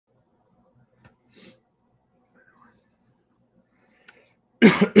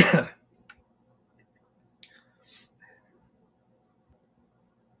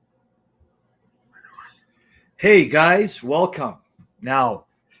Hey guys, welcome. Now,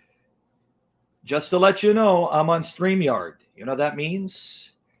 just to let you know, I'm on StreamYard. You know what that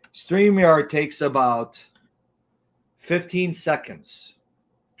means? StreamYard takes about 15 seconds,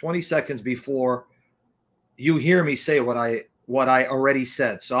 20 seconds before you hear me say what I already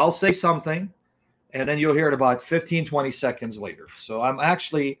said. So I'll say something and then you'll hear it about 15, 20 seconds later. So I'm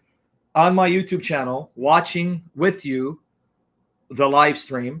actually on my YouTube channel watching with you the live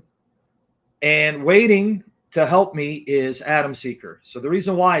stream, and waiting to help me is Adam Seeker. So the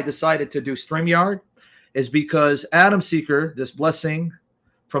reason why I decided to do StreamYard is because Adam Seeker, this blessing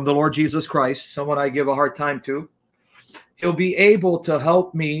from the Lord Jesus Christ, someone I give a hard time to, he'll be able to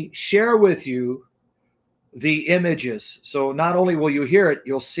help me share with you the images. So not only will you hear it,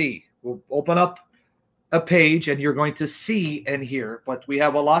 you'll see. We'll open up a page and you're going to see and hear, but we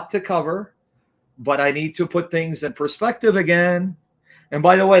have a lot to cover, but I need to put things in perspective again. And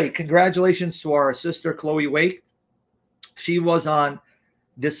by the way, congratulations to our sister Chloe Wake. She was on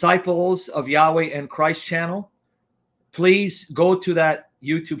Disciples of Yahweh and Christ channel. Please go to that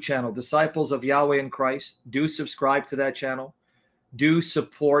YouTube channel, Disciples of Yahweh and Christ. Do subscribe to that channel. Do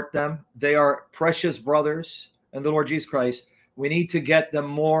support them. They are precious brothers in the Lord Jesus Christ. We need to get them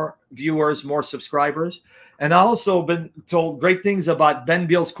more viewers, more subscribers. And I've also been told great things about Ben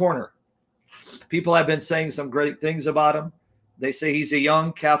Beal's Corner. People have been saying some great things about him. They say he's a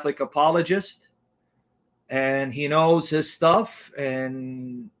young Catholic apologist and he knows his stuff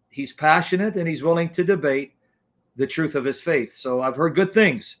and he's passionate and he's willing to debate the truth of his faith. So I've heard good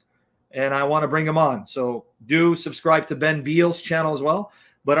things and I want to bring him on. So do subscribe to Ben Beal's channel as well.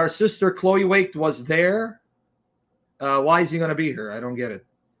 But our sister Chloe Wake was there. Why is he going to be here? I don't get it.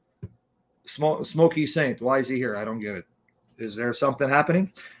 Smoky Saint, why is he here? I don't get it. Is there something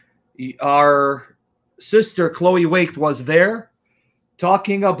happening? Our sister Chloe Wake was there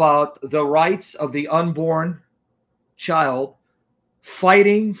talking about the rights of the unborn child,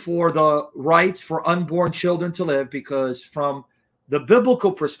 fighting for the rights for unborn children to live, because from the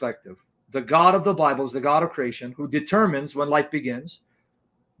biblical perspective, the God of the Bible is the God of creation who determines when life begins.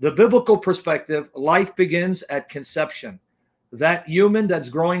 The biblical perspective, life begins at conception. That human that's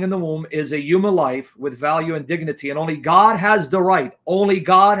growing in the womb is a human life with value and dignity, and only God has the right,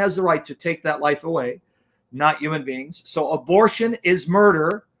 to take that life away, not human beings. So abortion is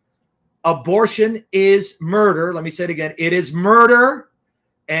murder. Abortion is murder. Let me say it again. It is murder.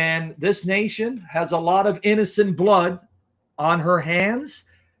 And this nation has a lot of innocent blood on her hands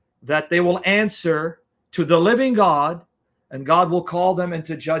that they will answer to the living God, and God will call them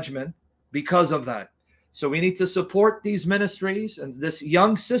into judgment because of that. So we need to support these ministries. And this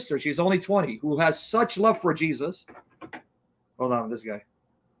young sister, she's only 20, who has such love for Jesus. Hold on, this guy.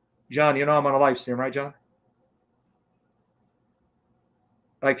 John, you know I'm on a live stream, right, John?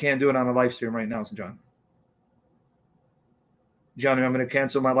 I can't do it on a live stream right now, John. John, I'm going to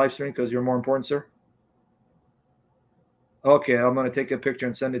cancel my live stream because you're more important, sir. Okay, I'm going to take a picture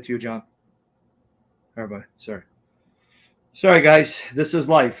and send it to you, John. All right, bye. Sorry. Sorry, guys. This is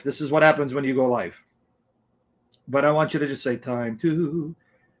life. This is what happens when you go live. But I want you to just say, time to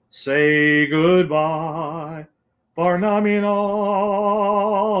say goodbye. Barnamino.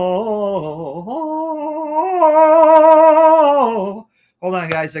 Hold on,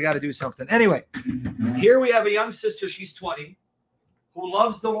 guys. I got to do something. Anyway, here we have a young sister. She's 20, who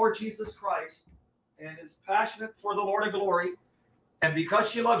loves the Lord Jesus Christ and is passionate for the Lord of glory. And because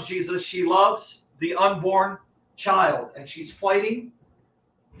she loves Jesus, she loves the unborn child. And she's fighting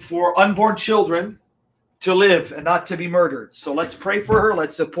for unborn children to live and not to be murdered. So let's pray for her.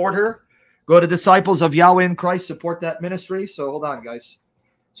 Let's support her. Go to Disciples of Yahweh in Christ. Support that ministry. So hold on, guys.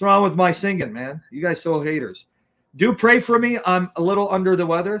 What's wrong with my singing, man? You guys so haters. Do pray for me. I'm a little under the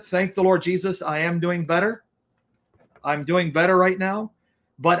weather. Thank the Lord Jesus. I am doing better. I'm doing better right now.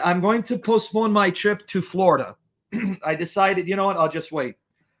 But I'm going to postpone my trip to Florida. I decided, you know what? I'll just wait.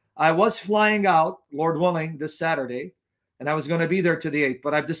 I was flying out, Lord willing, this Saturday. And I was going to be there to the 8th.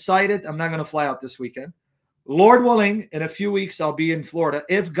 But I've decided I'm not going to fly out this weekend. Lord willing, in a few weeks, I'll be in Florida,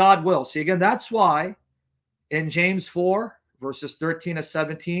 if God will. See, again, that's why in James 4, verses 13 to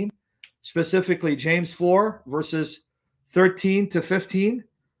 17, specifically James 4, verses 13 to 15,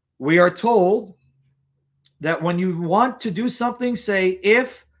 we are told that when you want to do something, say,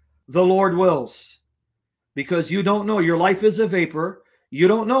 if the Lord wills, because you don't know. Your life is a vapor. You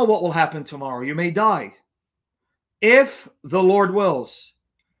don't know what will happen tomorrow. You may die. If the Lord wills.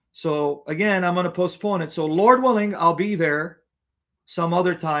 So again, I'm going to postpone it. So Lord willing, I'll be there some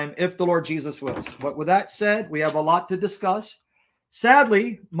other time if the Lord Jesus wills. But with that said, we have a lot to discuss.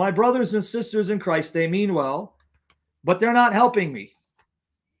 Sadly, my brothers and sisters in Christ, they mean well, but they're not helping me.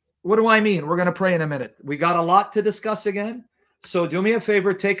 What do I mean? We're going to pray in a minute. We got a lot to discuss again. So do me a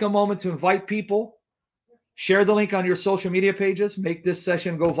favor, take a moment to invite people. Share the link on your social media pages. Make this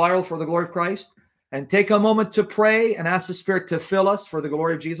session go viral for the glory of Christ. And take a moment to pray and ask the Spirit to fill us for the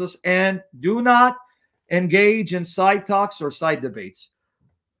glory of Jesus. And do not engage in side talks or side debates.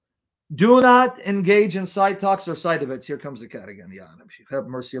 Do not engage in side talks or side debates. Here comes the cat again. Yeah, have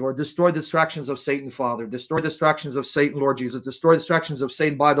mercy, Lord. Destroy distractions of Satan, Father. Destroy distractions of Satan, Lord Jesus. Destroy distractions of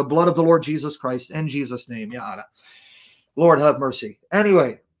Satan by the blood of the Lord Jesus Christ. In Jesus' name. Yeah. Lord, have mercy.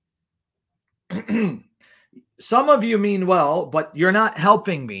 Anyway. Some of you mean well, but you're not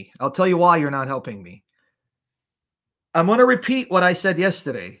helping me. I'll tell you why you're not helping me. I'm going to repeat what I said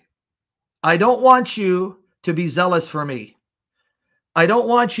yesterday. I don't want you to be zealous for me. I don't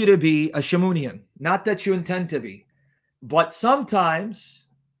want you to be a Shamunian. Not that you intend to be. But sometimes,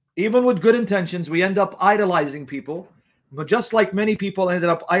 even with good intentions, we end up idolizing people. But just like many people ended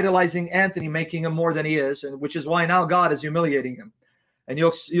up idolizing Anthony, making him more than he is, and which is why now God is humiliating him. And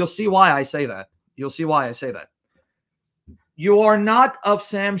you'll see why I say that. You'll see why I say that. You are not of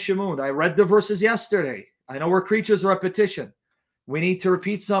Sam Shamoun. I read the verses yesterday. I know we're creatures of repetition. We need to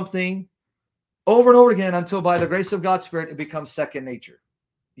repeat something over and over again until by the grace of God's Spirit, it becomes second nature.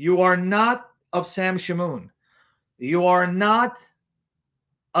 You are not of Sam Shamoun. You are not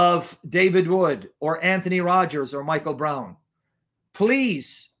of David Wood or Anthony Rogers or Michael Brown.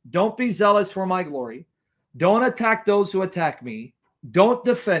 Please don't be zealous for my glory. Don't attack those who attack me. Don't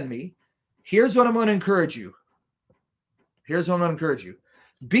defend me. Here's what I'm going to encourage you. Here's what I'm going to encourage you.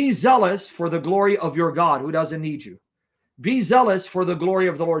 Be zealous for the glory of your God who doesn't need you. Be zealous for the glory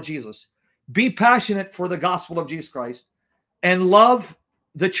of the Lord Jesus. Be passionate for the gospel of Jesus Christ and love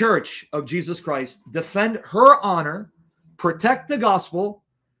the church of Jesus Christ. Defend her honor, protect the gospel,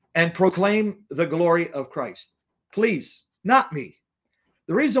 and proclaim the glory of Christ. Please, not me.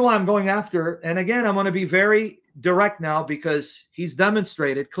 The reason why I'm going after, and again, I'm going to be very direct now because he's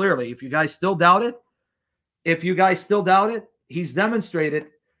demonstrated clearly. If you guys still doubt it, he's demonstrated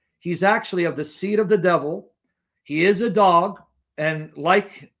he's actually of the seed of the devil. He is a dog, and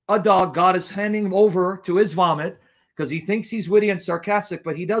like a dog, God is handing him over to his vomit because he thinks he's witty and sarcastic,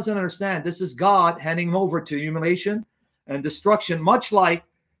 but he doesn't understand this is God handing him over to humiliation and destruction, much like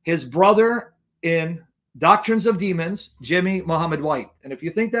his brother in Doctrines of Demons, Jimmy Muhammad White. And if you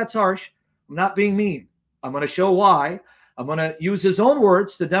think that's harsh, I'm not being mean. I'm going to show why. I'm going to use his own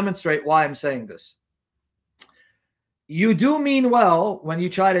words to demonstrate why I'm saying this. You do mean well when you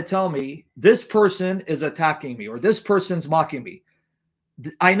try to tell me this person is attacking me or this person's mocking me.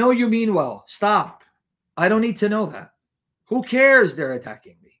 I know you mean well. Stop. I don't need to know that. Who cares they're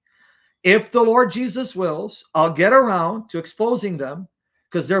attacking me? If the Lord Jesus wills, I'll get around to exposing them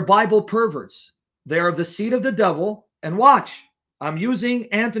because they're Bible perverts. They're of the seed of the devil. And watch, I'm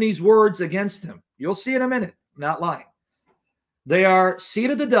using Anthony's words against him. You'll see in a minute. I'm not lying. They are seed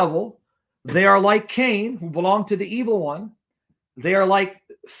of the devil. They are like Cain, who belonged to the evil one. They are like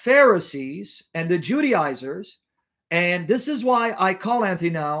Pharisees and the Judaizers. And this is why I call Anthony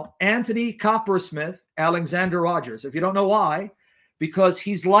now Anthony Coppersmith Alexander Rogers. If you don't know why, because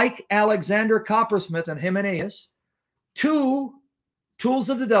he's like Alexander Coppersmith and Hymenaeus, two tools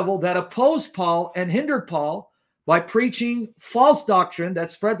of the devil that opposed Paul and hindered Paul by preaching false doctrine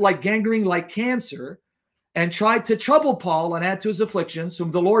that spread like gangrene, like cancer, and tried to trouble Paul and add to his afflictions, whom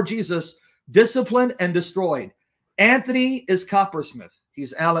the Lord Jesus disciplined and destroyed. Anthony is Coppersmith.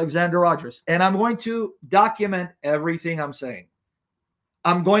 He's Alexander Rogers. And I'm going to document everything I'm saying.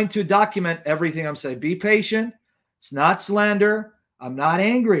 I'm going to document everything I'm saying. Be patient. It's not slander. I'm not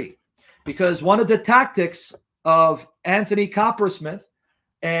angry. Because one of the tactics of Anthony Coppersmith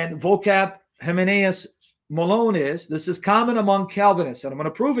and vocab Hymenaeus Malone is, this is common among Calvinists, and I'm going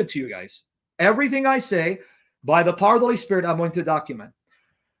to prove it to you guys. Everything I say, by the power of the Holy Spirit, I'm going to document.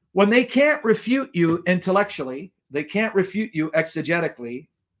 When they can't refute you intellectually, they can't refute you exegetically,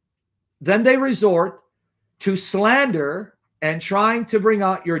 then they resort to slander and trying to bring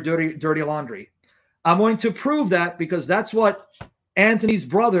out your dirty laundry. I'm going to prove that because that's what Anthony's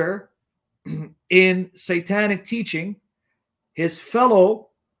brother in satanic teaching, his fellow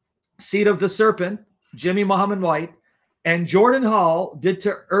seed of the serpent, Jimmy Muhammad White, and Jordan Hall did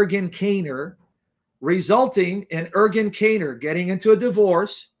to Ergin Caner, resulting in Ergin Caner getting into a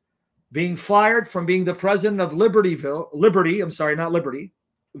divorce, being fired from being the president of Liberty,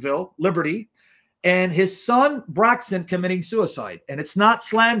 and his son Braxton committing suicide. And it's not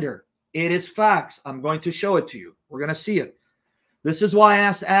slander. It is facts. I'm going to show it to you. We're going to see it. This is why I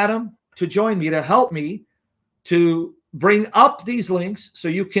asked Adam to join me, to help me to bring up these links so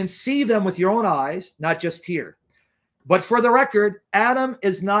you can see them with your own eyes, not just hear. But for the record, Adam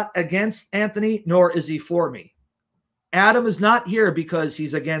is not against Anthony, nor is he for me. Adam is not here because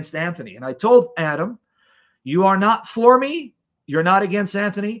he's against Anthony. And I told Adam, you are not for me. You're not against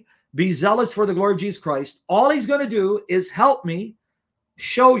Anthony. Be zealous for the glory of Jesus Christ. All he's going to do is help me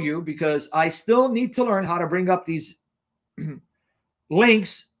show you, because I still need to learn how to bring up these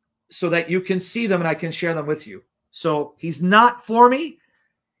links so that you can see them and I can share them with you. So he's not for me.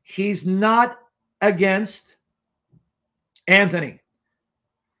 He's not against Anthony.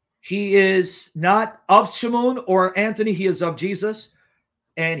 He is not of Shimon or Anthony. He is of Jesus.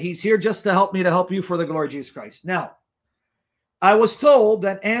 And he's here just to help me, to help you for the glory of Jesus Christ. Now, I was told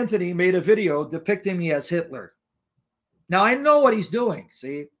that Anthony made a video depicting me as Hitler. Now, I know what he's doing.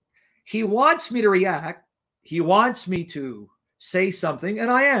 See, he wants me to react. He wants me to say something, and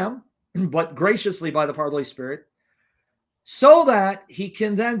I am, but graciously by the power of the Holy Spirit, so that he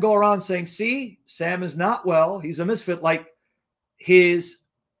can then go around saying, see, Sam is not well. He's a misfit, like his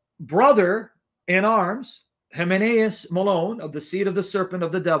brother in arms, Hymenaeus Malone, of the seed of the serpent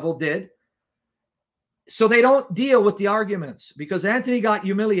of the devil, did. So they don't deal with the arguments, because Anthony got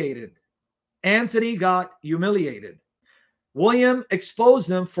humiliated. Anthony got humiliated. William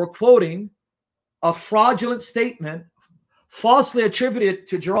exposed him for quoting a fraudulent statement falsely attributed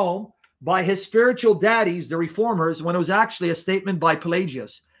to Jerome by his spiritual daddies, the reformers, when it was actually a statement by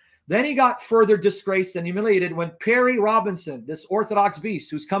Pelagius. Then he got further disgraced and humiliated when Perry Robinson, this Orthodox beast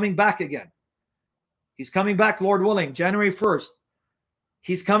who's coming back again, he's coming back, Lord willing, January 1st.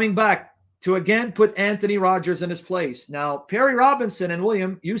 He's coming back to again put Anthony Rogers in his place. Now, Perry Robinson and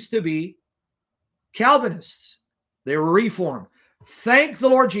William used to be Calvinists. They were reformed. Thank the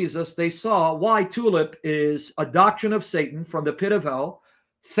Lord Jesus, they saw why tulip is a doctrine of Satan from the pit of hell.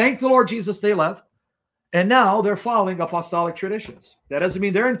 Thank the Lord Jesus, they left. And now they're following apostolic traditions. That doesn't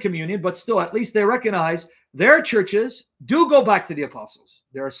mean they're in communion, but still, at least they recognize their churches do go back to the apostles.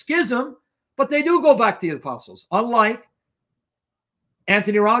 They're a schism, but they do go back to the apostles, unlike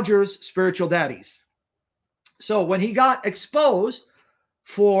Anthony Rogers' spiritual daddies. So when he got exposed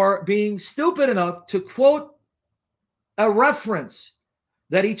for being stupid enough to quote a reference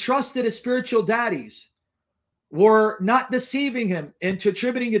that he trusted his spiritual daddies were not deceiving him into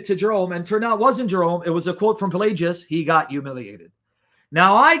attributing it to Jerome, and turned out it wasn't Jerome, it was a quote from Pelagius, he got humiliated.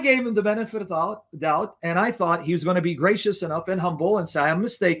 Now, I gave him the benefit of the doubt, and I thought he was going to be gracious enough and humble and say, I'm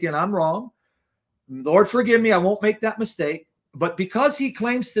mistaken, I'm wrong. Lord, forgive me, I won't make that mistake. But because he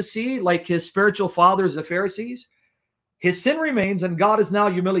claims to see, like his spiritual fathers, the Pharisees, his sin remains, and God is now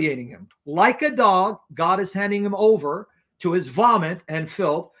humiliating him. Like a dog, God is handing him over to his vomit and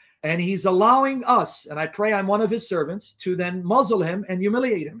filth, and he's allowing us, and I pray I'm one of his servants, to then muzzle him and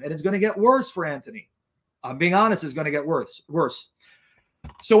humiliate him. And it's going to get worse for Anthony. I'm being honest, it's going to get worse.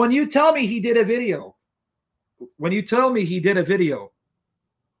 So when you tell me he did a video,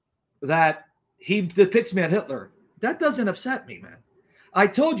 that he depicts me as Hitler, that doesn't upset me, man. I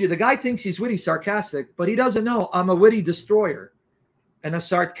told you, the guy thinks he's witty, sarcastic, but he doesn't know I'm a witty destroyer and a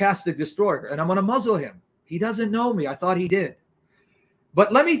sarcastic destroyer, and I'm going to muzzle him. He doesn't know me. I thought he did.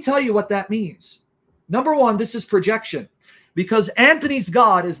 But let me tell you what that means. Number one, this is projection, because Anthony's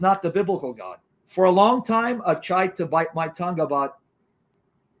God is not the biblical God. For a long time, I've tried to bite my tongue about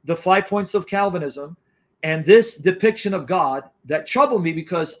the 5 points of Calvinism and this depiction of God that troubled me,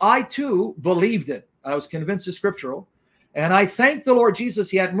 because I too believed it. I was convinced it's scriptural. And I thank the Lord Jesus.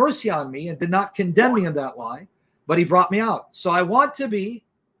 He had mercy on me and did not condemn me in that lie, but he brought me out. So I want to be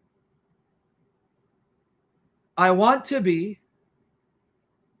I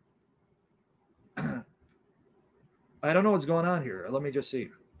don't know what's going on here. Let me just see.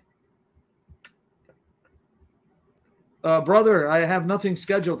 Brother, I have nothing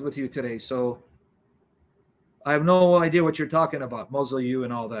scheduled with you today, so I have no idea what you're talking about. Muzzle you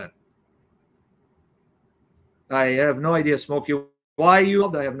and all that. I have no idea, Smokey. Why you?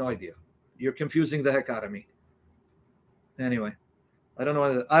 I have no idea. You're confusing the heck out of me. Anyway, I don't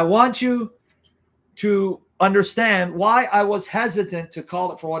know. I want you to understand why I was hesitant to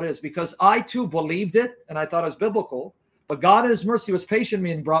call it for what it is, because I too believed it and I thought it was biblical, but God in his mercy was patient with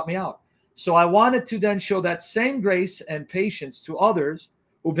me and brought me out. So I wanted to then show that same grace and patience to others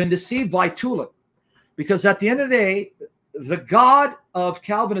who've been deceived by tulip, because at the end of the day, the God of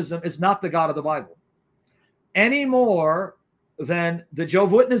Calvinism is not the God of the Bible, any more than the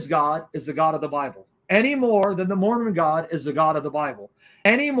Jehovah's Witness God is the God of the Bible, any more than the Mormon God is the God of the Bible,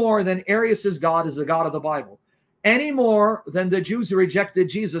 any more than Arius' God is the God of the Bible, any more than the Jews who rejected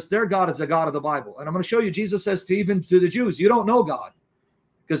Jesus, their God is the God of the Bible. And I'm going to show you, Jesus says to even to the Jews, you don't know God,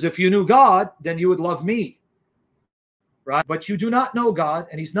 because if you knew God, then you would love me. right? But you do not know God,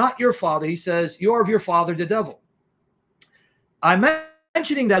 and he's not your father. He says, you are of your father, the devil. I'm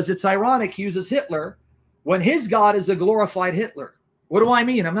mentioning that as it's ironic. He uses Hitler when his God is a glorified Hitler. What do I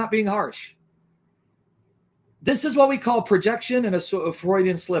mean? I'm not being harsh. This is what we call projection and a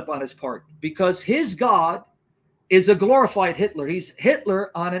Freudian slip on his part, because his God is a glorified Hitler. He's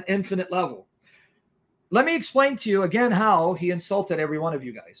Hitler on an infinite level. Let me explain to you again how he insulted every one of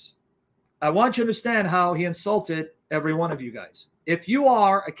you guys. I want you to understand how he insulted every one of you guys. If you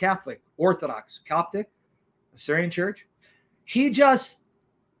are a Catholic, Orthodox, Coptic, Assyrian Church, he just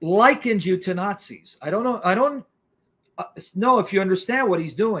likened you to Nazis. I don't know if you understand what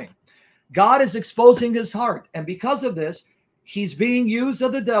he's doing. God is exposing his heart, and because of this, he's being used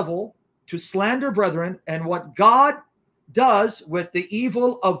of the devil to slander brethren. And what God does with the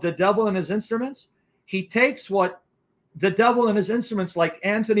evil of the devil and his instruments, he takes what the devil and his instruments like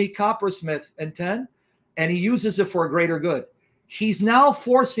Anthony Coppersmith intend, and he uses it for a greater good. He's now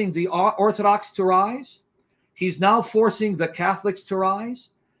forcing the Orthodox to rise. He's now forcing the Catholics to rise,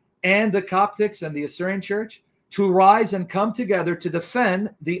 and the Coptics and the Assyrian Church to rise and come together to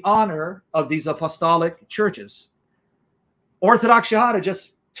defend the honor of these apostolic churches. Orthodox Shahada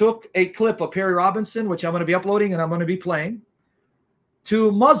just took a clip of Perry Robinson, which I'm going to be uploading and I'm going to be playing, to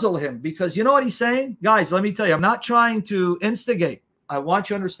muzzle him, because you know what he's saying? Guys, let me tell you, I'm not trying to instigate. I want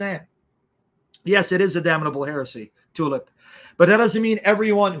you to understand. Yes, it is a damnable heresy, tulip. But that doesn't mean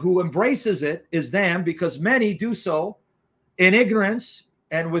everyone who embraces it is damned, because many do so in ignorance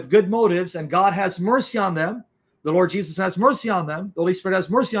and with good motives, and God has mercy on them. The Lord Jesus has mercy on them. The Holy Spirit has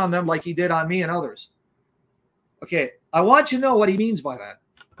mercy on them like he did on me and others. Okay, I want you to know what he means by that.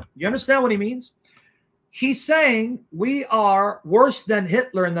 You understand what he means? He's saying we are worse than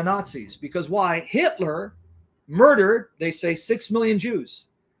Hitler and the Nazis. Because why? Hitler murdered, they say, 6 million Jews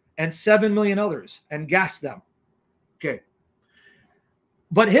and 7 million others and gassed them. Okay.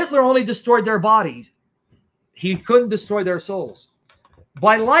 But Hitler only destroyed their bodies. He couldn't destroy their souls.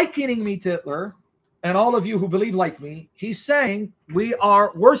 By likening me to Hitler, and all of you who believe like me, he's saying we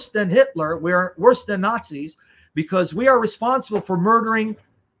are worse than Hitler, we're worse than Nazis, because we are responsible for murdering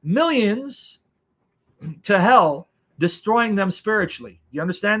millions to hell, destroying them spiritually. You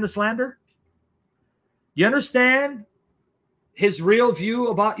understand the slander? You understand his real view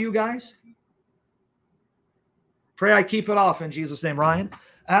about you guys? Pray I keep it off in Jesus' name. Ryan,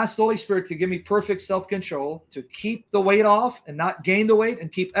 ask the Holy Spirit to give me perfect self-control, to keep the weight off and not gain the weight,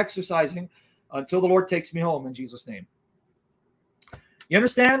 and keep exercising until the Lord takes me home in Jesus' name. You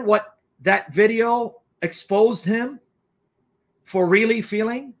understand what that video exposed him for really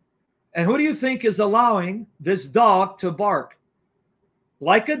feeling? And who do you think is allowing this dog to bark?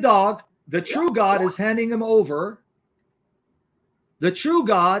 Like a dog, the true God is handing him over. The true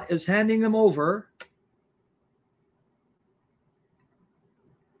God is handing him over.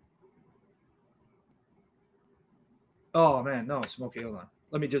 Oh, man, no, Smokey, hold on.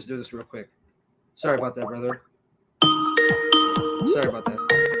 Let me just do this real quick. Sorry about that, brother. Sorry about that.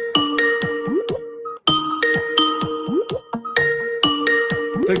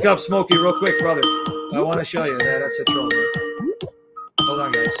 Pick up Smokey real quick, brother. I want to show you that. That's a troll, bro. Hold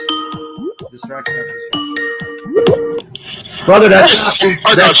on, guys. Distraction after distraction. Brother,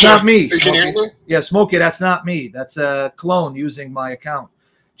 that's not me. Can you hear me? Yeah, Smokey, that's not me. That's a clone using my account.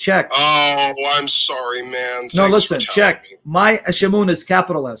 Check. Oh, I'm sorry, man. No, listen, check. My Shamun is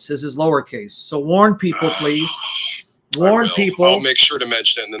capital S. His is lowercase. So warn people, please. Warn people. I'll make sure to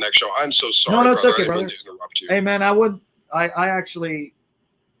mention it in the next show. I'm so sorry. No, it's brother. okay, I brother. didn't mean to interrupt you. Hey, man, I actually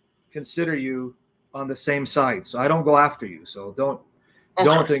consider you on the same side, so I don't go after you. So don't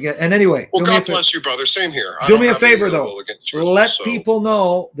again. And anyway, well, God bless you, brother. Same here. Do me a favor, though. Let people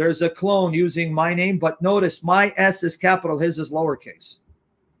know there's a clone using my name, but notice my S is capital, his is lowercase.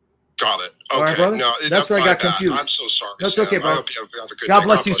 Got it. Okay. All right, brother? No, that's where I got confused. I'm so sorry. That's Sam. okay, brother. I hope you have a good God day.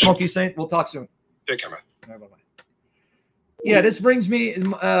 bless you, Smokey Saint. We'll talk soon. Take care, man. All right, bye-bye. Yeah, this brings me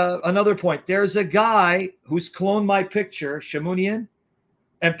another point. There's a guy who's cloned my picture, Shamunian,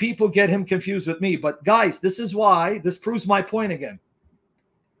 and people get him confused with me. But guys, this is why, this proves my point again.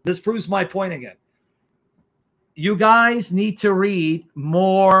 This proves my point again. You guys need to read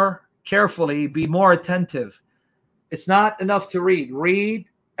more carefully, be more attentive. It's not enough to read. Read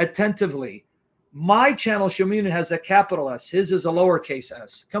attentively. My channel, Shamunian, has a capital S. His is a lowercase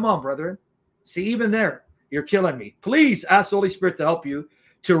s. Come on, brethren. See, even there, you're killing me. Please ask the Holy Spirit to help you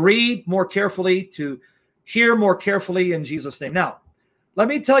to read more carefully, to hear more carefully in Jesus' name. Now, let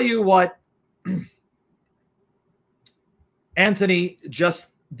me tell you what Anthony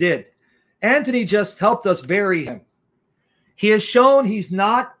just did. Anthony just helped us bury him. He has shown he's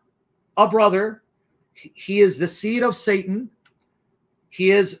not a brother. He is the seed of Satan.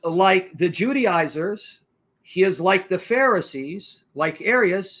 He is like the Judaizers. He is like the Pharisees, like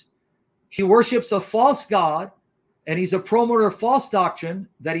Arius. He worships a false God, and he's a promoter of false doctrine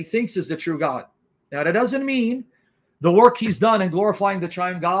that he thinks is the true God. Now, that doesn't mean the work he's done in glorifying the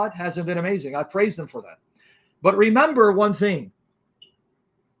triune God hasn't been amazing. I praised him for that. But remember one thing.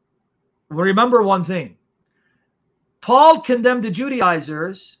 Remember one thing. Paul condemned the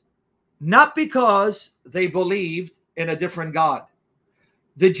Judaizers not because they believed in a different God.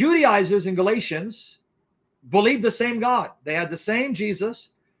 The Judaizers in Galatians believed the same God. They had the same Jesus.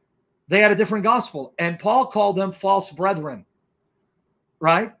 They had a different gospel. And Paul called them false brethren.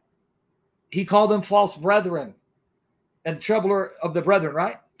 Right? He called them false brethren and the troubler of the brethren,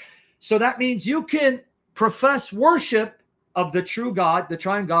 right? So that means you can profess worship of the true God, the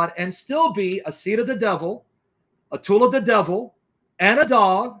triune God, and still be a seed of the devil, a tool of the devil, and a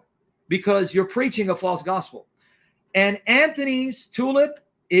dog because you're preaching a false gospel. And Anthony's tulip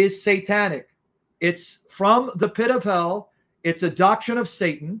is satanic. It's from the pit of hell. It's a doctrine of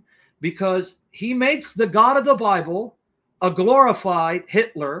Satan because he makes the God of the Bible a glorified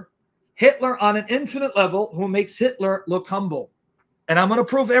Hitler on an infinite level who makes Hitler look humble. And I'm going to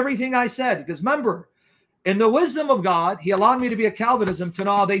prove everything I said because remember, in the wisdom of God, he allowed me to be a Calvinism to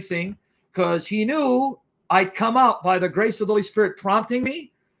know how they think because he knew I'd come out by the grace of the Holy Spirit prompting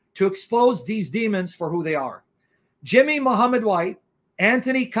me to expose these demons for who they are. Jimmy Muhammad White,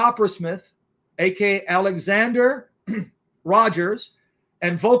 Anthony Coppersmith, a.k.a. Alexander Rogers,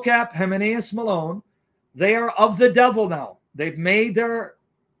 and Vocap Jimenez Malone, they are of the devil now. They've made their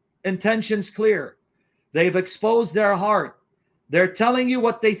intentions clear. They've exposed their heart. They're telling you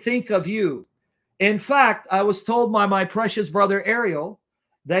what they think of you. In fact, I was told by my precious brother Ariel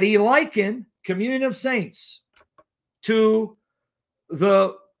that he likened communion of saints to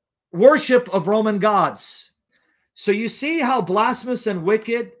the worship of Roman gods. So you see how blasphemous and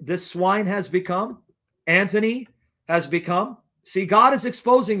wicked this swine has become? Anthony has become. See, God is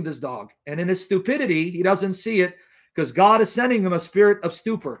exposing this dog. And in his stupidity, he doesn't see it because God is sending him a spirit of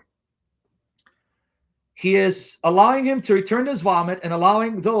stupor. He is allowing him to return to his vomit and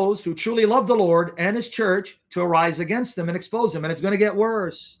allowing those who truly love the Lord and his church to arise against him and expose him. And it's going to get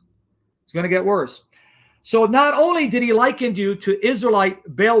worse. It's going to get worse. So not only did he liken you to Israelite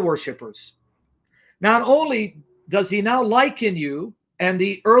Baal worshippers, not only does he now liken you and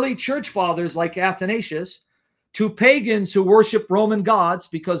the early church fathers like Athanasius to pagans who worship Roman gods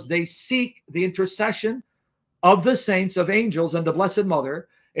because they seek the intercession of the saints, of angels, and the Blessed Mother.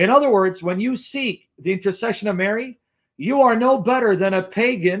 In other words, when you seek the intercession of Mary, you are no better than a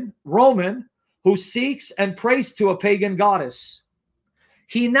pagan Roman who seeks and prays to a pagan goddess.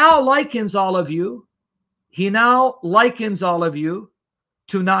 He now likens all of you. He now likens all of you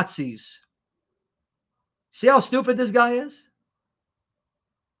to Nazis. See how stupid this guy is?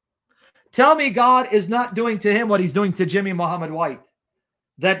 Tell me God is not doing to him what he's doing to Jimmy Muhammad White.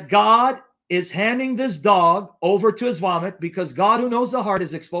 That God is handing this dog over to his vomit because God who knows the heart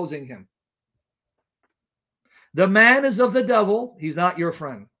is exposing him. The man is of the devil. He's not your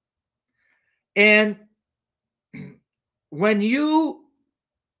friend. And when you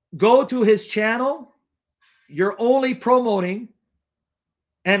go to his channel, you're only promoting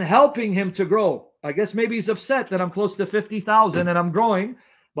and helping him to grow. I guess maybe he's upset that I'm close to 50,000 and I'm growing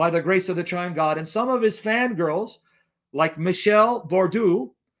by the grace of the triune God. And some of his fangirls, like Michelle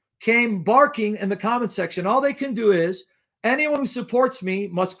Bordeaux, came barking in the comment section. All they can do is, anyone who supports me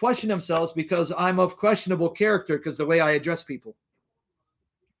must question themselves because I'm of questionable character because the way I address people.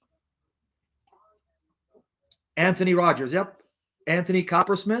 Anthony Rogers, yep. Anthony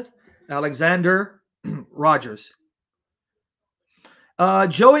Coppersmith, Alexander Rogers.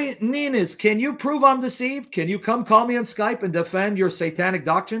 Joey Ninas, can you prove I'm deceived? Can you come call me on Skype and defend your satanic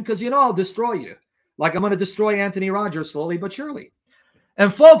doctrine? Because you know I'll destroy you. Like I'm going to destroy Anthony Rogers slowly but surely.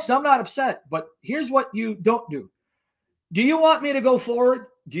 And folks, I'm not upset, but here's what you don't do. Do you want me to go forward?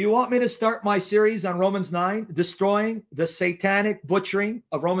 Do you want me to start my series on Romans 9, destroying the satanic butchering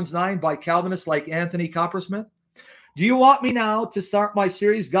of Romans 9 by Calvinists like Anthony Coppersmith? Do you want me now to start my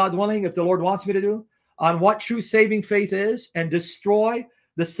series, God willing, if the Lord wants me to do, on what true saving faith is and destroy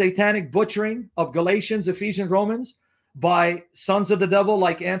the satanic butchering of Galatians, Ephesians, Romans by sons of the devil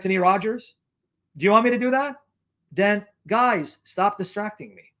like Anthony Rogers? Do you want me to do that? Then, guys, stop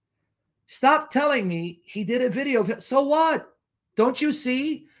distracting me. Stop telling me he did a video of it. So what? Don't you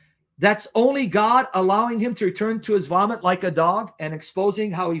see? That's only God allowing him to return to his vomit like a dog and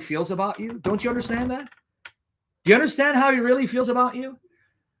exposing how he feels about you. Don't you understand that? Do you understand how he really feels about you?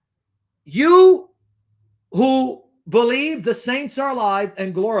 You who believe the saints are alive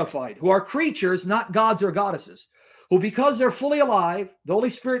and glorified, who are creatures, not gods or goddesses, who because they're fully alive, the Holy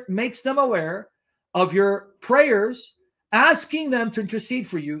Spirit makes them aware of your prayers, asking them to intercede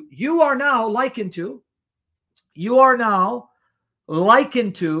for you. You are now likened to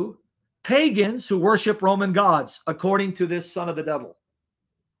pagans who worship Roman gods, according to this son of the devil.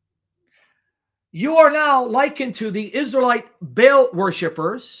 You are now likened to the Israelite Baal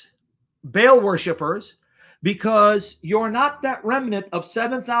worshippers, because you're not that remnant of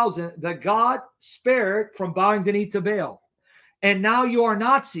 7,000 that God spared from bowing the knee to Baal. And now you are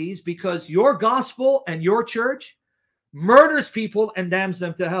Nazis because your gospel and your church murders people and damns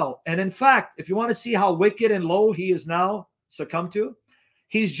them to hell. And in fact, if you want to see how wicked and low he is now succumbed to,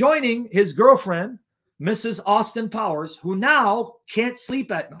 he's joining his girlfriend, Mrs. Austin Powers, who now can't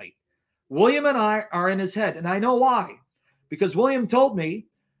sleep at night. William and I are in his head, and I know why. Because William told me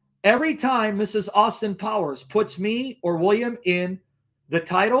every time Mrs. Austin Powers puts me or William in the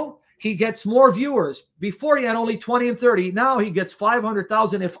title, he gets more viewers. Before he had only 20 and 30. Now he gets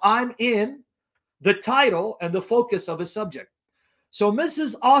 500,000 if I'm in the title and the focus of his subject. So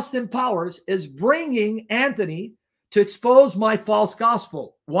Mrs. Austin Powers is bringing Anthony to expose my false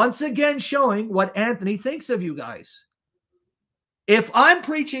gospel. Once again, showing what Anthony thinks of you guys. If I'm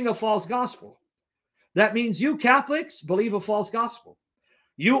preaching a false gospel, that means you Catholics believe a false gospel.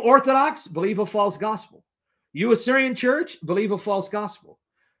 You Orthodox believe a false gospel. You Assyrian Church believe a false gospel.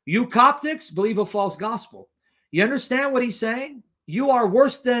 You Coptics believe a false gospel. You understand what he's saying? You are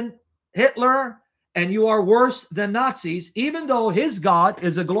worse than Hitler and you are worse than Nazis, even though his God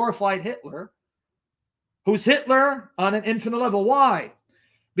is a glorified Hitler, who's Hitler on an infinite level. Why?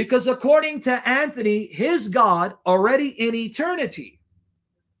 Because according to Anthony, his God already in eternity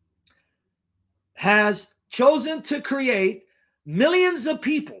has chosen to create millions of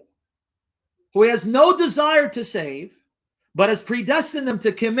people who he has no desire to save, but has predestined them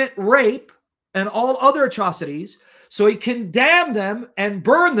to commit rape and all other atrocities, so he can damn them and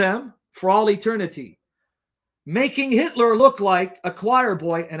burn them for all eternity, making Hitler look like a choir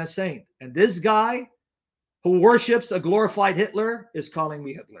boy and a saint. And this guy who worships a glorified Hitler is calling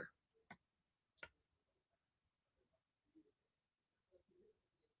me Hitler.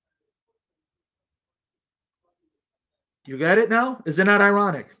 You get it now? Isn't that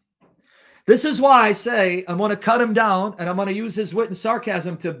ironic? This is why I say I'm going to cut him down and I'm going to use his wit and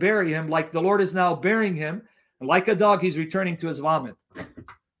sarcasm to bury him like the Lord is now burying him. And like a dog, he's returning to his vomit.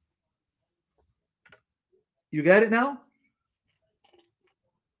 You get it now?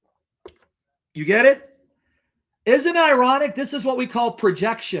 You get it? Isn't it ironic? This is what we call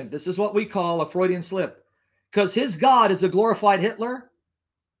projection. This is what we call a Freudian slip. Because his God is a glorified Hitler.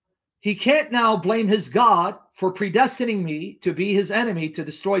 He can't now blame his God for predestining me to be his enemy to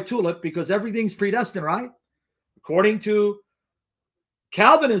destroy Tulip, because everything's predestined, right? According to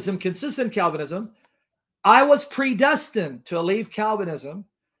Calvinism, consistent Calvinism, I was predestined to leave Calvinism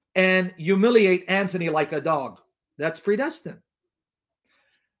and humiliate Anthony like a dog. That's predestined.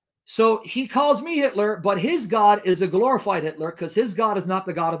 So he calls me Hitler, but his God is a glorified Hitler because his God is not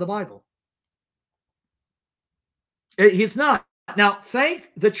the God of the Bible. He's not. Now, thank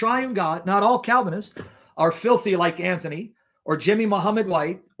the triune God, not all Calvinists are filthy like Anthony or Jimmy Muhammad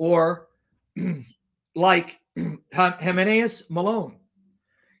White or like Jimenez Malone.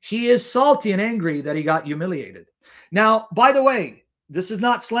 He is salty and angry that he got humiliated. Now, by the way, this is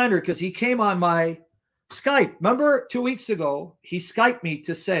not slander because he came on my Skype. Remember 2 weeks ago, he Skyped me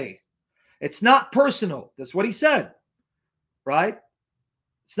to say, it's not personal. That's what he said, right?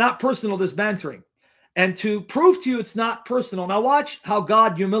 It's not personal, this bantering. And to prove to you it's not personal, now watch how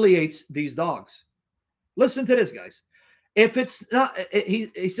God humiliates these dogs. Listen to this, guys. If it's not,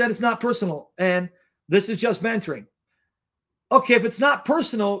 he said it's not personal, and this is just bantering. Okay, if it's not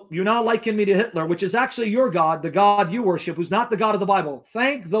personal, you're now liking me to Hitler, which is actually your God, the God you worship, who's not the God of the Bible.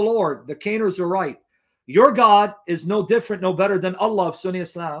 Thank the Lord. The Caners are right. Your God is no different, no better than Allah of Sunni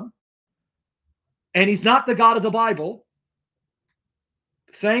Islam. And he's not the God of the Bible.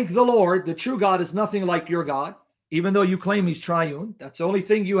 Thank the Lord. The true God is nothing like your God, even though you claim he's triune. That's the only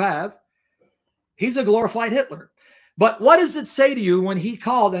thing you have. He's a glorified Hitler. But what does it say to you when he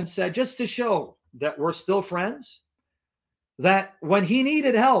called and said, just to show that we're still friends, that when he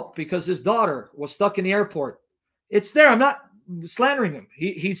needed help because his daughter was stuck in the airport, it's there. I'm not slandering him.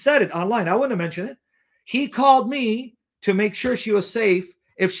 He said it online. I wouldn't have mentioned it. He called me to make sure she was safe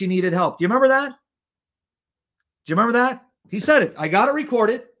if she needed help. Do you remember that? Do you remember that? He said it. I got it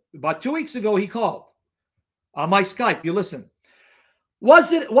recorded. About 2 weeks ago, he called on my Skype. You listen.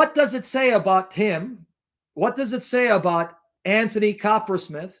 What does it say about him? What does it say about Anthony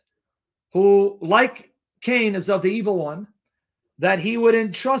Coppersmith, who, like Cain is of the evil one, that he would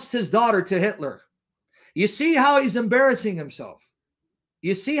entrust his daughter to Hitler. You see how he's embarrassing himself.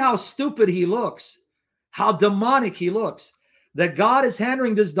 You see how stupid he looks, how demonic he looks, that God is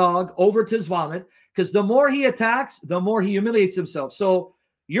handing this dog over to his vomit, because the more he attacks, the more he humiliates himself. So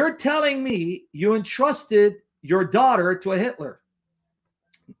you're telling me you entrusted your daughter to a Hitler?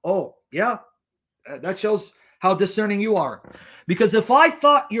 Oh, yeah, that shows how discerning you are. Because if I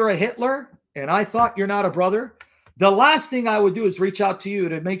thought you're a Hitler and I thought you're not a brother, the last thing I would do is reach out to you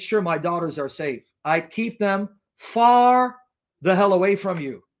to make sure my daughters are safe. I'd keep them far the hell away from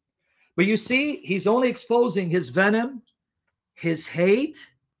you. But you see, he's only exposing his venom, his hate,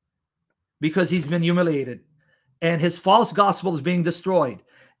 because he's been humiliated. And his false gospel is being destroyed.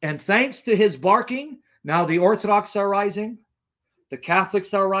 And thanks to his barking, now the Orthodox are rising, the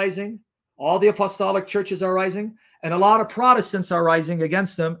Catholics are rising, all the apostolic churches are rising, and a lot of Protestants are rising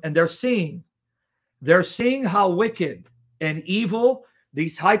against him, and they're seeing how wicked and evil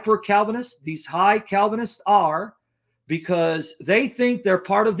these hyper-Calvinists, these high Calvinists are, because they think they're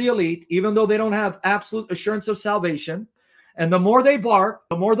part of the elite, even though they don't have absolute assurance of salvation. And the more they bark,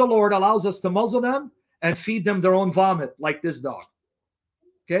 the more the Lord allows us to muzzle them and feed them their own vomit, like this dog.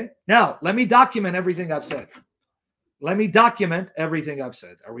 Okay? Now, let me document everything I've said. Let me document everything I've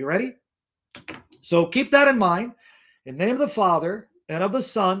said. Are we ready? So keep that in mind. In the name of the Father, and of the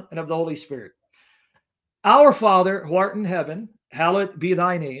Son, and of the Holy Spirit. Our Father, who art in heaven, hallowed be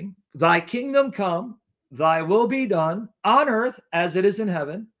thy name. Thy kingdom come, thy will be done, on earth as it is in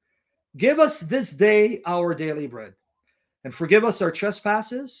heaven. Give us this day our daily bread. And forgive us our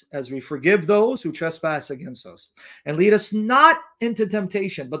trespasses, as we forgive those who trespass against us. And lead us not into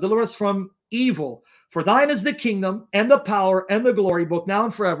temptation, but deliver us from evil. For thine is the kingdom, and the power, and the glory, both now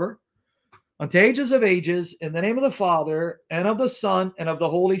and forever, unto ages of ages, in the name of the Father, and of the Son, and of the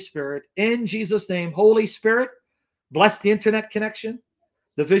Holy Spirit. In Jesus' name, Holy Spirit, bless the internet connection,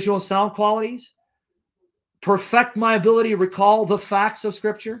 the visual and sound qualities, perfect my ability to recall the facts of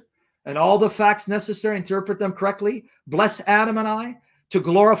Scripture, and all the facts necessary, interpret them correctly. Bless Adam and I to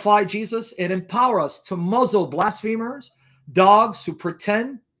glorify Jesus, and empower us to muzzle blasphemers, dogs who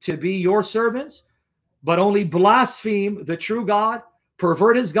pretend to be your servants, but only blaspheme the true God,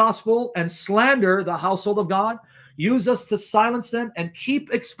 pervert his gospel, and slander the household of God. Use us to silence them and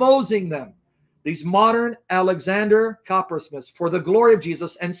keep exposing them, these modern Alexander Coppersmiths, for the glory of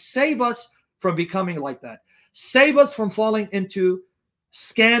Jesus, and save us from becoming like that. Save us from falling into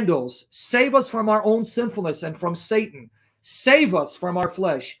scandals. Save us from our own sinfulness and from Satan. Save us from our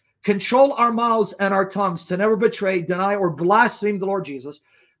flesh. Control our mouths and our tongues to never betray, deny, or blaspheme the Lord Jesus.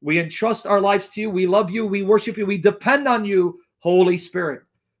 We entrust our lives to you. We love you. We worship you. We depend on you, Holy Spirit,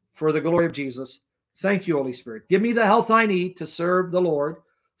 for the glory of Jesus. Thank you, Holy Spirit. Give me the health I need to serve the Lord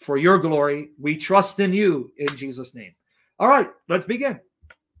for your glory. We trust in you in Jesus' name. All right, let's begin.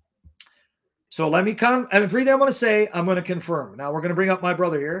 So let me come, and everything I'm going to say, I'm going to confirm. Now we're going to bring up my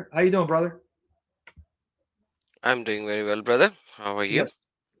brother here. How you doing, brother? I'm doing very well, brother. How are you? Yes.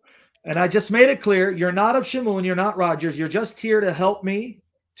 And I just made it clear, you're not of Shimon, you're not Rogers. You're just here to help me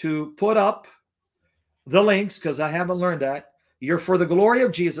to put up the links, because I haven't learned that. You're for the glory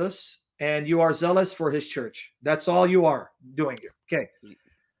of Jesus, and you are zealous for his church. That's all you are doing here. Okay.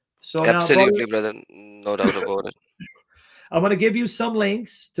 So Absolutely, now, brother. No doubt about it. I'm going to give you some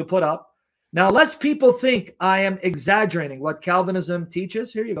links to put up. Now, lest people think I am exaggerating what Calvinism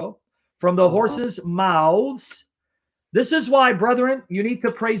teaches, here you go. From the horses' mouths. This is why, brethren, you need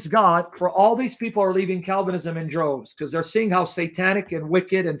to praise God for all these people are leaving Calvinism in droves, because they're seeing how satanic and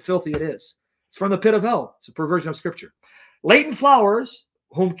wicked and filthy it is. It's from the pit of hell. It's a perversion of Scripture. Leighton Flowers,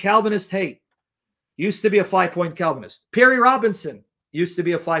 whom Calvinists hate, used to be a 5-point Calvinist. Perry Robinson used to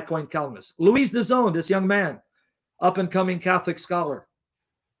be a 5-point Calvinist. Louise Dizone, this young man, up-and-coming Catholic scholar,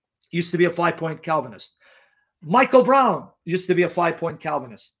 used to be a 5-point Calvinist. Michael Brown used to be a 5-point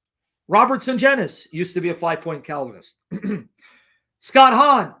Calvinist. Robertson Jenis used to be a 5-point Calvinist. Scott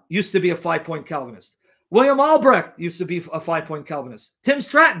Hahn used to be a 5-point Calvinist. William Albrecht used to be a 5-point Calvinist. Tim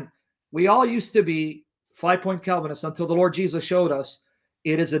Stratton, we all used to be 5-point Calvinists until the Lord Jesus showed us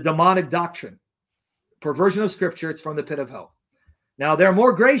it is a demonic doctrine. Perversion of Scripture, it's from the pit of hell. Now, they're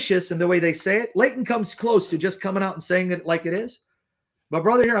more gracious in the way they say it. Leighton comes close to just coming out and saying it like it is. But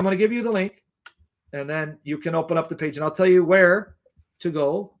brother, here, I'm going to give you the link, and then you can open up the page, and I'll tell you where to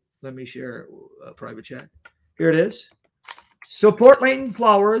go. Let me share a private chat. Here it is. Support Leighton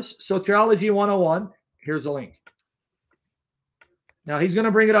Flowers, Soteriology 101. Here's the link. Now, he's going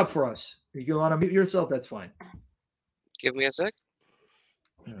to bring it up for us. If you want to mute yourself, that's fine. Give me a sec.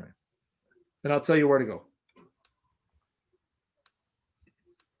 All right. And I'll tell you where to go.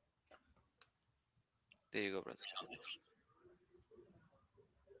 There you go, brother.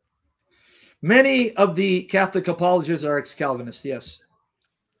 Many of the Catholic apologists are ex-Calvinists, yes.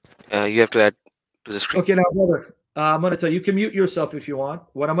 You have to add to the screen. Okay, now, brother, I'm going to tell you, you can mute yourself if you want.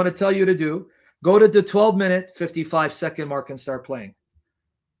 What I'm going to tell you to do, go to the 12-minute, 55-second mark and start playing.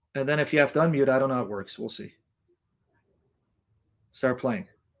 And then if you have to unmute, I don't know how it works. We'll see. Start playing.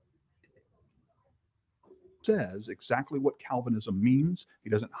 Says exactly what Calvinism means. He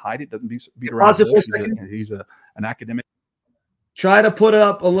doesn't hide it, doesn't beat Pause around it for a the bush. second. He's an academic. Try to put it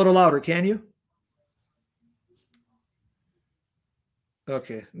up a little louder, can you?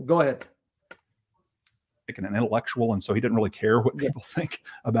 Okay, go ahead. And an intellectual, and so he didn't really care what people think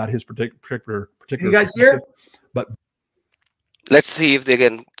about his particular. Can you guys hear? But Let's see if they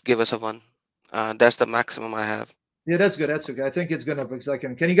can give us a 1. That's the maximum I have. Yeah, that's good. That's okay. I think it's gonna because I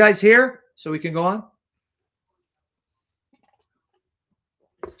can. Can you guys hear? So we can go on.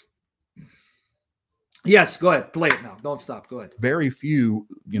 Yes, go ahead. Play it now. Don't stop. Go ahead. very few,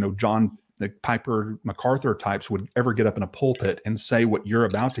 John the Piper MacArthur types would ever get up in a pulpit and say what you're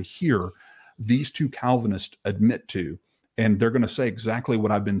about to hear. These two Calvinists admit to, and they're going to say exactly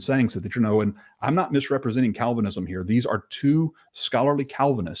what I've been saying, so that and I'm not misrepresenting Calvinism here. These are two scholarly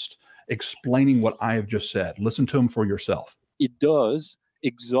Calvinists explaining what I have just said. Listen to them for yourself. It does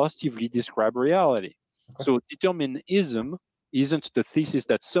exhaustively describe reality. Okay. So determinism isn't the thesis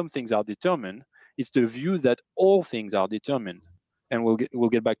that some things are determined. It's the view that all things are determined. And we'll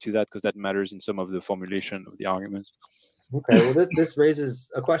get back to that because that matters in some of the formulation of the arguments. Okay, well, this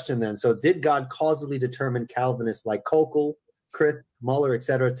raises a question then. So did God causally determine Calvinists like Kokel, Chris, Muller,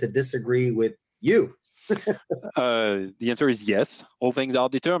 etc., to disagree with you? The answer is yes. All things are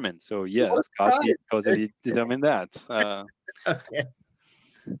determined. So yes, God did causally determine that. Okay.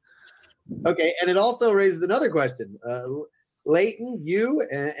 Okay, and it also raises another question. Leighton, you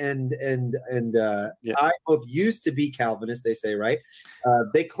and yeah. I both used to be Calvinists, they say, right?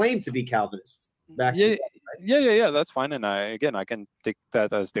 They claim to be Calvinists. Yeah, that's fine. And I can take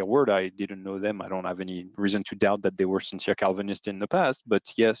that as their word. I didn't know them. I don't have any reason to doubt that they were sincere Calvinists in the past. But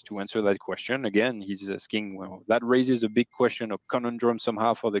yes, to answer that question, again, he's asking, well, that raises a big question of conundrum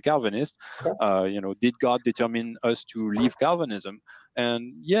somehow for the Calvinists. Did God determine us to leave Calvinism?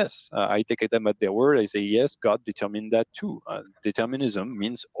 And yes, I take them at their word. I say, yes, God determined that too. Determinism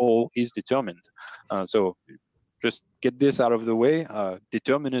means all is determined. So just get this out of the way.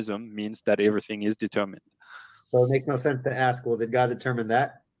 Determinism means that everything is determined. So it makes no sense to ask, well, did God determine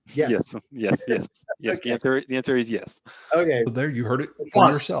that? Yes. Yes. Okay. The answer is yes. Okay. So there you heard it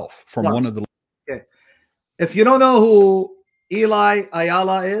for yourself from one of the. Okay. If you don't know who Eli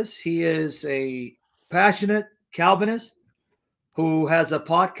Ayala is, he is a passionate Calvinist who has a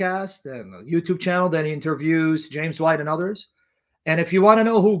podcast and a YouTube channel that he interviews James White and others. And if you want to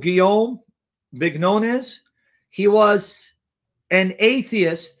know who Guillaume Bignon is, he was an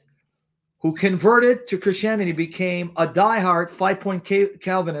atheist who converted to Christianity, became a diehard 5-point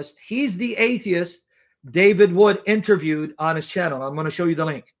Calvinist. He's the atheist David Wood interviewed on his channel. I'm going to show you the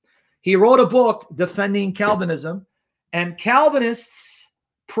link. He wrote a book defending Calvinism, and Calvinists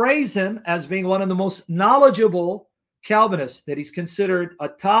praise him as being one of the most knowledgeable Calvinists, that he's considered a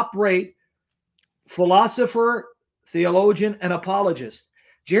top-rate philosopher, theologian, and apologist.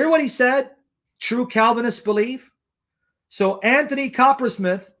 Do you hear what he said? True Calvinists believe. So Anthony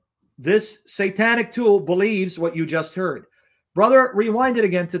Coppersmith, this satanic tool, believes what you just heard. Brother, rewind it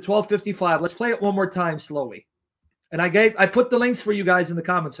again to 12:55. Let's play it one more time slowly. And I put the links for you guys in the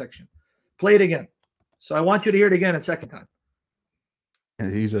comment section. Play it again. So I want you to hear it again a second time.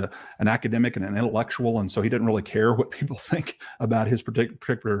 And he's an academic and an intellectual, and so he didn't really care what people think about his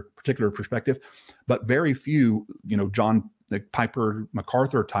particular perspective. But very few, John the Piper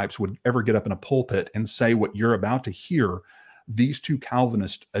MacArthur types would ever get up in a pulpit and say what you're about to hear. These two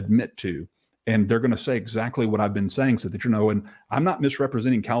Calvinists admit to, and they're going to say exactly what I've been saying, so that and I'm not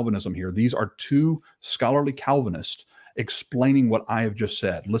misrepresenting Calvinism here. These are two scholarly Calvinists explaining what I have just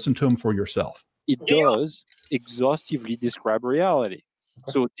said. Listen to them for yourself. It does exhaustively describe reality.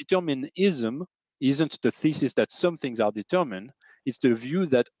 So determinism isn't the thesis that some things are determined. It's the view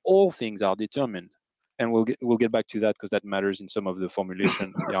that all things are determined. And we'll get back to that because that matters in some of the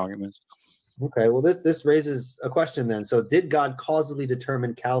formulation of the arguments. Okay, well, this raises a question then. So did God causally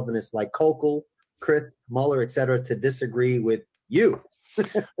determine Calvinists like Kokel, Chris, Muller, etc., to disagree with you?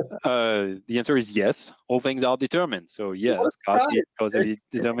 The answer is yes. All things are determined. So yes, God did causally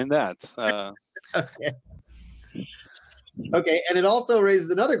determine that. Okay. Okay, and it also raises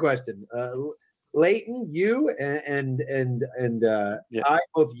another question. Leighton, you and I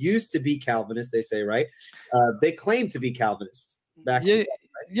both used to be Calvinists, they say, right? They claim to be Calvinists back.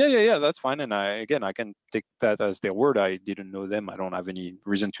 Yeah, that's fine. And I can take that as their word. I didn't know them. I don't have any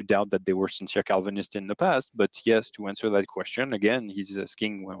reason to doubt that they were sincere Calvinists in the past. But yes, to answer that question again, he's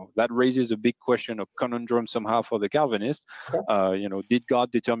asking, well, that raises a big question, a conundrum somehow for the Calvinist. Did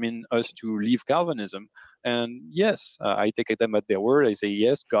God determine us to leave Calvinism? And yes, I take them at their word. I say,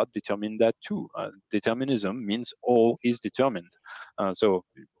 yes, God determined that too. Determinism means all is determined. So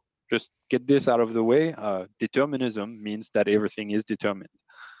just get this out of the way. Determinism means that everything is determined.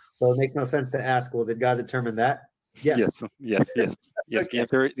 So it makes no sense to ask, well, did God determine that? Yes. Yes. Okay.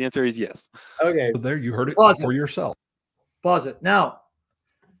 The answer is yes. Okay. So there, you heard it Pause for it. yourself. Pause it. Now,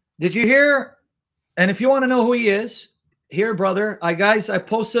 did you hear? And if you want to know who he is, here, brother, I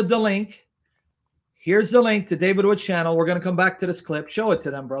posted the link. Here's the link to David Wood's channel. We're going to come back to this clip. Show it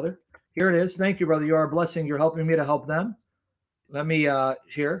to them, brother. Here it is. Thank you, brother. You are a blessing. You're helping me to help them. Let me,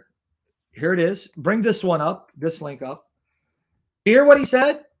 here it is. Bring this one up, this link up. Hear what he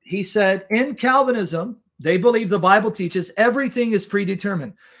said? He said, in Calvinism, they believe the Bible teaches everything is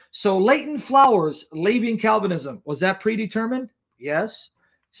predetermined. So Leighton Flowers leaving Calvinism, was that predetermined? Yes.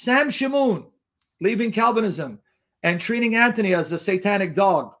 Sam Shamoun leaving Calvinism and treating Anthony as a satanic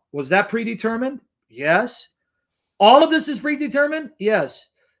dog, was that predetermined? Yes. All of this is predetermined? Yes.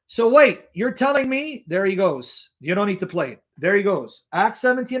 So wait, you're telling me, there he goes. You don't need to play it. There he goes. Acts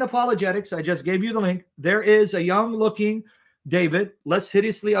 17 Apologetics. I just gave you the link. There is a young looking David, less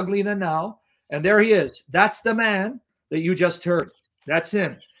hideously ugly than now. And there he is. That's the man that you just heard. That's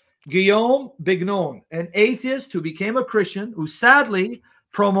him. Guillaume Bignon, an atheist who became a Christian, who sadly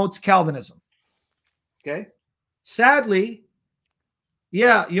promotes Calvinism. Okay? Sadly,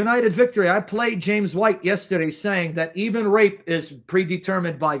 yeah, United Victory. I played James White yesterday saying that even rape is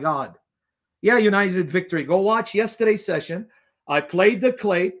predetermined by God. Yeah, United Victory. Go watch yesterday's session. I played the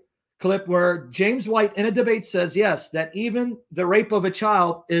clip where James White in a debate says, yes, that even the rape of a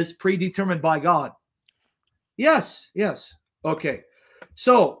child is predetermined by God. Yes. Okay.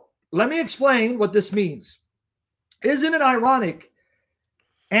 So let me explain what this means. Isn't it ironic?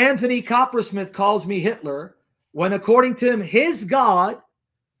 Anthony Coppersmith calls me Hitler when, according to him, his God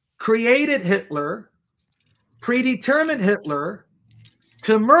created Hitler, predetermined Hitler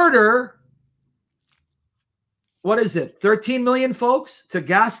to murder, what is it, 13 million folks, to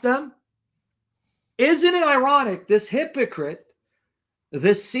gas them? Isn't it ironic, this hypocrite,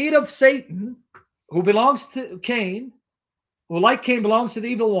 this seed of Satan, who belongs to Cain, who like Cain belongs to the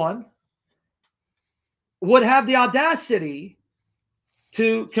evil one, would have the audacity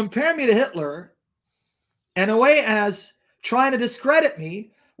to compare me to Hitler in a way as trying to discredit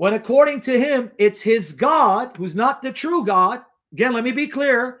me, when according to him, it's his God, who's not the true God. Again, let me be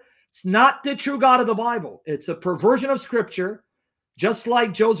clear. It's not the true God of the Bible. It's a perversion of Scripture, just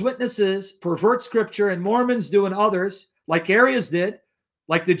like Jehovah's Witnesses pervert Scripture and Mormons do and others, like Arians did,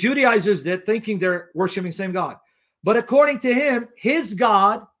 like the Judaizers did, thinking they're worshiping the same God. But according to him, his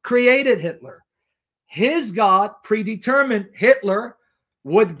God created Hitler. His God predetermined Hitler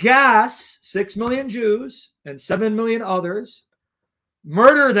would gas 6 million Jews and 7 million others,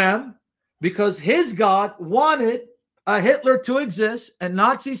 murder them, because his God wanted a Hitler to exist and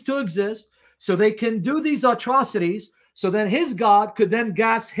Nazis to exist so they can do these atrocities, so then his God could then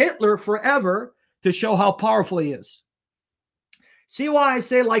gas Hitler forever to show how powerful he is. See why I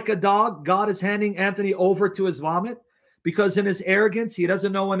say, like a dog, God is handing Anthony over to his vomit? Because in his arrogance, he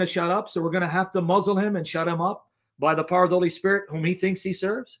doesn't know when to shut up, so we're going to have to muzzle him and shut him up by the power of the Holy Spirit, whom he thinks he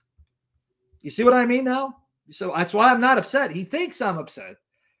serves. You see what I mean now? So that's why I'm not upset. He thinks I'm upset.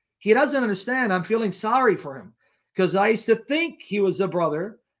 He doesn't understand. I'm feeling sorry for him, because I used to think he was a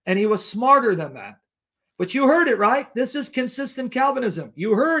brother and he was smarter than that. But you heard it, right? This is consistent Calvinism.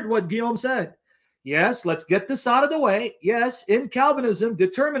 You heard what Guillaume said. Yes, let's get this out of the way. Yes, in Calvinism,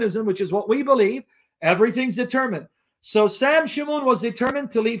 determinism, which is what we believe, everything's determined. So Sam Shamoun was determined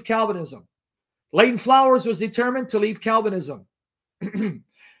to leave Calvinism. Leighton Flowers was determined to leave Calvinism.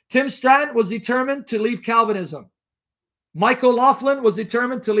 Tim Stratton was determined to leave Calvinism. Michael Laughlin was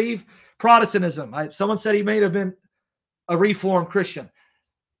determined to leave Protestantism. Someone said he may have been a Reformed Christian.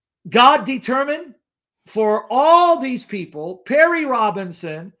 God determined for all these people, Perry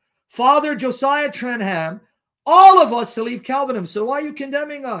Robinson, Father Josiah Trenham, all of us to leave Calvinism. So why are you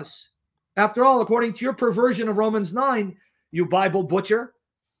condemning us? After all, according to your perversion of Romans 9, you Bible butcher,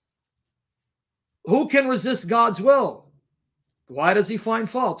 who can resist God's will? Why does he find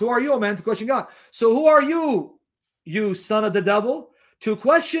fault? Who are you, man, to question God? So who are you, you son of the devil, to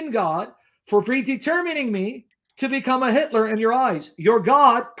question God for predetermining me to become a Hitler in your eyes? Your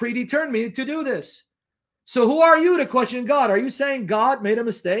God predetermined me to do this. So who are you to question God? Are you saying God made a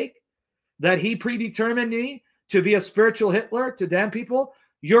mistake, that he predetermined me to be a spiritual Hitler, to damn people?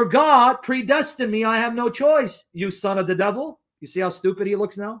 Your God predestined me. I have no choice, you son of the devil. You see how stupid he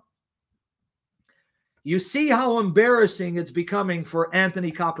looks now? You see how embarrassing it's becoming for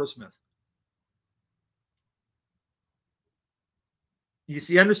Anthony Coppersmith.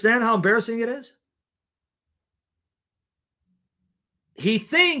 You understand how embarrassing it is? He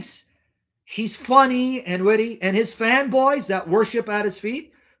thinks he's funny and witty, and his fanboys that worship at his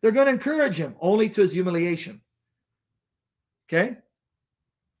feet, they're going to encourage him, only to his humiliation. Okay?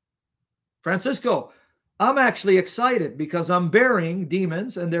 Francisco, I'm actually excited because I'm bearing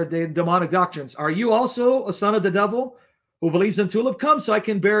demons and their demonic doctrines. Are you also a son of the devil who believes in tulip? Come so I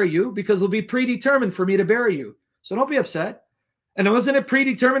can bury you, because it'll be predetermined for me to bury you. So don't be upset. And wasn't it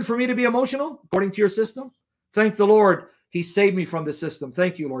predetermined for me to be emotional according to your system? Thank the Lord. He saved me from the system.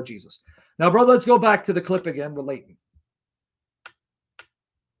 Thank you, Lord Jesus. Now, brother, let's go back to the clip again with Leighton.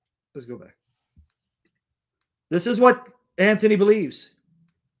 Let's go back. This is what Anthony believes.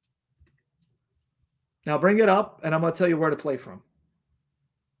 Now bring it up, and I'm going to tell you where to play from.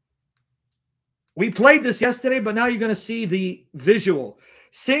 We played this yesterday, but now you're going to see the visual.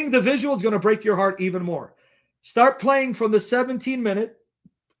 Seeing the visual is going to break your heart even more. Start playing from the 17-minute,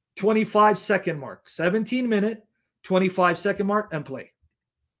 25-second mark. 17-minute, 25-second mark, and play.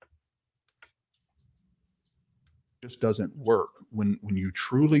 Just doesn't work when you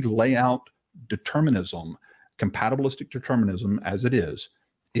truly lay out determinism, compatibilistic determinism as it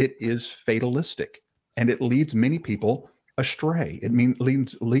is fatalistic, and it leads many people astray. It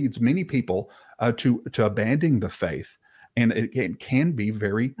leads many people to abandoning the faith, and it can be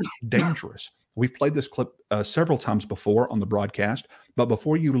very dangerous. We've played this clip several times before on the broadcast, but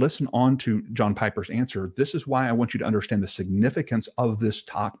before you listen on to John Piper's answer, this is why I want you to understand the significance of this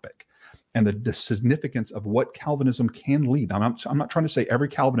topic and the significance of what Calvinism can lead. I'm not trying to say every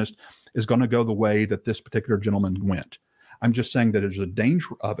Calvinist is going to go the way that this particular gentleman went. I'm just saying that there's a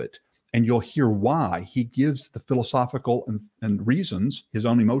danger of it, and you'll hear why he gives the philosophical and reasons, his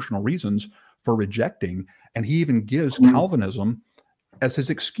own emotional reasons for rejecting, and he even gives Calvinism as his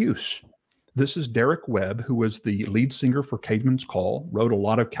excuse. This is Derek Webb, who was the lead singer for Caedmon's Call, wrote a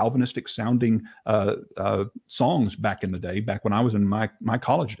lot of Calvinistic sounding songs back in the day, back when I was in my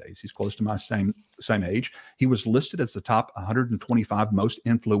college days. He's close to my same age. He was listed as the top 125 most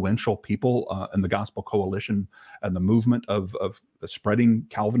influential people in the Gospel Coalition and the movement of spreading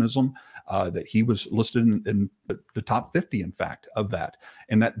Calvinism, that he was listed in the top 50, in fact, of that.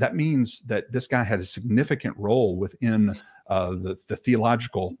 And that means that this guy had a significant role within the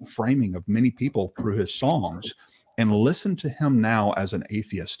theological framing of many people through his songs. And listen to him now as an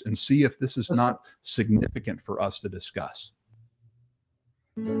atheist and see if this is not significant for us to discuss.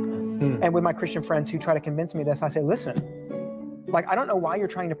 And with my Christian friends who try to convince me of this, I say, listen, like, I don't know why you're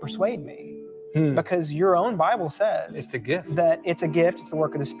trying to persuade me. Because your own Bible says it's a gift. That it's a gift. It's the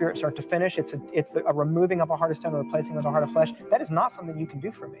work of the Spirit, start to finish. It's a removing of a heart of stone and replacing with a heart of flesh. That is not something you can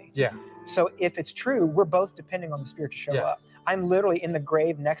do for me. Yeah. So if it's true, we're both depending on the Spirit to show up. I'm literally in the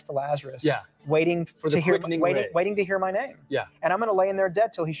grave next to Lazarus, waiting to hear my name. Yeah. And I'm going to lay in there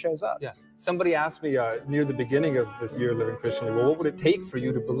dead till he shows up. Yeah. Somebody asked me near the beginning of this year living Christianly, well, what would it take for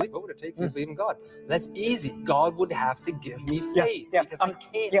you to believe? What would it take for you to believe in God? That's easy. God would have to give me faith because I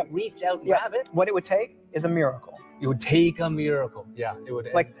can't reach out and grab it. What it would take is a miracle. It would take a miracle. Yeah, it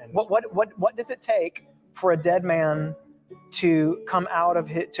would. Like, what does it take for a dead man to come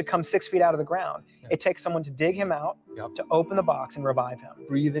come 6 feet out of the ground? It takes someone to dig him out, to open the box and revive him.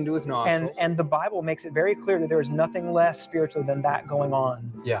 Breathe into his nostrils. And the Bible makes it very clear that there is nothing less spiritual than that going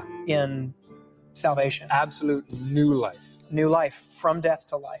on in salvation. Absolute new life. New life, from death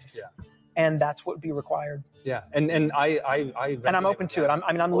to life. Yeah. And that's what would be required. Yeah. And I and I'm open to it.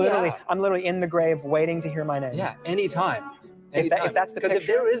 I'm literally in the grave waiting to hear my name. Yeah, anytime. If that's the picture. If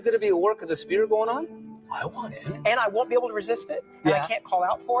there is going to be a work of the Spirit going on, I want it. And I won't be able to resist it. And I can't call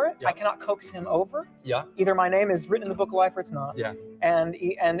out for it. I cannot coax him over. Yeah. Either my name is written in the book of life or it's not. Yeah. And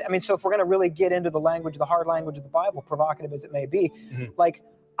I mean, so if we're going to really get into the language, the hard language of the Bible, provocative as it may be, like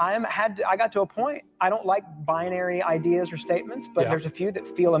I got to a point, I don't like binary ideas or statements, but there's a few that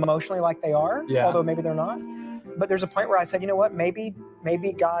feel emotionally like they are, although maybe they're not. But there's a point where I said, you know what, maybe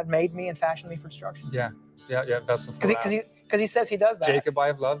God made me and fashioned me for destruction. Yeah. Vessel for wrath. Because he says he does that. Jacob I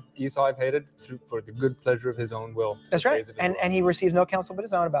have loved, Esau I've hated, for the good pleasure of his own will. That's right. And he receives no counsel but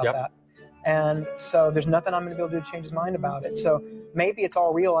his own about that. And so there's nothing I'm going to be able to do to change his mind about it. So maybe it's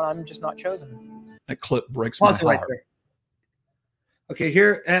all real and I'm just not chosen. That clip breaks my heart. Right there. Okay,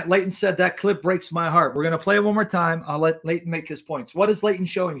 here Leighton said that clip breaks my heart. We're going to play it one more time. I'll let Leighton make his points. What is Leighton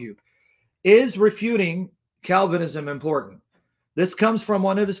showing you? Is refuting Calvinism important? This comes from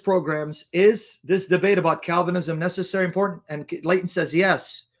one of his programs. Is this debate about Calvinism necessary, important? And Leighton says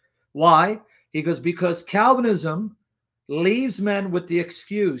yes. Why? He goes, because Calvinism leaves men with the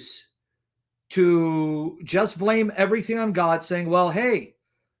excuse to just blame everything on God, saying, well, hey,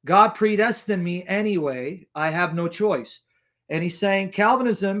 God predestined me anyway. I have no choice. And he's saying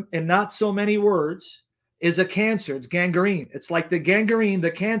Calvinism, in not so many words, is a cancer. It's gangrene. It's like the gangrene,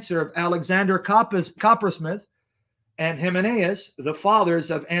 the cancer of Alexander Coppersmith and Hymenaeus, the fathers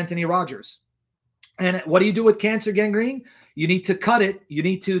of Anthony Rogers. And what do you do with cancer gangrene? You need to cut it. You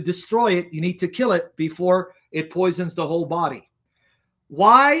need to destroy it. You need to kill it before it poisons the whole body.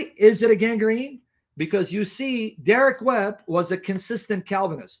 Why is it a gangrene? Because you see, Derek Webb was a consistent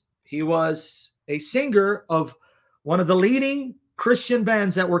Calvinist. He was a singer of one of the leading Christian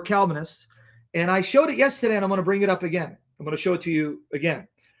bands that were Calvinists. And I showed it yesterday, and I'm going to bring it up again. I'm going to show it to you again.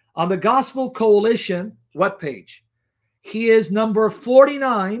 On the Gospel Coalition webpage, he is number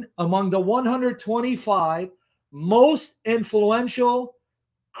 49 among the 125 most influential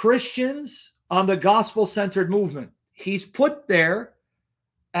Christians on the gospel-centered movement. He's put there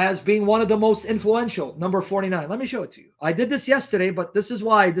as being one of the most influential, number 49. Let me show it to you. I did this yesterday, but this is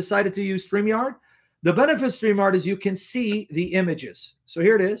why I decided to use StreamYard. The benefit of StreamYard is you can see the images. So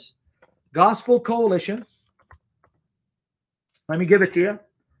here it is. Gospel Coalition. Let me give it to you.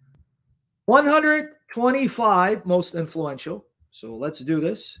 125 most influential. So let's do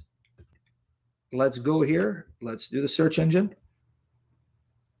this. Let's go here. Let's do the search engine.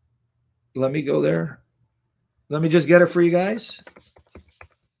 Let me go there. Let me just get it for you guys.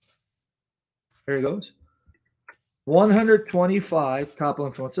 Here he goes. 125 top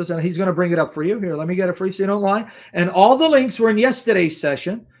influencers. And he's going to bring it up for you. Here, let me get it for you so you don't lie. And all the links were in yesterday's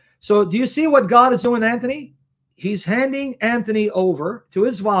session. So do you see what God is doing, Anthony? He's handing Anthony over to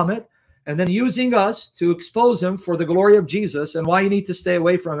his vomit and then using us to expose him for the glory of Jesus and why you need to stay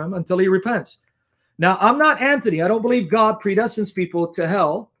away from him until he repents. Now, I'm not Anthony. I don't believe God predestines people to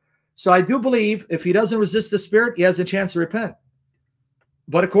hell. So I do believe if he doesn't resist the Spirit, he has a chance to repent.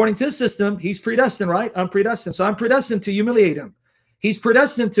 But according to his system, he's predestined, right? I'm predestined. So I'm predestined to humiliate him. He's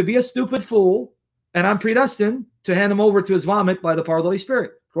predestined to be a stupid fool, and I'm predestined to hand him over to his vomit by the power of the Holy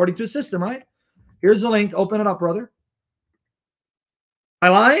Spirit, according to his system, right? Here's the link. Open it up, brother.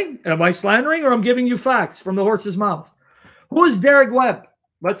 Am I lying? Am I slandering? Or I'm giving you facts from the horse's mouth? Who is Derek Webb?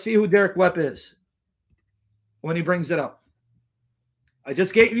 Let's see who Derek Webb is when he brings it up. I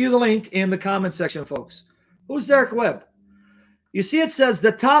just gave you the link in the comment section, folks. Who's Derek Webb? You see it says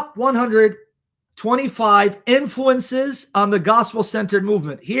the top 125 influences on the gospel-centered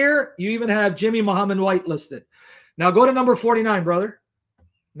movement. Here, you even have Jimmy Muhammad White listed. Now go to number 49, brother.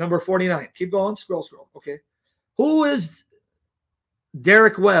 Number 49. Keep going. Scroll, scroll. Okay. Who is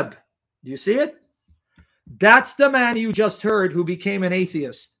Derek Webb? Do you see it? That's the man you just heard who became an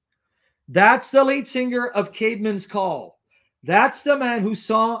atheist. That's the lead singer of Caedmon's Call. That's the man who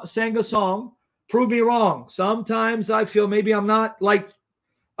sang a song, Prove Me Wrong. Sometimes I feel maybe I'm not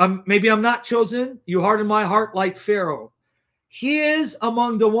chosen. You harden my heart like Pharaoh. He is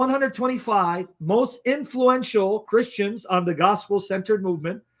among the 125 most influential Christians on the gospel-centered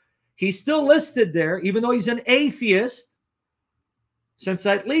movement. He's still listed there, even though he's an atheist. Since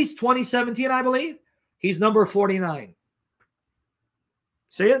at least 2017, I believe, he's number 49.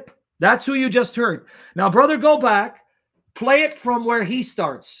 See it? That's who you just heard. Now, brother, go back. Play it from where he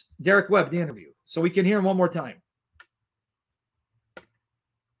starts, Derek Webb, the interview, so we can hear him one more time.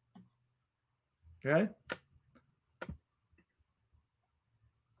 Okay?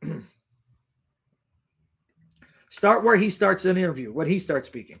 Start where he starts an interview, when he starts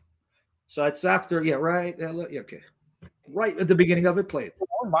speaking. So it's after, yeah, right? Okay. Right at the beginning of it, play it. The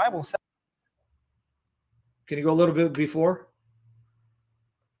Bible says. Can you go a little bit before?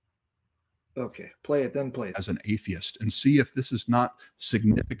 Okay, play it, then play it. As an atheist, and see if this is not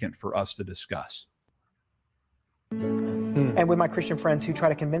significant for us to discuss. And with my Christian friends who try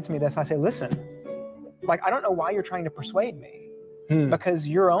to convince me this, I say, listen, like, I don't know why you're trying to persuade me. Because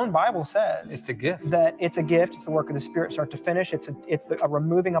your own Bible says it's a gift. That it's a gift. It's the work of the Spirit, start to finish. It's a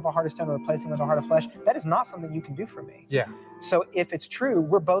removing of a heart of stone and replacing with a heart of flesh. That is not something you can do for me. Yeah. So if it's true,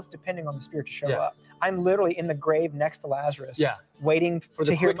 we're both depending on the Spirit to show up. I'm literally in the grave next to Lazarus, waiting for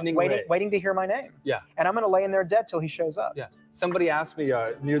the waiting to hear my name. Yeah. And I'm going to lay in there dead till he shows up. Yeah. Somebody asked me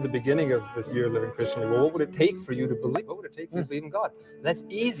near the beginning of this year living Christianly, well, what would it take for you to believe? What would it take for you to believe in God? That's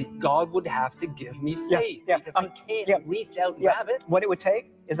easy. God would have to give me faith because I can't reach out and grab it. What it would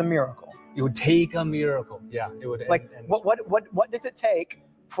take is a miracle. It would take a miracle. Yeah, it would. Like what does it take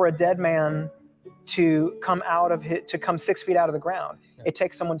for a dead man to come 6 feet out of the ground. It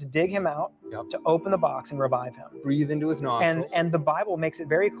takes someone to dig him out, to open the box and revive him. Breathe into his nostrils. And the Bible makes it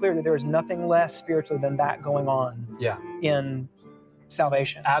very clear that there is nothing less spiritual than that going on in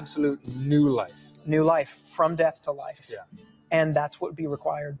salvation. Absolute new life. New life, from death to life. Yeah. And that's what would be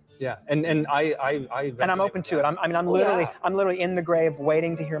required. Yeah. And I'm open to it. I'm literally in the grave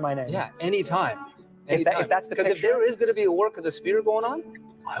waiting to hear my name. Yeah, anytime. If that's the picture. If there is going to be a work of the Spirit going on,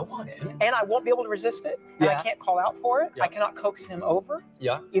 I want it. And I won't be able to resist it. And I can't call out for it. I cannot coax him over.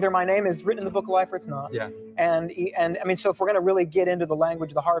 Yeah. Either my name is written in the book of life or it's not. Yeah. And I mean, so if we're going to really get into the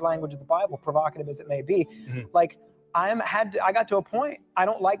language, the hard language of the Bible, provocative as it may be, like I got to a point, I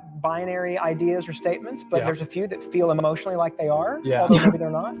don't like binary ideas or statements, but there's a few that feel emotionally like they are, although maybe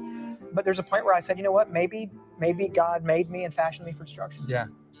they're not. But there's a point where I said, you know what, maybe God made me and fashioned me for destruction. Yeah.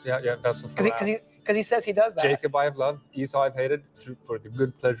 That's because he says he does that. Jacob I have loved, Esau I've hated, for the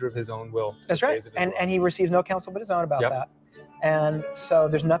good pleasure of his own will. That's right. And he receives no counsel but his own about that. And so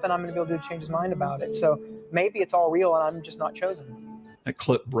there's nothing I'm going to be able to do to change his mind about it. So maybe it's all real and I'm just not chosen. That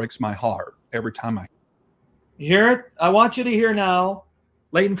clip breaks my heart every time I. You hear it? I want you to hear now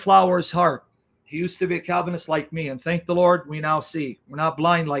Leighton Flower's heart. He used to be a Calvinist like me, and thank the Lord we now see. We're not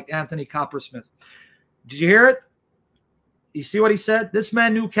blind like Anthony Coppersmith. Did you hear it? You see what he said? This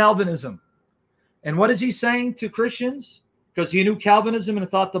man knew Calvinism. And what is he saying to Christians? Because he knew Calvinism and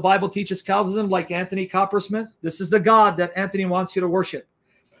thought the Bible teaches Calvinism like Anthony Coppersmith. This is the God that Anthony wants you to worship.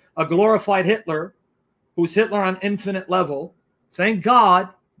 A glorified Hitler, who's Hitler on infinite level. Thank God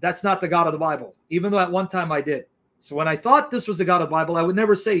that's not the God of the Bible, even though at one time I did. So when I thought this was the God of the Bible, I would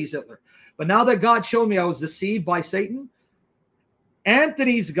never say he's Hitler. But now that God showed me I was deceived by Satan,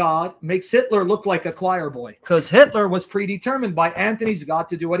 Anthony's God makes Hitler look like a choir boy, because Hitler was predetermined by Anthony's God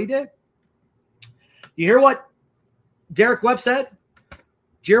to do what he did. You hear what Derek Webb said? Did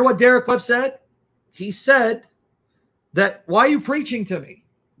you hear what Derek Webb said? He said that, why are you preaching to me?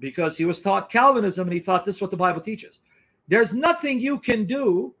 Because he was taught Calvinism and he thought this is what the Bible teaches. There's nothing you can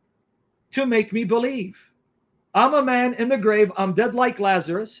do to make me believe. I'm a man in the grave. I'm dead like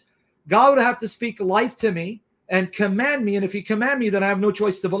Lazarus. God would have to speak life to me and command me. And if he command me, then I have no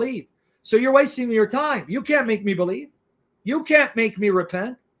choice to believe. So you're wasting your time. You can't make me believe. You can't make me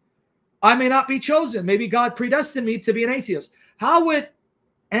repent. I may not be chosen. Maybe God predestined me to be an atheist. How would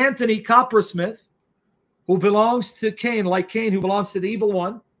Anthony Coppersmith, who belongs to Cain, like Cain, who belongs to the evil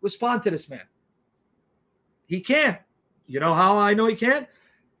one, respond to this man? He can't. You know how I know he can't?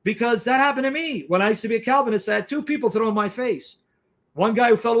 Because that happened to me. When I used to be a Calvinist, I had two people throw in my face. One guy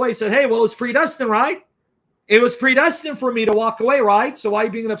who fell away said, hey, well, it was predestined, right? It was predestined for me to walk away, right? So why are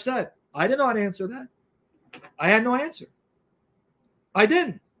you being upset? I did not answer that. I had no answer. I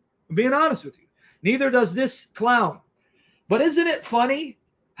didn't. I'm being honest with you. Neither does this clown. But isn't it funny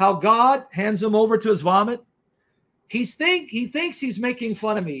how God hands him over to his vomit? He thinks he's making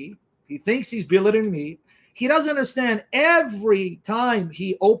fun of me. He thinks he's belittling me. He doesn't understand every time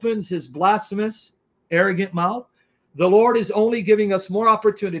he opens his blasphemous, arrogant mouth, the Lord is only giving us more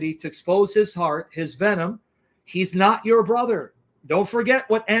opportunity to expose his heart, his venom. He's not your brother. Don't forget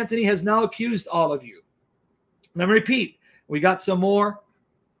what Anthony has now accused all of you. Let me repeat. We got some more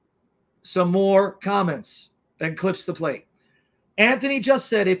comments and clips to play. Anthony just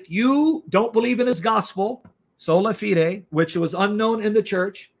said, if you don't believe in his gospel, sola fide, which was unknown in the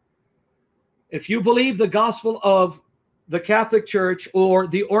church, if you believe the gospel of the Catholic Church or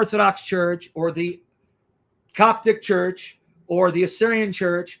the Orthodox Church or the Coptic Church or the Assyrian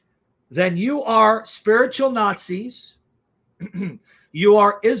Church, then you are spiritual Nazis. You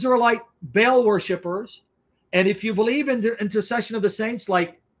are Israelite Baal worshippers. And if you believe in the intercession of the saints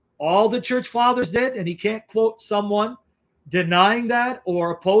like all the church fathers did, and he can't quote someone denying that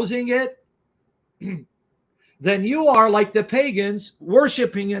or opposing it, then you are like the pagans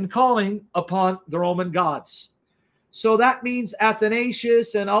worshiping and calling upon the Roman gods. So that means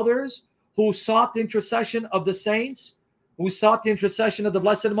Athanasius and others who sought the intercession of the saints, who sought the intercession of the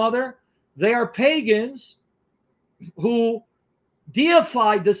Blessed Mother, they are pagans who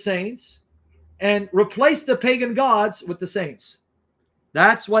deified the saints and replaced the pagan gods with the saints.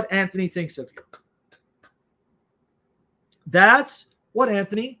 That's what Anthony thinks of you. That's what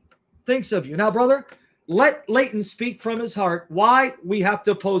Anthony thinks of you. Now, brother, let Leighton speak from his heart why we have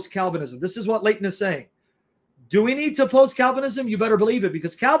to oppose Calvinism. This is what Leighton is saying. Do we need to oppose Calvinism? You better believe it,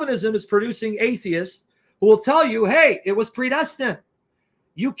 because Calvinism is producing atheists who will tell you, hey, it was predestined.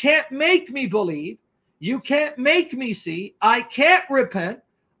 You can't make me believe. You can't make me see. I can't repent.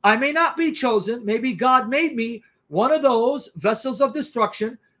 I may not be chosen. Maybe God made me one of those vessels of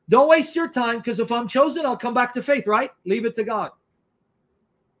destruction. Don't waste your time, because if I'm chosen, I'll come back to faith, right? Leave it to God.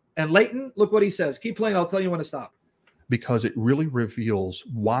 And Leighton, look what he says. Keep playing. I'll tell you when to stop. Because it really reveals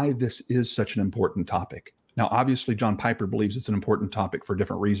why this is such an important topic. Now, obviously, John Piper believes it's an important topic for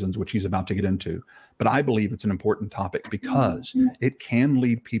different reasons, which he's about to get into. But I believe it's an important topic because it can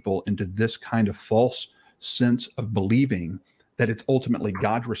lead people into this kind of false sense of believing that it's ultimately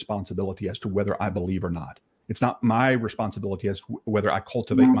God's responsibility as to whether I believe or not. It's not my responsibility as to whether I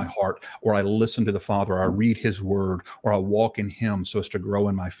cultivate my heart, or I listen to the Father, or I read his word, or I walk in him so as to grow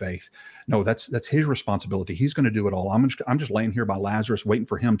in my faith. No, that's his responsibility. He's going to do it all. I'm just laying here by Lazarus, waiting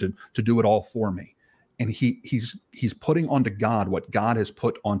for him to do it all for me. And he's putting onto God what God has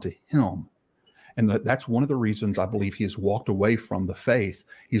put onto him. And that's one of the reasons I believe he has walked away from the faith.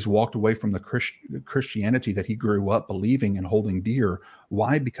 He's walked away from the Christianity that he grew up believing and holding dear.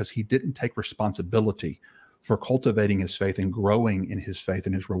 Why? Because he didn't take responsibility for cultivating his faith and growing in his faith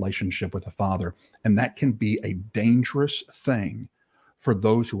and his relationship with the Father. And that can be a dangerous thing for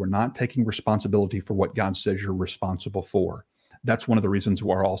those who are not taking responsibility for what God says you're responsible for. That's one of the reasons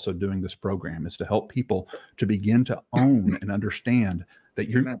we're also doing this program, is to help people to begin to own and understand that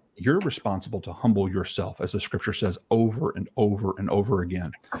you're responsible to humble yourself, as the scripture says over and over and over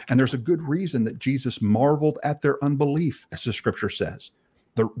again. And there's a good reason that Jesus marveled at their unbelief, as the scripture says.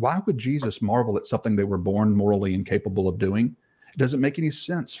 Why would Jesus marvel at something they were born morally incapable of doing? It doesn't make any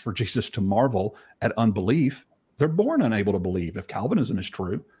sense for Jesus to marvel at unbelief. They're born unable to believe, if Calvinism is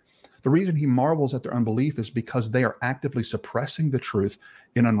true. The reason he marvels at their unbelief is because they are actively suppressing the truth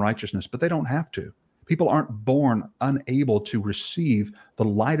in unrighteousness, but they don't have to. People aren't born unable to receive the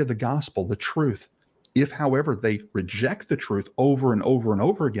light of the gospel, the truth. If, however, they reject the truth over and over and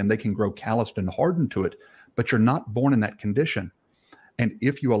over again, they can grow calloused and hardened to it, but you're not born in that condition. And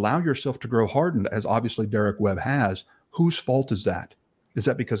if you allow yourself to grow hardened, as obviously Derek Webb has, whose fault is that? Is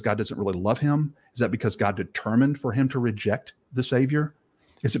that because God doesn't really love him? Is that because God determined for him to reject the Savior?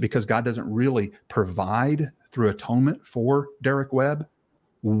 Is it because God doesn't really provide through atonement for Derek Webb?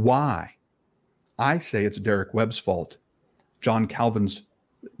 Why? I say it's Derek Webb's fault. John Calvin's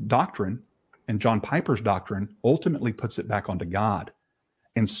doctrine and John Piper's doctrine ultimately puts it back onto God.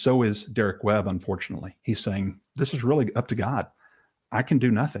 And so is Derek Webb, unfortunately. He's saying, this is really up to God. I can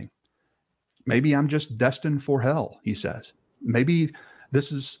do nothing. Maybe I'm just destined for hell, he says. Maybe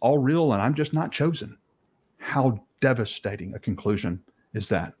this is all real and I'm just not chosen. How devastating a conclusion is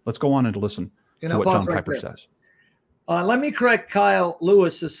that? Let's go on and listen to what John Piper says. Let me correct Kyle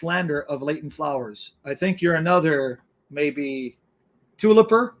Lewis's slander of Leighton Flowers. I think you're another maybe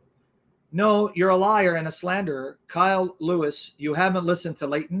tuliper. No, you're a liar and a slanderer. Kyle Lewis, you haven't listened to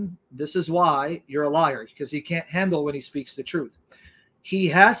Leighton. This is why you're a liar, because he can't handle when he speaks the truth. He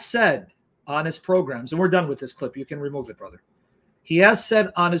has said on his programs, and we're done with this clip. You can remove it, brother. He has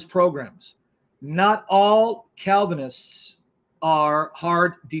said on his programs, not all Calvinists are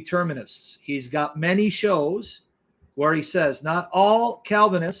hard determinists. He's got many shows where he says not all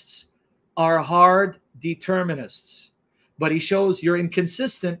Calvinists are hard determinists, but he shows you're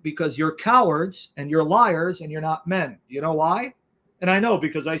inconsistent because you're cowards and you're liars and you're not men. You know why? And I know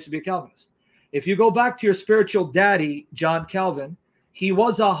because I used to be a Calvinist. If you go back to your spiritual daddy, John Calvin, he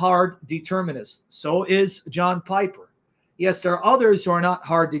was a hard determinist. So is John Piper. Yes, there are others who are not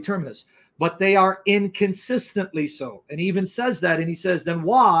hard determinists, but they are inconsistently so. And he even says that, and he says, then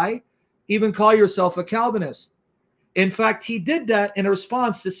why even call yourself a Calvinist? In fact, he did that in a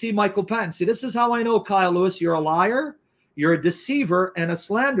response to C. Michael Patton. See, this is how I know, Kyle Lewis, you're a liar, you're a deceiver, and a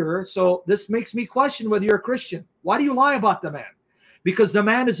slanderer. So this makes me question whether you're a Christian. Why do you lie about the man? Because the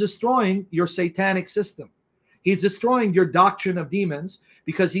man is destroying your satanic system. He's destroying your doctrine of demons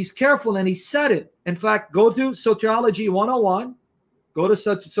because he's careful, and he said it. In fact, go to Soteriology 101. Go to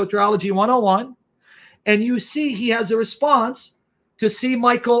Soteriology 101, and you see he has a response to C.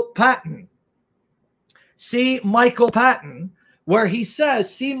 Michael Patton. C. Michael Patton, where he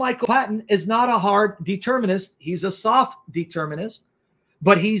says C. Michael Patton is not a hard determinist. He's a soft determinist,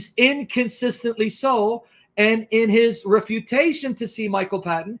 but he's inconsistently so. And in his refutation to C. Michael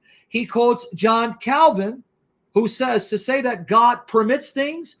Patton, he quotes John Calvin, who says to say that God permits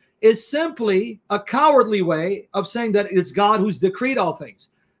things is simply a cowardly way of saying that it's God who's decreed all things.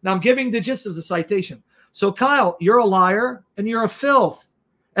 Now, I'm giving the gist of the citation. So, Kyle, you're a liar and you're a filth.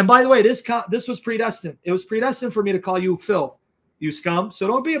 And by the way, this was predestined. It was predestined for me to call you filth, you scum. So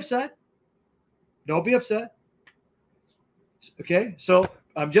don't be upset. Don't be upset. Okay? So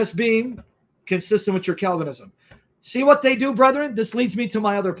I'm just being consistent with your Calvinism. See what they do, brethren? This leads me to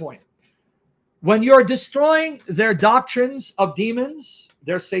my other point. When you're destroying their doctrines of demons,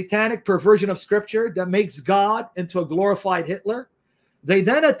 their satanic perversion of Scripture that makes God into a glorified Hitler, they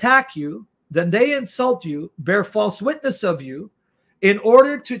then attack you, then they insult you, bear false witness of you, in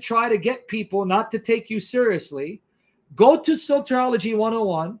order to try to get people not to take you seriously, go to Soteriology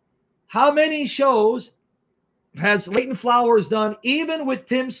 101. How many shows has Leighton Flowers done, even with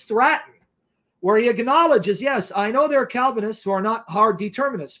Tim Stratton, where he acknowledges, yes, I know there are Calvinists who are not hard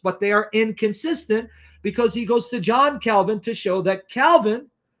determinists, but they are inconsistent, because he goes to John Calvin to show that Calvin,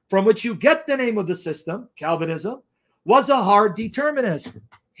 from which you get the name of the system, Calvinism, was a hard determinist.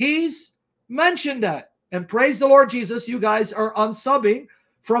 He's mentioned that. And praise the Lord Jesus, you guys are unsubbing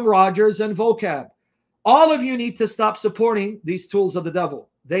from Rogers and Vocab. All of you need to stop supporting these tools of the devil.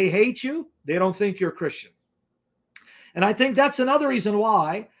 They hate you. They don't think you're Christian. And I think that's another reason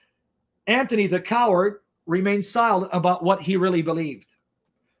why Anthony the coward remained silent about what he really believed.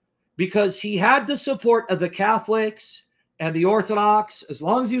 Because he had the support of the Catholics and the Orthodox, as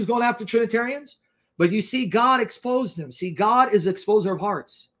long as he was going after Trinitarians. But you see, God exposed him. See, God is an exposer of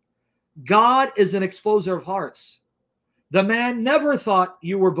hearts. God is an exposer of hearts. The man never thought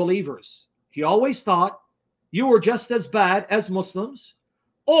you were believers. He always thought you were just as bad as Muslims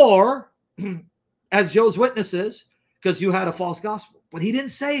or as Jehovah's Witnesses, because you had a false gospel. But he didn't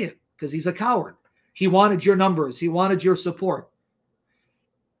say it because he's a coward. He wanted your numbers. He wanted your support.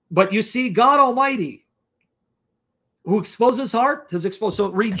 But you see, God Almighty, who exposes heart, has exposed. So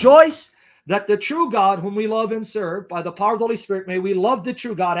rejoice that the true God, whom we love and serve, by the power of the Holy Spirit, may we love the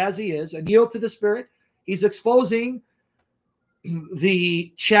true God as he is and yield to the Spirit. He's exposing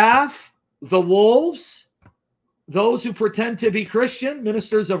the chaff, the wolves, those who pretend to be Christian,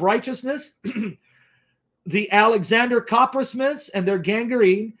 ministers of righteousness, the Alexander coppersmiths and their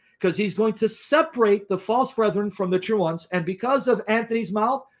gangrene, because he's going to separate the false brethren from the true ones. And because of Anthony's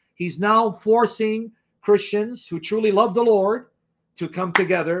mouth, he's now forcing Christians who truly love the Lord to come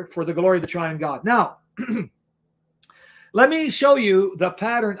together for the glory of the triune God. Now, let me show you the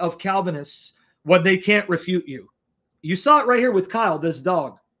pattern of Calvinists when they can't refute you. You saw it right here with Kyle, this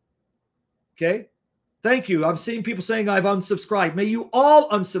dog. Okay? Thank you. I'm seeing people saying I've unsubscribed. May you all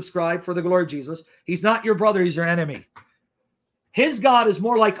unsubscribe for the glory of Jesus. He's not your brother. He's your enemy. His God is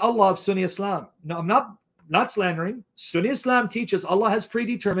more like Allah of Sunni Islam. No, I'm not slandering. Sunni Islam teaches Allah has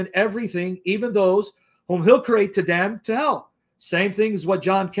predetermined everything, even those whom he'll create to damn to hell. Same thing as what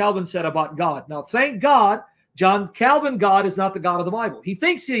John Calvin said about God. Now, thank God, John Calvin God is not the God of the Bible. He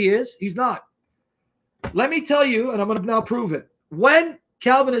thinks he is. He's not. Let me tell you, and I'm going to now prove it. When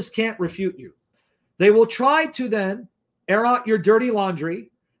Calvinists can't refute you, they will try to then air out your dirty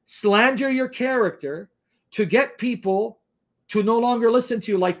laundry, slander your character to get people to no longer listen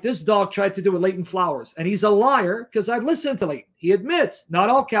to you, like this dog tried to do with Leighton Flowers. And he's a liar, because I've listened to Leighton. He admits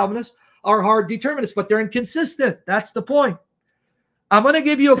not all Calvinists are hard determinists, but they're inconsistent. That's the point. I'm going to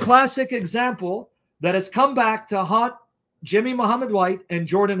give you a classic example that has come back to haunt Jimmy Muhammad White and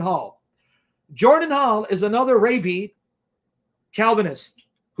Jordan Hall. Jordan Hall is another Rabbi Calvinist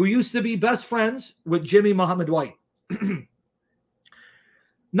who used to be best friends with Jimmy Muhammad White.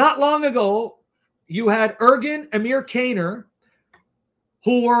 Not long ago, you had Ergin Emir Caner,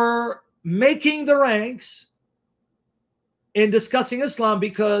 who were making the ranks in discussing Islam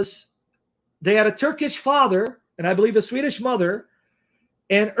because they had a Turkish father and I believe a Swedish mother.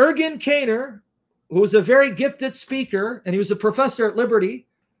 And Ergin Caner, who was a very gifted speaker, and he was a professor at Liberty,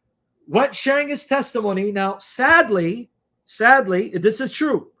 went sharing his testimony. Now, sadly, this is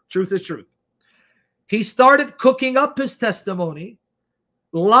true. Truth is truth. He started cooking up his testimony,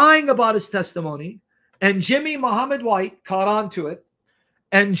 lying about his testimony, and Jimmy Muhammad White caught on to it.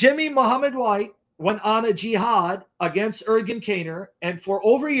 And Jimmy Muhammad White went on a jihad against Ergin Caner, and for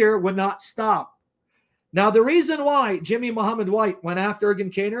over a year would not stop. Now, the reason why Jimmy Muhammad White went after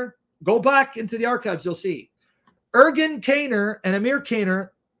Ergin Caner, go back into the archives, you'll see. Ergin Caner and Emir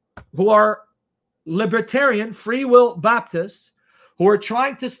Caner, who are libertarian, free will Baptists, who are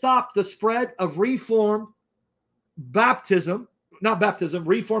trying to stop the spread of Reformed Baptism,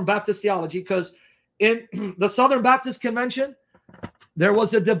 Reformed Baptist theology, because in the Southern Baptist Convention, there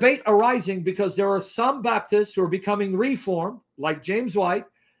was a debate arising because there are some Baptists who are becoming Reformed, like James White,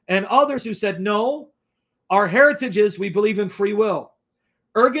 and others who said, no, our heritage is we believe in free will.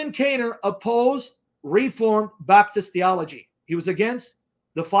 Ergin Caner opposed Reformed Baptist theology. He was against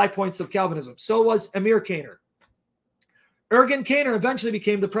the 5 points of Calvinism. So was Emir Caner. Ergin Caner eventually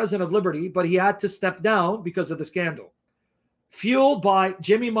became the president of Liberty, but he had to step down because of the scandal, fueled by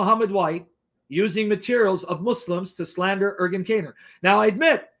Jimmy Muhammad White using materials of Muslims to slander Ergin Caner. Now, I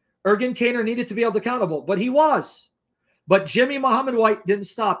admit, Ergin Caner needed to be held accountable, but he was. But Jimmy Muhammad White didn't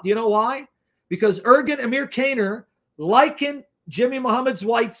stop. Do you know why? Because Ergin Emir Caner likened Jimmy Muhammad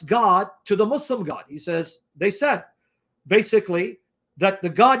White's God to the Muslim God. He says, they said, basically, that the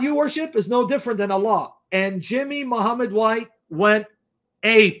God you worship is no different than Allah. And Jimmy Muhammad White went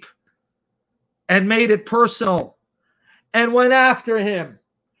ape and made it personal and went after him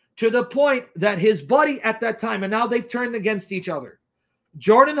to the point that his buddy at that time, and now they've turned against each other.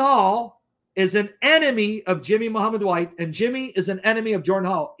 Jordan Hall is an enemy of Jimmy Muhammad White, and Jimmy is an enemy of Jordan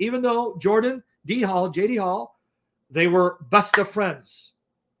Hall, even though Jordan D. Hall, J.D. Hall, they were best of friends.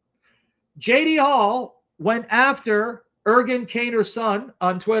 J.D. Hall went after Ergen Kainer's son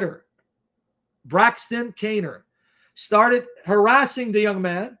on Twitter. Braxton Kainer started harassing the young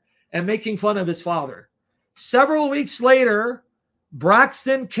man and making fun of his father. Several weeks later,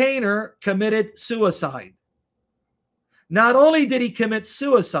 Braxton Kainer committed suicide. Not only did he commit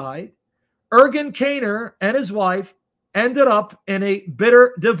suicide, Ergen Kainer and his wife ended up in a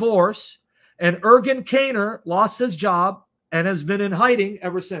bitter divorce, and Ergen Kainer lost his job and has been in hiding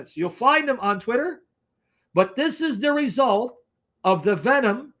ever since. You'll find him on Twitter, but this is the result of the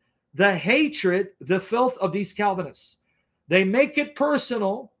venom, the hatred, the filth of these Calvinists. They make it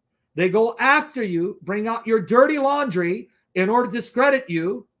personal. They go after you, bring out your dirty laundry in order to discredit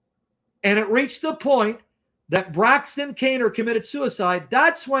you, and it reached the point that Braxton Kainer committed suicide.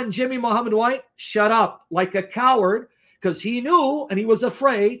 That's when Jimmy Muhammad White shut up like a coward, because he knew and he was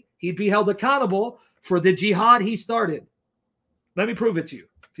afraid he'd be held accountable for the jihad he started. Let me prove it to you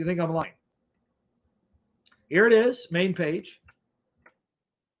if you think I'm lying. Here it is, main page.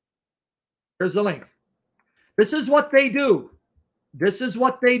 Here's the link. This is what they do. This is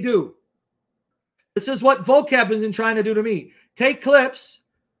what they do. This is what vocab has been trying to do to me. Take clips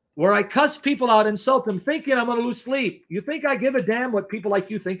where I cuss people out, insult them, thinking I'm going to lose sleep. You think I give a damn what people like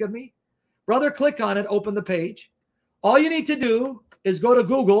you think of me? Brother, click on it, open the page. All you need to do is go to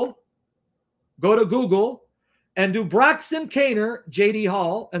Google, and do Braxton Kainer, J.D.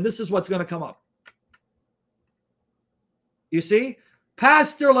 Hall, and this is what's going to come up. You see?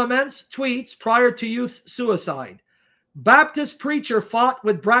 Pastor laments tweets prior to youth suicide. Baptist preacher fought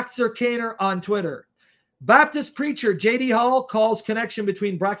with Braxton Kainer on Twitter. Baptist preacher J.D. Hall calls connection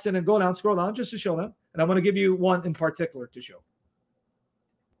between Braxton and go down, scroll down just to show them. And I'm going to give you one in particular to show.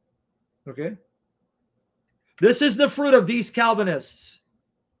 Okay? This is the fruit of these Calvinists.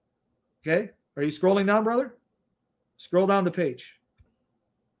 Okay? Are you scrolling down, brother? Scroll down the page.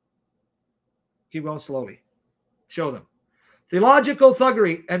 Keep going slowly. Show them. Theological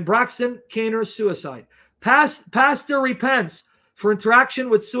thuggery and Braxton Kainer's suicide. Pastor repents for interaction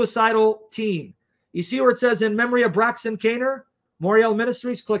with suicidal teen. You see where it says in memory of Braxton Kainer, Moriel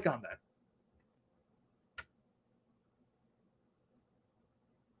Ministries? Click on that.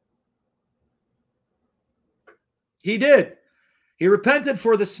 He did. He repented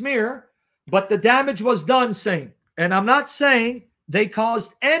for the smear, but the damage was done, saying. And I'm not saying they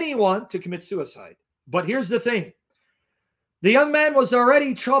caused anyone to commit suicide. But here's the thing. The young man was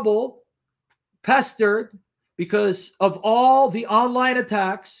already troubled, pestered, because of all the online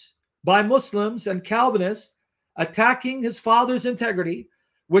attacks by Muslims and Calvinists attacking his father's integrity,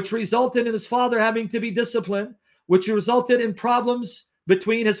 which resulted in his father having to be disciplined, which resulted in problems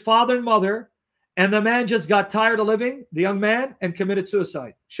between his father and mother, and the man just got tired of living, the young man, and committed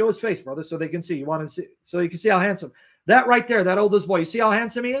suicide. Show his face, brother, so they can see. You want to see, so you can see how handsome. That right there, that oldest boy, you see how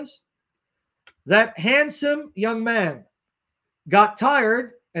handsome he is? That handsome young man got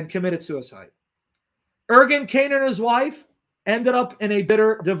tired and committed suicide. Ergen Kainer and his wife ended up in a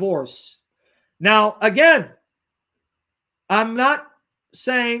bitter divorce. Now, again, I'm not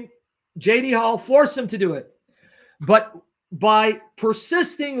saying J.D. Hall forced him to do it, but by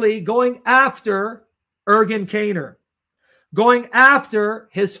persistently going after Ergen Kainer, going after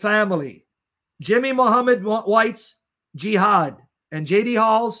his family, Jimmy Muhammad White's jihad and J.D.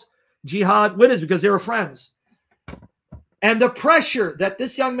 Hall's jihad witness, because they were friends, and the pressure that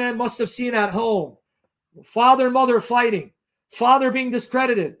this young man must have seen at home, father and mother fighting, father being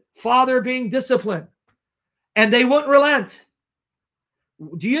discredited, father being disciplined, and they wouldn't relent.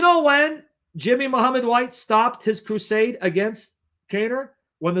 Do you know when Jimmy Muhammad White stopped his crusade against Kainer?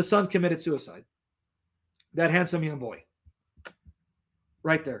 When the son committed suicide. That handsome young boy.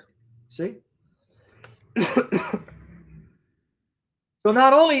 Right there. See? So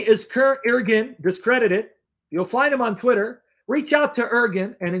not only is Ergen discredited, you'll find him on Twitter. Reach out to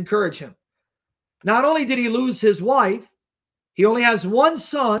Ergen and encourage him. Not only did he lose his wife, he only has one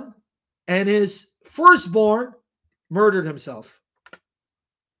son, and his firstborn murdered himself.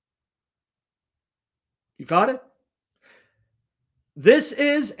 You got it? This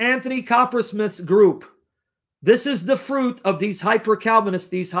is Anthony Coppersmith's group. This is the fruit of these hyper-Calvinists,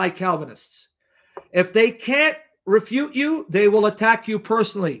 these high Calvinists. If they can't refute you, they will attack you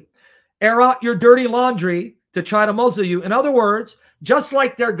personally. Air out your dirty laundry to try to muzzle you. In other words, just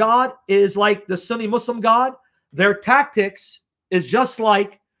like their God is like the Sunni Muslim God, their tactics is just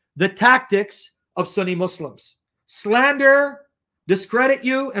like the tactics of Sunni Muslims. Slander, discredit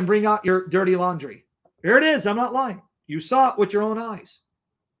you, and bring out your dirty laundry. Here it is. I'm not lying. You saw it with your own eyes.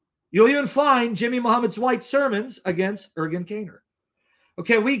 You'll even find Jimmy Muhammad's White sermons against Ergen Caner.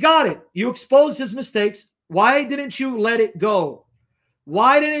 Okay, we got it. You exposed his mistakes. Why didn't you let it go?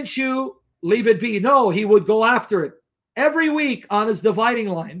 Why didn't you leave it be? No, he would go after it. Every week on his dividing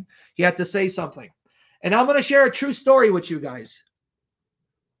line, he had to say something. And I'm going to share a true story with you guys.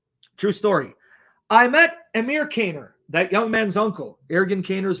 True story. I met Emir Caner, that young man's uncle, Ergen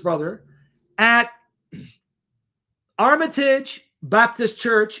Caner's brother, at Armitage Baptist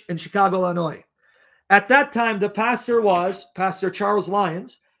Church in Chicago, Illinois. At that time, the pastor was Pastor Charles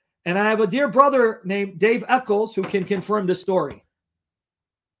Lyons, and I have a dear brother named Dave Eccles who can confirm the story.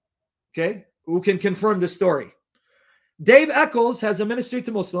 Okay? Who can confirm the story. Dave Eccles has a ministry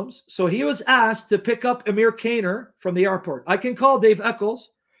to Muslims, so he was asked to pick up Emir Caner from the airport. I can call Dave Eccles.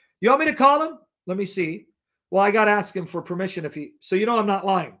 You want me to call him? Let me see. Well, I got to ask him for permission if he... So you know I'm not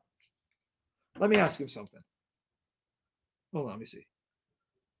lying. Let me ask him something. Hold on, let me see.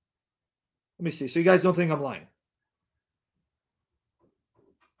 Let me see. So you guys don't think I'm lying.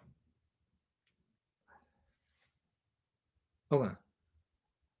 Hold on.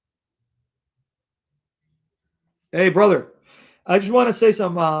 Hey, brother. I just want to say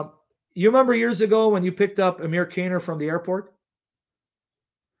something. You remember years ago when you picked up Emir Caner from the airport?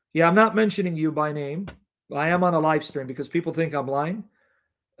 Yeah, I'm not mentioning you by name. I am on a live stream because people think I'm lying.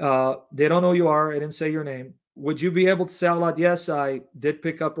 They don't know who you are. I didn't say your name. Would you be able to say out loud, yes, I did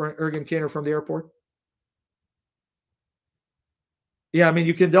pick up Ergen Caner from the airport? Yeah, I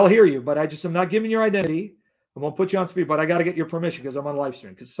mean, they'll hear you, but I'm not giving your identity. I won't put you on speed, but I got to get your permission because I'm on live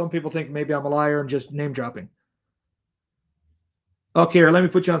stream. Because some people think maybe I'm a liar and just name dropping. Okay, here, let me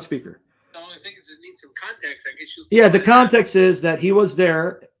put you on speaker. The only thing is it needs some context. I guess you'll. Yeah, the context is that he was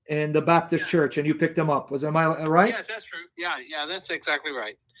there in the Baptist church and you picked him up. Am I right? Yes, that's true. Yeah, that's exactly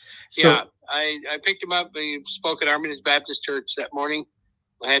right. So, yeah, I picked him up. He spoke at Armitage Baptist Church that morning.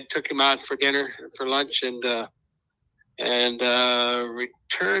 I took him out for dinner, for lunch, and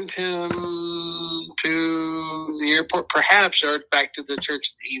returned him to the airport, perhaps, or back to the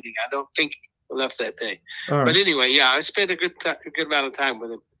church in the evening. I don't think he left that day. right. But anyway, yeah, I spent a good amount of time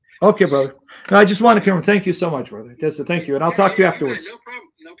with him. Okay, brother. No, I just want to come. Thank you so much, brother. Yes, thank you, and I'll talk to you afterwards.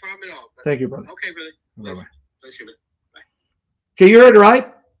 No problem at all. Thank you, brother. Okay, brother. Bye-bye. Bless you, man. Bye. Okay, you heard it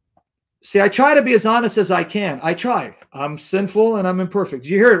right. See, I try to be as honest as I can. I try. I'm sinful and I'm imperfect. Did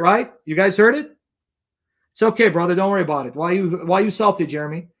you hear it right? You guys heard it? It's okay, brother. Don't worry about it. Why you salty,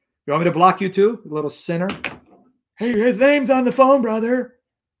 Jeremy? You want me to block you too, you little sinner? Hey, his name's on the phone, brother.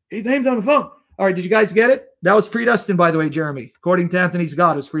 His name's on the phone. All right, did you guys get it? That was predestined, by the way, Jeremy. According to Anthony's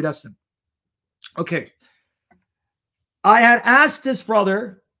God, it was predestined. Okay. I had asked this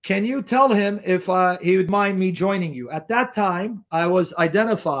brother, can you tell him if he would mind me joining you? At that time, I was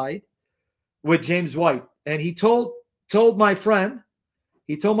identified with James White, and he told my friend,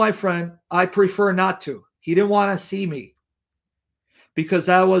 I prefer not to. He didn't want to see me because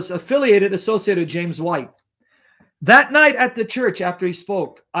I was associated with James White. That night at the church after he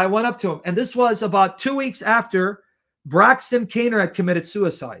spoke, I went up to him, and this was about 2 weeks after Braxton Caner had committed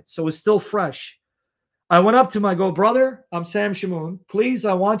suicide, so it was still fresh. I went up to him, I go, brother, I'm Sam Shamoun. Please,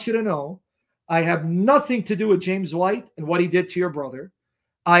 I want you to know I have nothing to do with James White and what he did to your brother.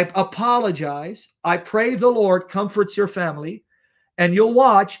 I apologize. I pray the Lord comforts your family, and you'll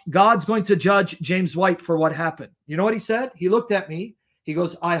watch, God's going to judge James White for what happened. You know what he said? He looked at me. He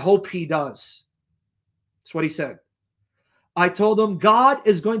goes, I hope he does. That's what he said. I told him, God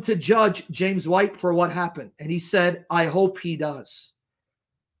is going to judge James White for what happened. And he said, I hope he does.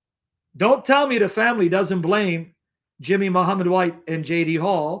 Don't tell me the family doesn't blame Jimmy Muhammad White and J.D.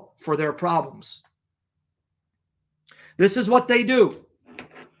 Hall for their problems. This is what they do.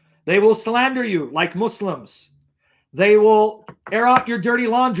 They will slander you like Muslims. They will air out your dirty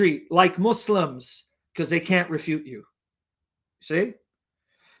laundry like Muslims because they can't refute you. See?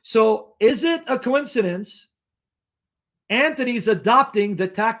 So is it a coincidence Anthony's adopting the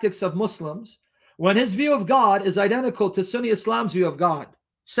tactics of Muslims when his view of God is identical to Sunni Islam's view of God?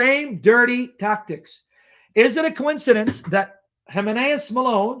 Same dirty tactics. Is it a coincidence that Jimenez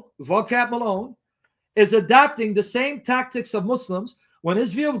Malone, Vocab Malone, is adapting the same tactics of Muslims when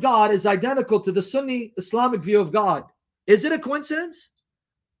his view of God is identical to the Sunni Islamic view of God? Is it a coincidence?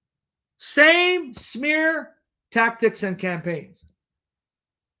 Same smear tactics and campaigns.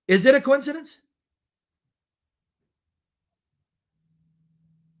 Is it a coincidence?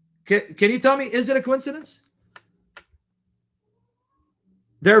 Can you tell me, is it a coincidence?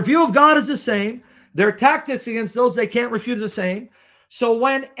 Their view of God is the same. Their tactics against those they can't refute the same. So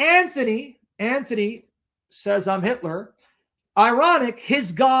when Anthony says, I'm Hitler, ironic,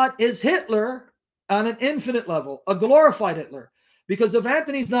 his God is Hitler on an infinite level, a glorified Hitler. Because if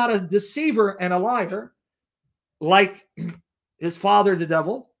Anthony's not a deceiver and a liar, like his father, the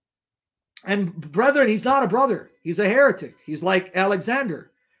devil, and brethren, he's not a brother. He's a heretic. He's like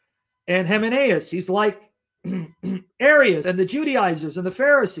Alexander and Hymenaeus. He's like Arius and the Judaizers and the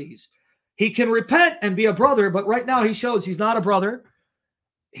Pharisees. He can repent and be a brother, but right now he shows he's not a brother.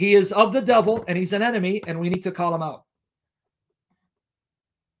 He is of the devil and he's an enemy, and we need to call him out.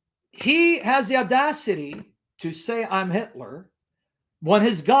 He has the audacity to say, I'm Hitler, when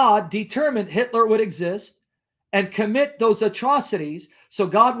his God determined Hitler would exist and commit those atrocities, so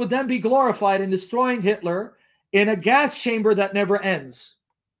God would then be glorified in destroying Hitler in a gas chamber that never ends.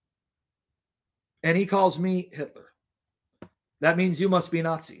 And he calls me Hitler. That means you must be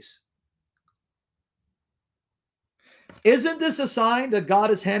Nazis. Isn't this a sign that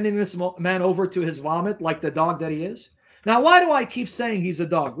God is handing this man over to his vomit like the dog that he is? Now, why do I keep saying he's a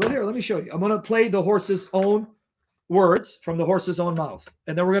dog? Well, here, let me show you. I'm going to play the horse's own words from the horse's own mouth.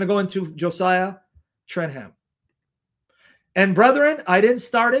 And then we're going to go into Josiah Trenham. And brethren, I didn't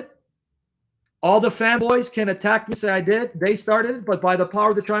start it. All the fanboys can attack me, say I did. They started it, but by the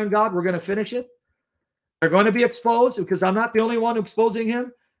power of the triune God, we're going to finish it. They're going to be exposed because I'm not the only one exposing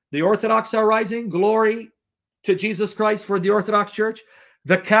him. The Orthodox are rising. Glory to Jesus Christ for the Orthodox Church.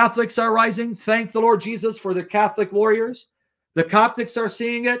 The Catholics are rising. Thank the Lord Jesus for the Catholic warriors. The Coptics are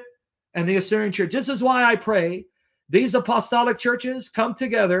seeing it, and the Assyrian Church. This is why I pray these apostolic churches come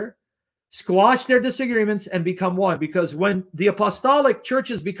together, squash their disagreements, and become one. Because when the apostolic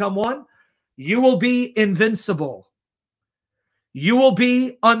churches become one, you will be invincible. You will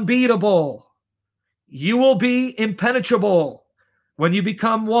be unbeatable. You will be impenetrable when you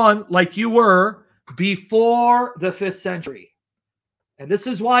become one like you were before the 5th century. And this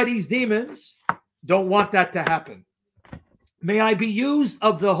is why these demons don't want that to happen. May I be used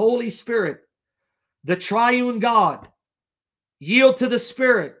of the Holy Spirit, the triune God, yield to the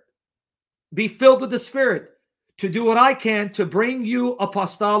Spirit, be filled with the Spirit to do what I can to bring you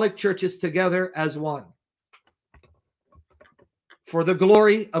apostolic churches together as one for the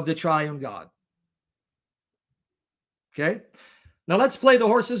glory of the triune God. Okay? Now let's play the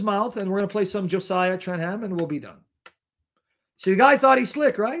horse's mouth, and we're going to play some Josiah Trenham, and we'll be done. See, the guy thought he's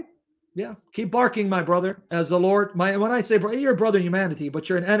slick, right? Yeah. Keep barking, my brother, as the Lord. When I say, you're a brother in humanity, but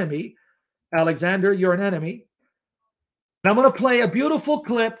you're an enemy. Alexander, you're an enemy. And I'm going to play a beautiful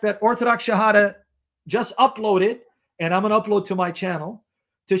clip that Orthodox Shahada just uploaded, and I'm going to upload to my channel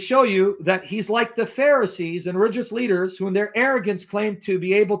to show you that he's like the Pharisees and religious leaders who in their arrogance claim to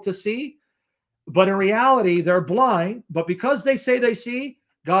be able to see, but in reality, they're blind. But because they say they see,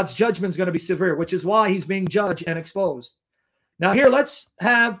 God's judgment is going to be severe, which is why he's being judged and exposed. Now here, let's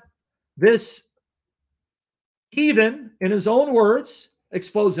have this heathen, in his own words,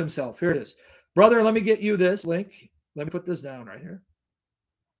 expose himself. Here it is. Brother, let me get you this link. Let me put this down right here.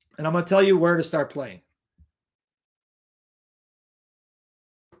 And I'm going to tell you where to start playing.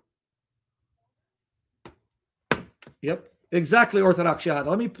 Yep, exactly, Orthodox Shahada.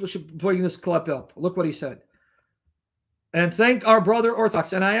 Let me bring this clip up. Look what he said. And thank our brother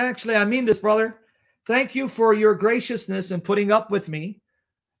Orthodox. And I mean this, brother. Thank you for your graciousness in putting up with me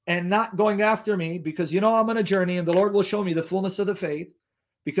and not going after me, because you know I'm on a journey and the Lord will show me the fullness of the faith,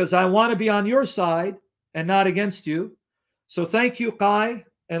 because I want to be on your side and not against you. So thank you, Kai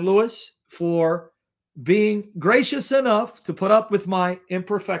and Lewis, for being gracious enough to put up with my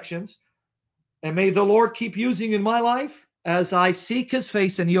imperfections. And may the Lord keep using in my life as I seek his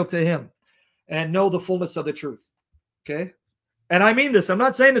face and yield to him and know the fullness of the truth. Okay? And I mean this. I'm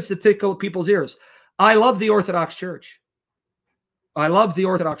not saying this to tickle people's ears. I love the Orthodox Church. I love the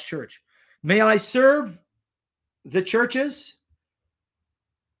Orthodox Church. May I serve the churches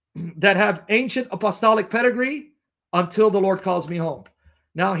that have ancient apostolic pedigree until the Lord calls me home.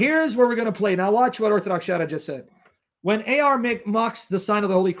 Now, here's where we're going to play. Now, watch what Orthodox Shahada just said. When AR mocks the sign of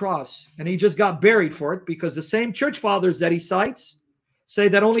the Holy Cross, and he just got buried for it, because the same church fathers that he cites say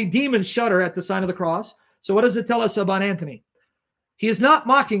that only demons shudder at the sign of the cross. So what does it tell us about Anthony? He is not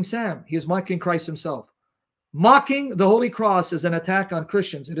mocking Sam. He is mocking Christ himself. Mocking the Holy Cross is an attack on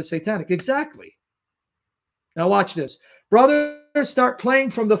Christians. It is satanic. Exactly. Now watch this. Brother, start playing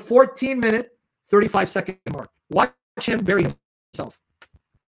from the 14-minute, 35-second mark. Watch him bury himself.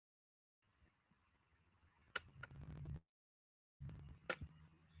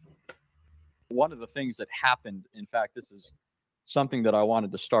 One of the things that happened, in fact, this is something that I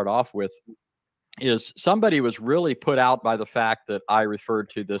wanted to start off with, is somebody was really put out by the fact that I referred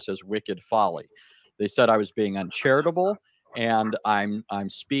to this as wicked folly. They said I was being uncharitable, and I'm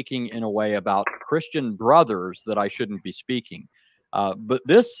speaking in a way about Christian brothers that I shouldn't be speaking. But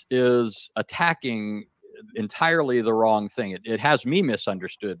this is attacking entirely the wrong thing. It has me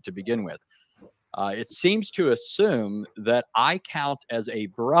misunderstood to begin with. It seems to assume that I count as a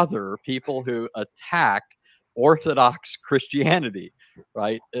brother people who attack Orthodox Christianity,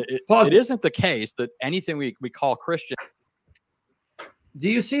 right? It isn't the case that anything we call Christian. Do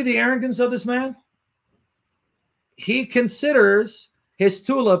you see the arrogance of this man? He considers his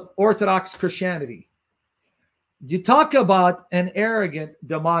tulip Orthodox Christianity. You talk about an arrogant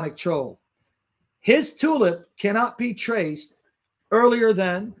demonic troll. His tulip cannot be traced earlier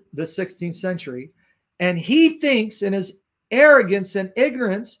than the 16th century, and he thinks in his arrogance and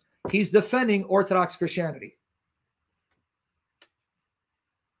ignorance he's defending Orthodox Christianity.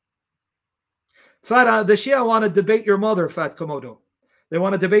 Fat, the Shia want to debate your mother, Fat Komodo. They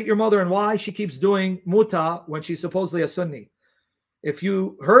want to debate your mother and why she keeps doing muta when she's supposedly a Sunni. If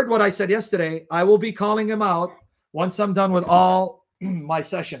you heard what I said yesterday, I will be calling him out once I'm done with all my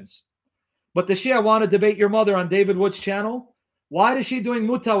sessions. But the Shia want to debate your mother on David Wood's channel. Why is she doing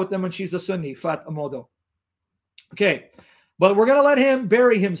muta with them when she's a Sunni, Fat Amodo? Okay, but we're going to let him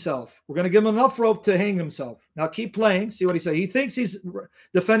bury himself. We're going to give him enough rope to hang himself. Now keep playing. See what he says. He thinks he's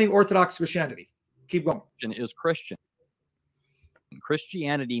defending Orthodox Christianity. Keep going. Is Christian.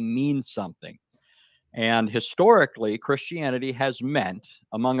 Christianity means something. And historically, Christianity has meant,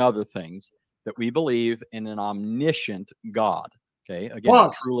 among other things, that we believe in an omniscient God. Okay, again,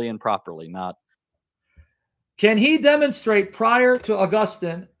 truly and properly, not. Can he demonstrate prior to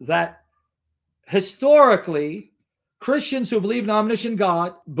Augustine that historically Christians who believe in omniscient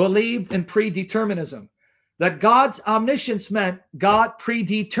God believed in predeterminism? That God's omniscience meant God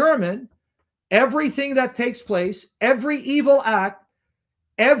predetermined everything that takes place, every evil act,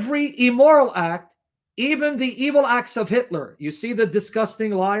 every immoral act, even the evil acts of Hitler. You see the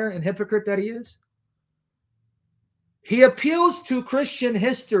disgusting liar and hypocrite that he is? He appeals to Christian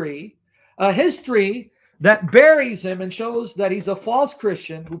history, a history that buries him and shows that he's a false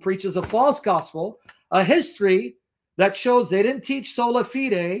Christian who preaches a false gospel, a history that shows they didn't teach sola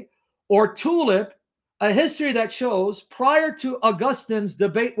fide or tulip, a history that shows prior to Augustine's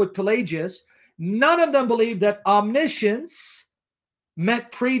debate with Pelagius, none of them believed that omniscience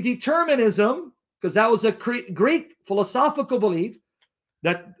meant predeterminism, because that was a Greek philosophical belief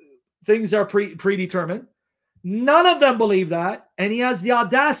that things are predetermined. None of them believe that, and he has the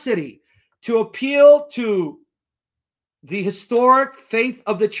audacity to appeal to the historic faith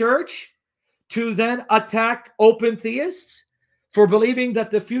of the church to then attack open theists for believing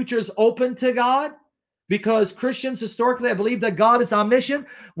that the future is open to God, because Christians historically have believed that God is omniscient,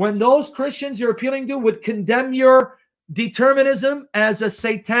 when those Christians you're appealing to would condemn your determinism as a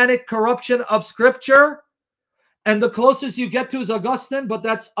satanic corruption of Scripture. And the closest you get to is Augustine, but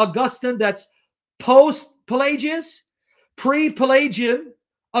that's Augustine that's post-Pelagius. Pre-Pelagian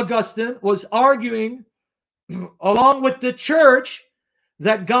Augustine was arguing along with the church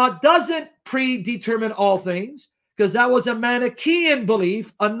that God doesn't predetermine all things, because that was a Manichaean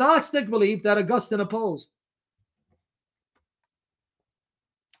belief, a Gnostic belief that Augustine opposed.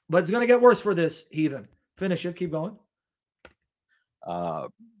 But it's going to get worse for this heathen. Finish it. Keep going.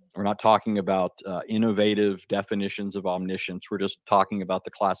 We're not talking about innovative definitions of omniscience. We're just talking about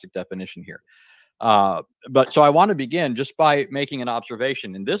the classic definition here. But so I want to begin just by making an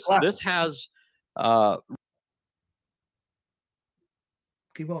observation. And this has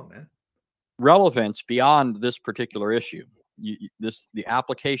keep going, man. Relevance beyond this particular issue. The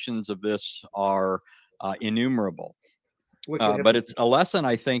applications of this are innumerable. But it's a lesson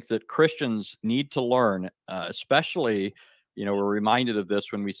I think that Christians need to learn, especially, we're reminded of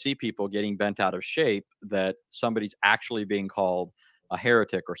this when we see people getting bent out of shape, that somebody's actually being called a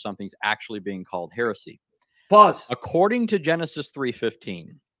heretic or something's actually being called heresy. Pause. According to Genesis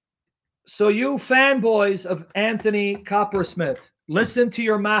 3:15. So you fanboys of Anthony Coppersmith, listen to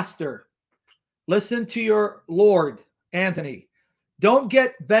your master. Listen to your Lord, Anthony. Don't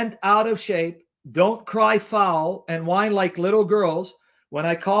get bent out of shape. Don't cry foul and whine like little girls when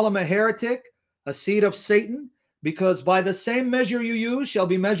I call him a heretic, a seed of Satan, because by the same measure you use shall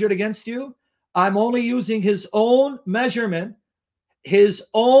be measured against you. I'm only using his own measurement, his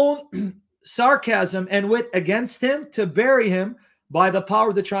own sarcasm and wit against him to bury him by the power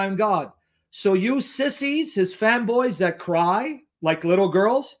of the triune God. So you sissies, his fanboys that cry like little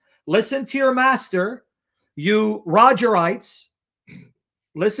girls, listen to your master. You Rogerites,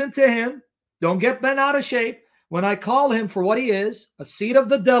 listen to him. Don't get bent out of shape when I call him for what he is, a seed of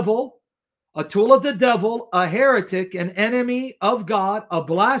the devil, a tool of the devil, a heretic, an enemy of God, a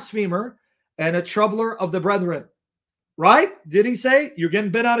blasphemer, and a troubler of the brethren. Right? Did he say you're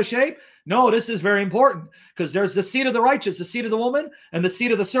getting bent out of shape? No, this is very important because there's the seed of the righteous, the seed of the woman, and the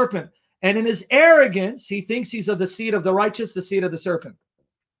seed of the serpent. And in his arrogance, he thinks he's of the seed of the righteous, the seed of the serpent.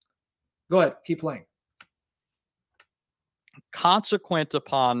 Go ahead, keep playing. Consequent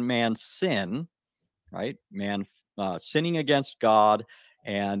upon man's sin, right? Man sinning against God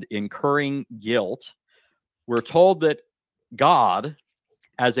and incurring guilt. We're told that God,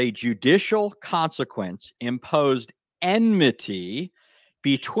 as a judicial consequence, imposed enmity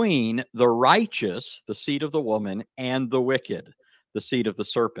between the righteous, the seed of the woman, and the wicked, the seed of the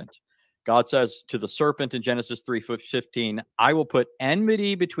serpent. God says to the serpent in Genesis 3:15, I will put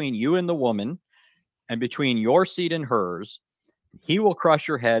enmity between you and the woman, and between your seed and hers. He will crush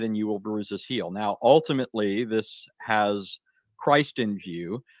your head, and you will bruise his heel. Now, ultimately, this has Christ in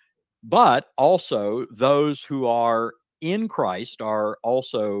view, but also those who are in Christ are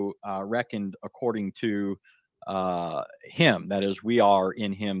also reckoned according to him. That is, we are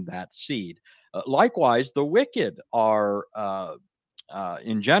in him, that seed. Likewise, the wicked are,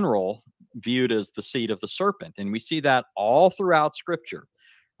 in general, viewed as the seed of the serpent. And we see that all throughout Scripture.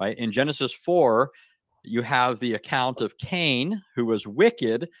 Right? In Genesis 4, you have the account of Cain, who was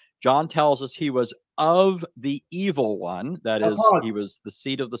wicked. John tells us he was of the evil one. That is, he was the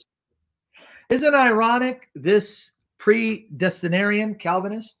seed of the... Isn't it ironic this predestinarian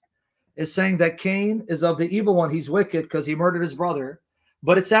Calvinist is saying that Cain is of the evil one. He's wicked because he murdered his brother.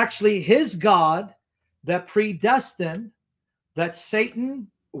 But it's actually his God that predestined that Satan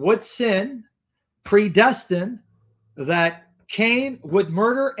would sin, predestined that Cain would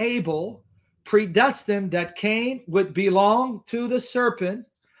murder Abel, predestined that Cain would belong to the serpent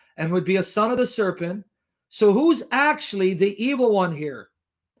and would be a son of the serpent. So who's actually the evil one here?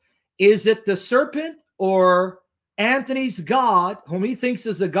 Is it the serpent or Anthony's God, whom he thinks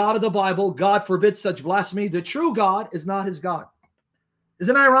is the God of the Bible? God forbids such blasphemy. The true God is not his God.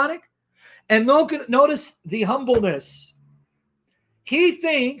 Isn't it ironic? And notice the humbleness. He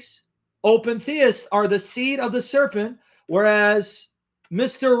thinks open theists are the seed of the serpent, whereas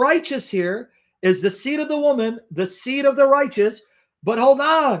Mr. Righteous here is the seed of the woman, the seed of the righteous. But hold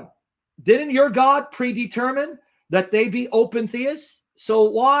on. Didn't your God predetermine that they be open theists? So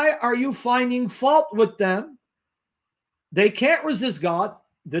why are you finding fault with them? They can't resist God.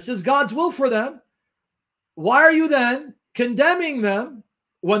 This is God's will for them. Why are you then condemning them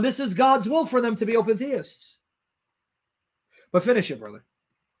when this is God's will for them to be open theists? But finish it, brother.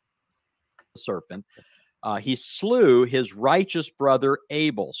 Serpent. He slew his righteous brother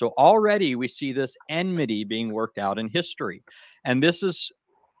Abel. So already we see this enmity being worked out in history. And this is,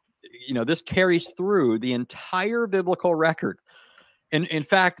 this carries through the entire biblical record. And in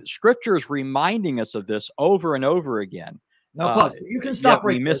fact, Scripture is reminding us of this over and over again. Now pause. You can stop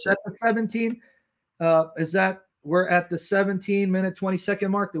right there. Is that the 17? Is that we're at the 17-minute,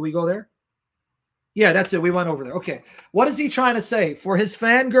 20-second mark? Did we go there? Yeah, that's it. We went over there. Okay. What is he trying to say? For his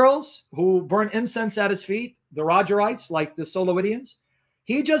fangirls who burn incense at his feet, the Rogerites, like the Soloidians,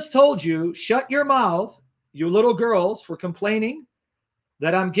 he just told you, shut your mouth, you little girls, for complaining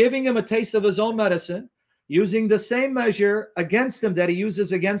that I'm giving him a taste of his own medicine, using the same measure against him that he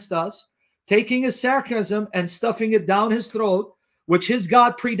uses against us, taking his sarcasm and stuffing it down his throat, which his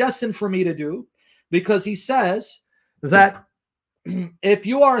God predestined for me to do, because he says that if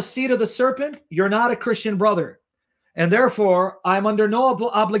you are a seed of the serpent, you're not a Christian brother. And therefore, I'm under no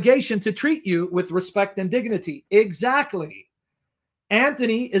obligation to treat you with respect and dignity. Exactly.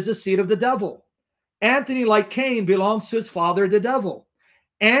 Anthony is a seed of the devil. Anthony, like Cain, belongs to his father, the devil.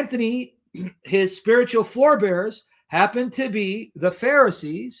 Anthony, his spiritual forebears, happen to be the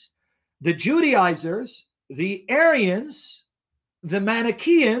Pharisees, the Judaizers, the Arians, the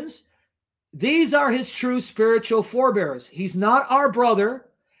Manichaeans. These are his true spiritual forebears. He's not our brother.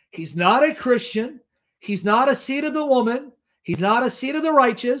 He's not a Christian. He's not a seed of the woman. He's not a seed of the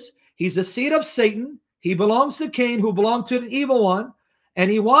righteous. He's a seed of Satan. He belongs to Cain, who belonged to the evil one. And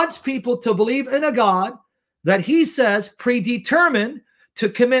he wants people to believe in a God that he says predetermined to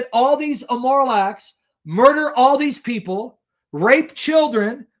commit all these immoral acts, murder all these people, rape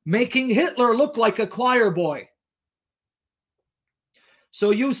children, making Hitler look like a choir boy.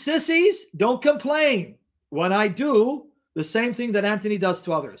 So you sissies, don't complain when I do the same thing that Anthony does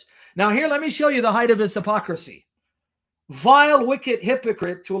to others. Now here, let me show you the height of his hypocrisy. Vile, wicked,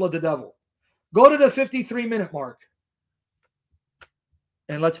 hypocrite, tool of the devil. Go to the 53-minute mark.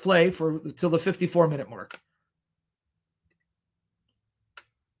 And let's play till the 54-minute mark.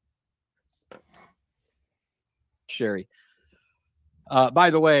 Sherry. By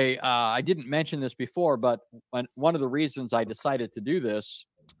the way, I didn't mention this before, but one of the reasons I decided to do this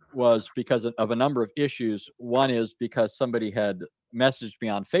was because of a number of issues. One is because somebody had messaged me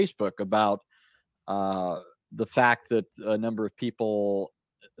on Facebook about the fact that a number of people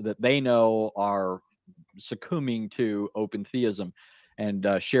that they know are succumbing to open theism, and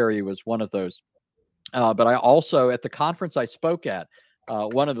Sherry was one of those. But I also, at the conference I spoke at,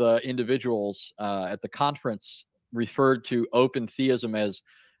 one of the individuals at the conference referred to open theism as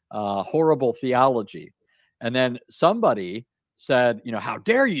horrible theology. And then somebody said, you know, how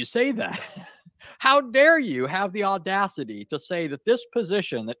dare you say that? How dare you have the audacity to say that this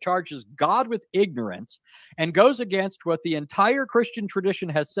position that charges God with ignorance and goes against what the entire Christian tradition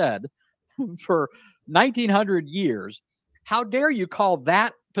has said for 1900 years, how dare you call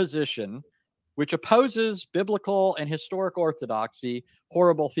that position, which opposes biblical and historic orthodoxy,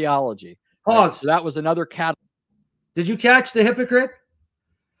 horrible theology? Pause. Right? So that was another cat. Did you catch the hypocrite?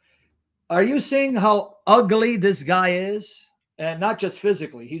 Are you seeing how ugly this guy is? And not just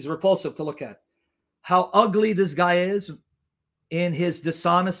physically, he's repulsive to look at. How ugly this guy is in his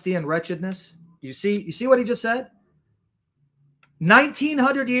dishonesty and wretchedness. You see what he just said?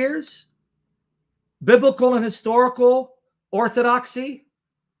 1900 years, biblical and historical orthodoxy,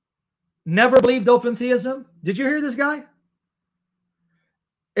 never believed open theism. Did you hear this guy?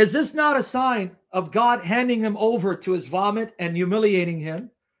 Is this not a sign of God handing him over to his vomit and humiliating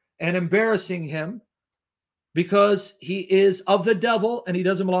him and embarrassing him because he is of the devil and he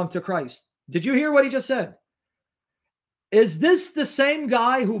doesn't belong to Christ? Did you hear what he just said? Is this the same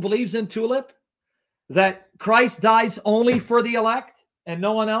guy who believes in tulip, that Christ dies only for the elect and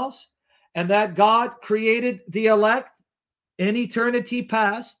no one else, and that God created the elect in eternity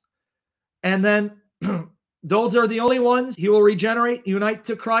past, and then those are the only ones he will regenerate, unite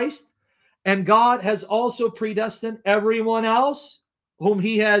to Christ, and God has also predestined everyone else whom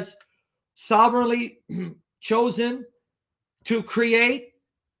he has sovereignly chosen to create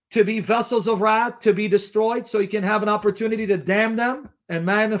to be vessels of wrath, to be destroyed, so he can have an opportunity to damn them and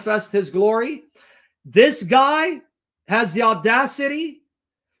manifest his glory? This guy has the audacity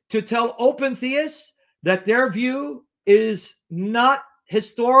to tell open theists that their view is not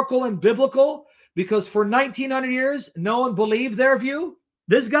historical and biblical because for 1900 years, no one believed their view.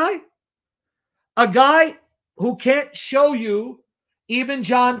 This guy, a guy who can't show you even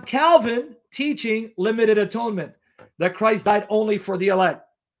John Calvin teaching limited atonement, that Christ died only for the elect.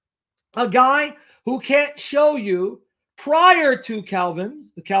 A guy who can't show you prior to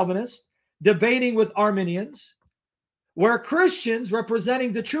the Calvinists debating with Arminians, where Christians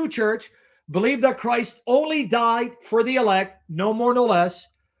representing the true church believe that Christ only died for the elect, no more, no less.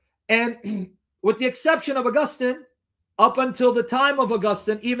 And with the exception of Augustine, up until the time of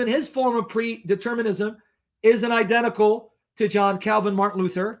Augustine, even his form of predeterminism isn't identical to John Calvin, Martin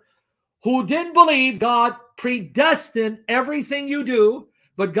Luther, who didn't believe God predestined everything you do,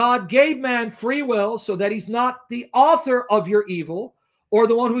 but God gave man free will so that he's not the author of your evil or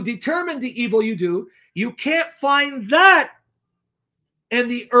the one who determined the evil you do. You can't find that in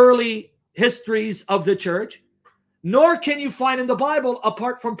the early histories of the church, nor can you find in the Bible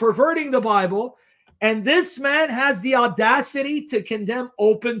apart from perverting the Bible. And this man has the audacity to condemn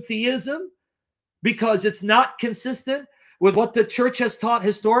open theism because it's not consistent with what the church has taught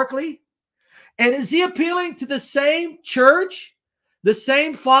historically. And is he appealing to the same church, the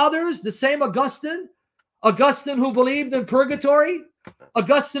same fathers, the same Augustine who believed in purgatory,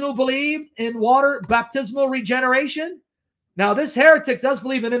 Augustine who believed in water baptismal regeneration? Now, this heretic does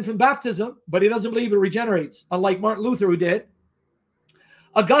believe in infant baptism, but he doesn't believe it regenerates, unlike Martin Luther, who did.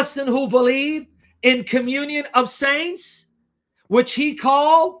 Augustine who believed in communion of saints, which he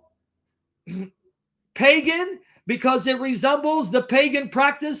called pagan because it resembles the pagan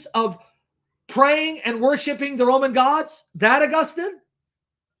practice of praying and worshiping the Roman gods. That Augustine?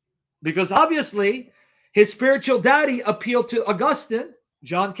 Because obviously his spiritual daddy appealed to Augustine,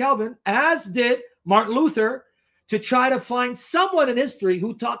 John Calvin, as did Martin Luther, to try to find someone in history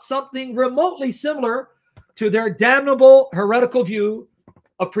who taught something remotely similar to their damnable heretical view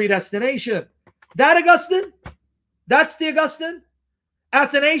of predestination. That Augustine? That's the Augustine?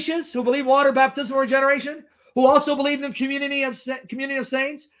 Athanasius, who believed water baptismal regeneration, who also believed in community of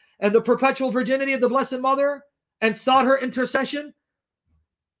saints and the perpetual virginity of the Blessed Mother and sought her intercession.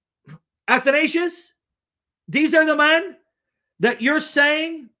 Athanasius, these are the men that you're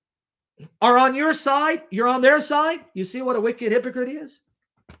saying are on your side. You're on their side. You see what a wicked hypocrite he is?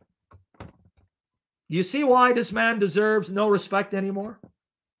 You see why this man deserves no respect anymore?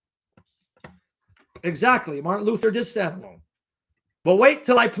 Exactly. Martin Luther did stand alone. But wait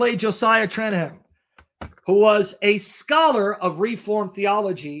till I play Josiah Trenham, who was a scholar of Reformed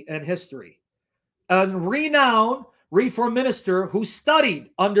theology and history, a renowned Reformed minister who studied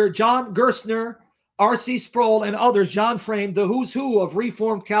under John Gerstner, R.C. Sproul, and others. John Frame, the who's who of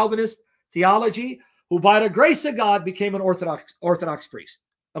Reformed Calvinist theology, who by the grace of God became an Orthodox priest.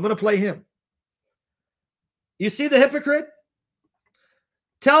 I'm going to play him. You see the hypocrite?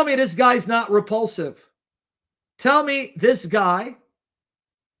 Tell me this guy's not repulsive. Tell me this guy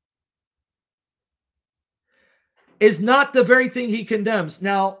is not the very thing he condemns.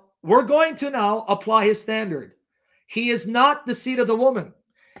 Now, we're going to now apply his standard. He is not the seed of the woman.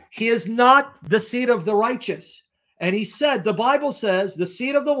 He is not the seed of the righteous. And he said, the Bible says, the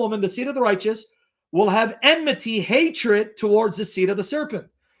seed of the woman, the seed of the righteous, will have enmity, hatred towards the seed of the serpent.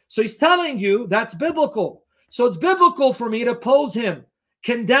 So he's telling you that's biblical. So it's biblical for me to oppose him,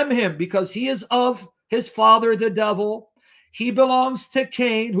 condemn him, because he is of his father, the devil. He belongs to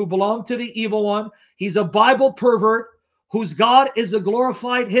Cain, who belonged to the evil one. He's a Bible pervert whose God is a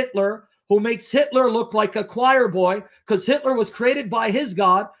glorified Hitler, who makes Hitler look like a choir boy, because Hitler was created by his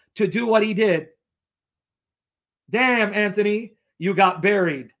God to do what he did. Damn, Anthony, you got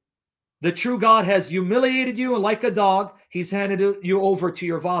buried. The true God has humiliated you, and like a dog, he's handed you over to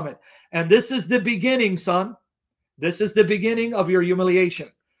your vomit. And this is the beginning, son. This is the beginning of your humiliation.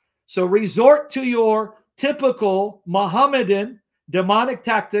 So resort to your typical Mohammedan demonic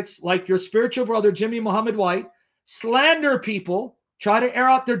tactics, like your spiritual brother, Jimmy Muhammad White. Slander people, try to air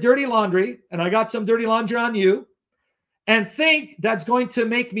out their dirty laundry, and I got some dirty laundry on you, and think that's going to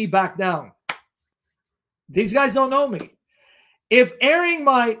make me back down. These guys don't know me. If airing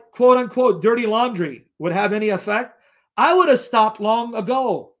my quote-unquote dirty laundry would have any effect, I would have stopped long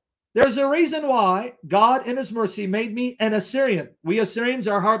ago. There's a reason why God in his mercy made me an Assyrian. We Assyrians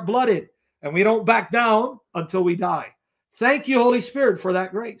are hard-blooded, and we don't back down until we die. Thank you, Holy Spirit, for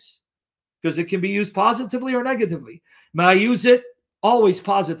that grace, because it can be used positively or negatively. May I use it always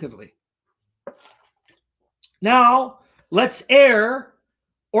positively. Now, let's air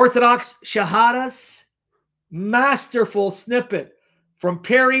Orthodox Shahada's masterful snippet from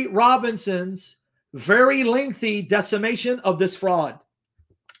Perry Robinson's very lengthy decimation of this fraud.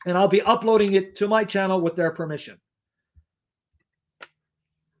 And I'll be uploading it to my channel with their permission.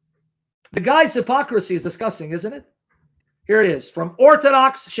 The guy's hypocrisy is disgusting, isn't it? Here it is from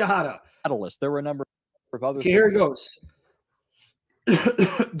Orthodox Shahada. There were a number of other. Okay, here it goes.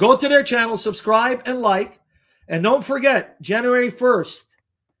 Go to their channel, subscribe and like, and don't forget January 1st.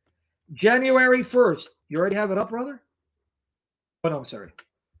 January 1st. You already have it up, brother? Oh, no, I'm sorry.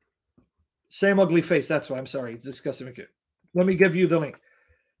 Same ugly face. That's why I'm sorry. It's disgusting. Let me give you the link.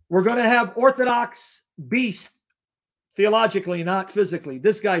 We're going to have Orthodox beast, theologically, not physically.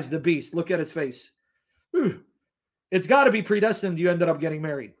 This guy's the beast. Look at his face. Whew. It's got to be predestined you ended up getting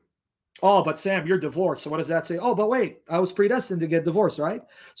married. Oh, but Sam, you're divorced. So what does that say? Oh, but wait, I was predestined to get divorced, right?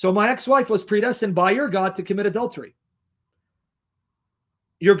 So my ex-wife was predestined by your God to commit adultery.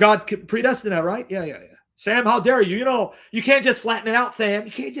 Your God predestined that, right? Yeah. Sam, how dare you? You know, you can't just flatten it out, Sam.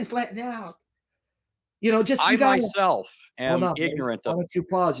 You can't just flatten it out. You know, just... I myself am ignorant of... Why don't you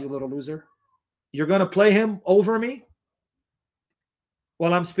pause, you little loser? You're going to play him over me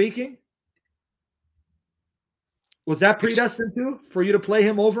while I'm speaking? Was that predestined too, for you to play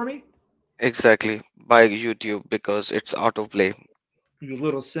him over me? Exactly, by YouTube, because it's autoplay. You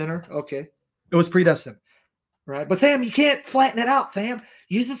little sinner. Okay. It was predestined, right? But Sam, you can't flatten it out, Sam.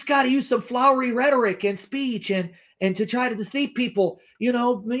 You just got to use some flowery rhetoric and speech and to try to deceive people. You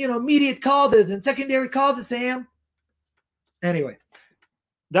know, immediate causes and secondary causes, Sam. Anyway,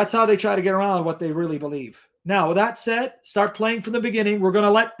 that's how they try to get around what they really believe. Now, with that said, start playing from the beginning. We're going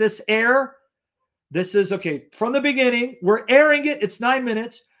to let this air. This is, okay, from the beginning. We're airing it. It's 9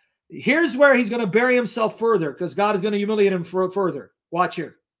 minutes. Here's where he's going to bury himself further, because God is going to humiliate him further. Watch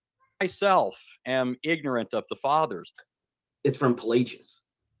here. Myself am ignorant of the fathers. It's from Pelagius.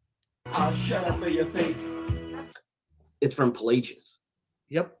 Shut up in your face. It's from Pelagius.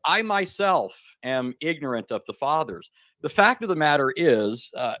 Yep. I myself am ignorant of the fathers. The fact of the matter is,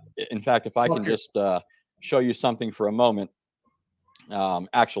 in fact, if I can just show you something for a moment,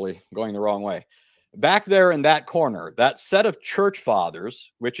 actually going the wrong way. Back there in that corner, that set of church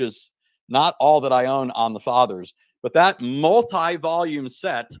fathers, which is not all that I own on the fathers, but that multi-volume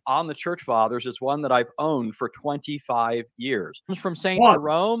set on the church fathers is one that I've owned for 25 years. It comes from St.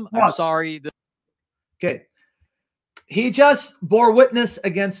 Jerome. I'm sorry. Okay. He just bore witness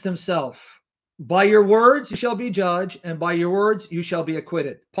against himself. By your words you shall be judged, and by your words you shall be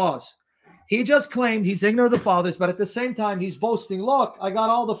acquitted. Pause. He just claimed he's ignorant of the fathers, but at the same time, he's boasting, look, I got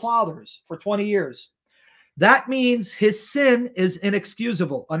all the fathers for 20 years. That means his sin is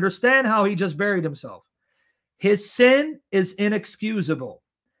inexcusable. Understand how he just buried himself. His sin is inexcusable.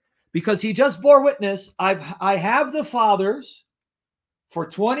 because he just bore witness. I have the fathers for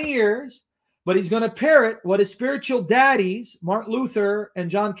 20 years, but he's going to parrot what his spiritual daddies, Martin Luther and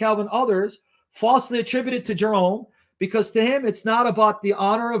John Calvin, others, falsely attributed to Jerome, because to him it's not about the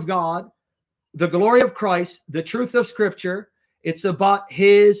honor of God, the glory of Christ, the truth of Scripture. It's about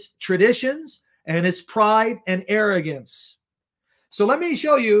his traditions and his pride and arrogance. So let me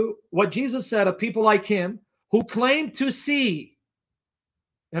show you what Jesus said of people like him who claim to see.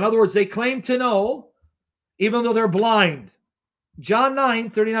 In other words, they claim to know, even though they're blind. John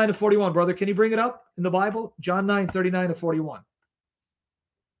 9:39-41. Brother, can you bring it up in the Bible? John 9:39-41.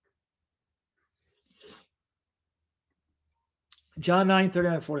 John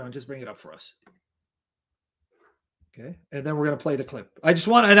 9:39-41. Just bring it up for us. Okay. And then we're going to play the clip. I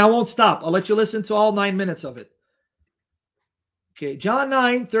won't stop. I'll let you listen to all 9 minutes of it. Okay. John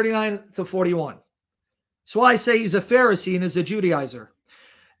 9:39-41. That's why I say he's a Pharisee and is a Judaizer.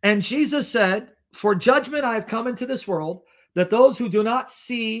 And Jesus said, "For judgment I have come into this world, that those who do not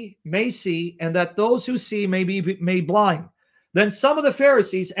see may see, and that those who see may be made blind." Then some of the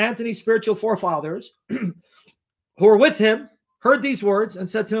Pharisees, Anthony's spiritual forefathers, who were with him, heard these words and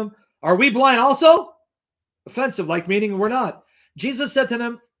said to him, "Are we blind also?" Offensive, like meaning we're not. Jesus said to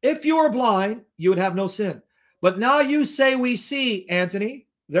them, "If you were blind, you would have no sin. But now you say we see, Anthony,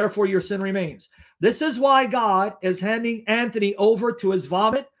 therefore your sin remains." This is why God is handing Anthony over to his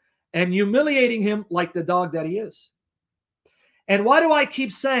vomit and humiliating him like the dog that he is. And why do I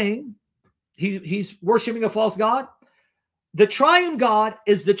keep saying he's worshiping a false god? The triune God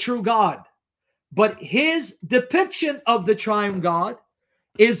is the true God, but his depiction of the triune God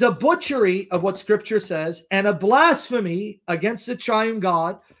is a butchery of what Scripture says and a blasphemy against the triune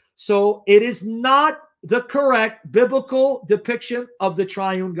God. So it is not the correct biblical depiction of the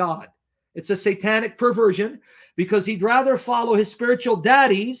triune God. It's a satanic perversion, because he'd rather follow his spiritual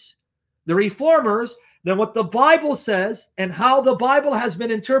daddies, the reformers, than what the Bible says and how the Bible has been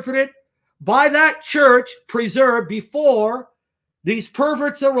interpreted by that church preserved before these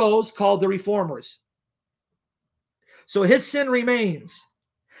perverts arose called the reformers. So his sin remains.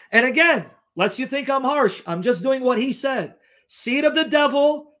 And again, lest you think I'm harsh, I'm just doing what he said. Seed of the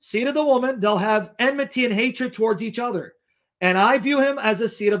devil, seed of the woman, they'll have enmity and hatred towards each other. And I view him as a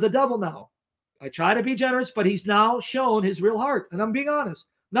seed of the devil now. I try to be generous, but he's now shown his real heart. And I'm being honest,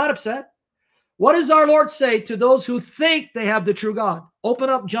 not upset. What does our Lord say to those who think they have the true God? Open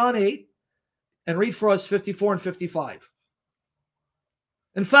up John 8 and read for us 54 and 55.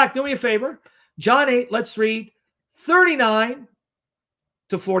 In fact, do me a favor. John 8, let's read 39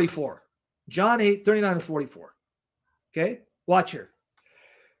 to 44. John 8, 39 to 44. Okay, watch here.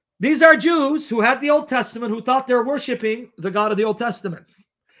 These are Jews who had the Old Testament, who thought they were worshiping the God of the Old Testament.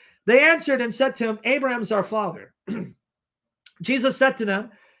 They answered and said to him, "Abraham's our father." Jesus said to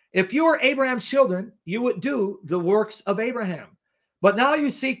them, "If you were Abraham's children, you would do the works of Abraham. But now you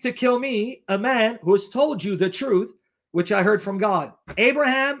seek to kill me, a man who has told you the truth, which I heard from God.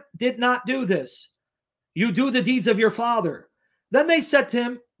 Abraham did not do this. You do the deeds of your father." Then they said to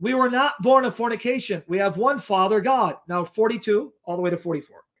him, "We were not born of fornication. We have one Father, God." Now 42 all the way to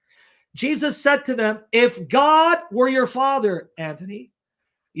 44. Jesus said to them, "If God were your father, Anthony,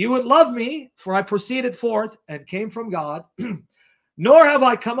 you would love me, for I proceeded forth and came from God. Nor have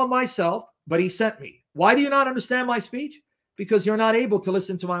I come of myself, but he sent me. Why do you not understand my speech? Because you're not able to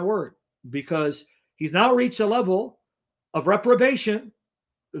listen to my word." Because he's now reached a level of reprobation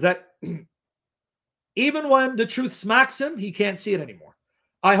that even when the truth smacks him, he can't see it anymore.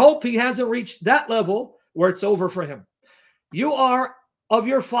 I hope he hasn't reached that level where it's over for him. You are of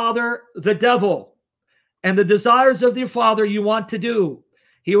your father, the devil, and the desires of your father you want to do.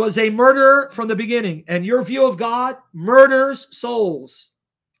 He was a murderer from the beginning, and your view of God murders souls,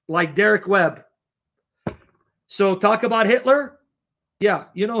 like Derek Webb. So talk about Hitler? Yeah,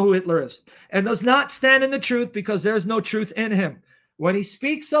 you know who Hitler is. And does not stand in the truth, because there's no truth in him. When he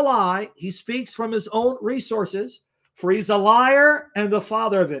speaks a lie, he speaks from his own resources, for he's a liar and the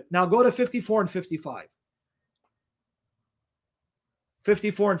father of it. Now go to 54 and 55.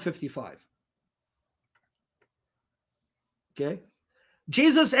 54 and 55. Okay.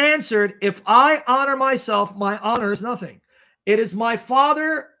 Jesus answered, "If I honor myself, my honor is nothing. It is my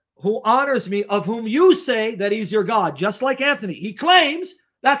Father who honors me, of whom you say that he's your God." Just like Anthony. He claims,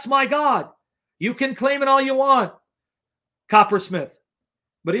 "That's my God." You can claim it all you want, Coppersmith.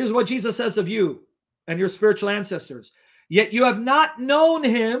 But here's what Jesus says of you and your spiritual ancestors. "Yet you have not known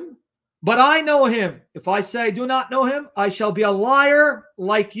him, but I know him. If I say I do not know him, I shall be a liar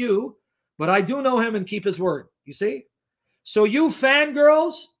like you, but I do know him and keep his word." You see? So you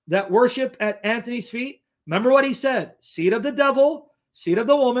fangirls that worship at Anthony's feet, remember what he said. Seed of the devil, seed of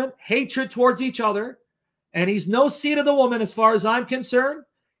the woman, hatred towards each other. And he's no seed of the woman as far as I'm concerned.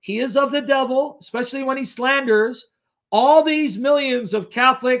 He is of the devil, especially when he slanders all these millions of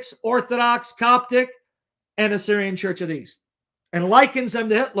Catholics, Orthodox, Coptic, and Assyrian Church of the East, and likens them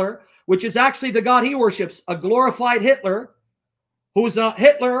to Hitler, which is actually the God he worships, a glorified Hitler, who's a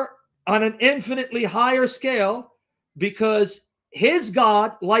Hitler on an infinitely higher scale, because his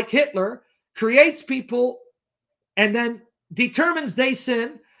God, like Hitler, creates people and then determines they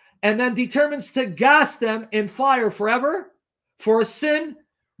sin, and then determines to gas them in fire forever for a sin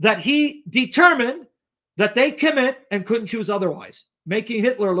that he determined that they commit and couldn't choose otherwise, making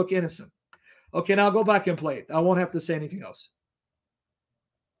Hitler look innocent. Okay, now go back and play it. I won't have to say anything else.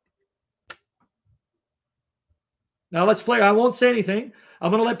 Now let's play. I won't say anything.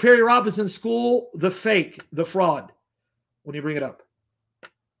 I'm going to let Perry Robinson school the fake, the fraud, when you bring it up.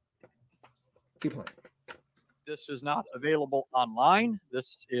 Keep playing. This is not available online.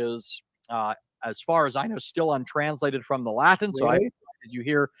 This is, as far as I know, still untranslated from the Latin. So Really? I did you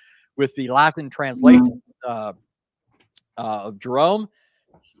hear with the Latin translation of Jerome.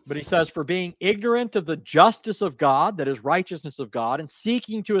 But he says, for being ignorant of the justice of God, that is righteousness of God, and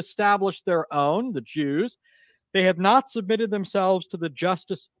seeking to establish their own, the Jews, they have not submitted themselves to the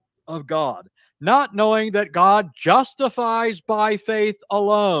justice of God, not knowing that God justifies by faith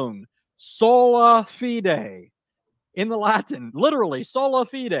alone, sola fide, in the Latin, literally, sola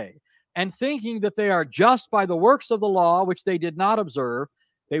fide, and thinking that they are just by the works of the law, which they did not observe,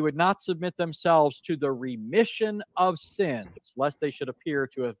 they would not submit themselves to the remission of sins, lest they should appear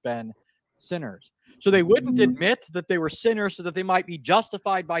to have been sinners. So they wouldn't admit that they were sinners so that they might be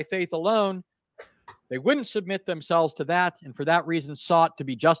justified by faith alone. They wouldn't submit themselves to that, and for that reason sought to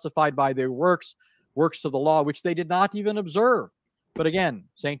be justified by their works of the law, which they did not even observe. But again,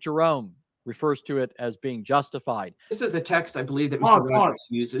 St. Jerome refers to it as being justified. This is a text I believe that Mr. Rogers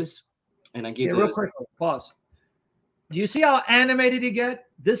uses, and I gave real quick, pause. Do you see how animated he get?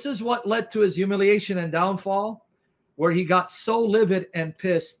 This is what led to his humiliation and downfall, where he got so livid and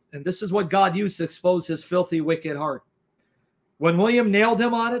pissed. And this is what God used to expose his filthy, wicked heart. When William nailed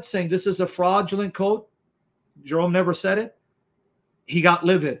him on it, saying this is a fraudulent coat, Jerome never said it, he got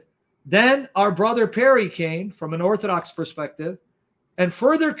livid. Then our brother Perry came from an Orthodox perspective and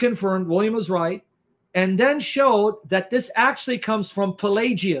further confirmed William was right, and then showed that this actually comes from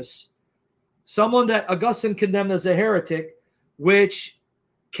Pelagius, someone that Augustine condemned as a heretic, which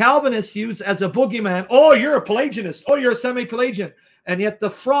Calvinists use as a boogeyman. Oh, you're a Pelagianist. Oh, you're a semi-Pelagian. And yet the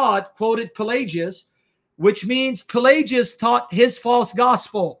fraud quoted Pelagius, which means Pelagius taught his false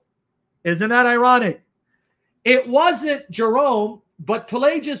gospel. Isn't that ironic? It wasn't Jerome, but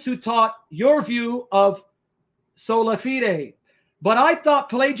Pelagius who taught your view of sola fide. But I thought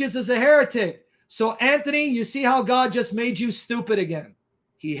Pelagius is a heretic. So Anthony, you see how God just made you stupid again.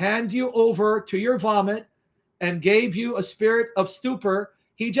 He handed you over to your vomit and gave you a spirit of stupor.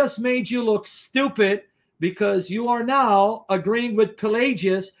 He just made you look stupid because you are now agreeing with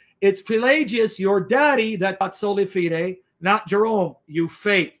Pelagius. It's Pelagius, your daddy, that taught sola fide, not Jerome, you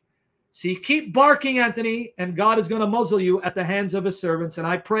fake. See, keep barking, Anthony, and God is going to muzzle you at the hands of his servants. And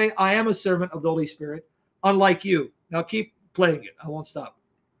I pray I am a servant of the Holy Spirit, unlike you. Now keep playing it. I won't stop.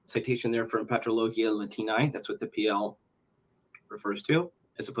 Citation there from Patrologia Latini. That's what the PL refers to,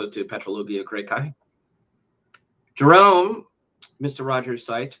 as opposed to Patrologia Graeci. Jerome, Mr. Rogers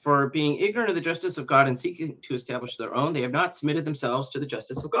cites, for being ignorant of the justice of God and seeking to establish their own, they have not submitted themselves to the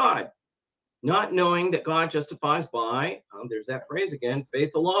justice of God, not knowing that God justifies by, there's that phrase again,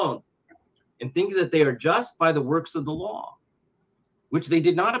 faith alone, and thinking that they are just by the works of the law, which they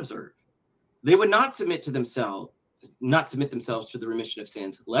did not observe. They would not submit to themselves, not submit themselves to the remission of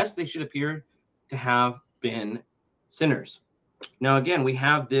sins, lest they should appear to have been sinners. Now, again, we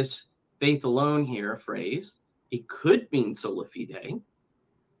have this faith alone here phrase. It could mean sola fide,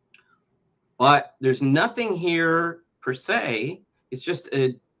 but there's nothing here per se. It's just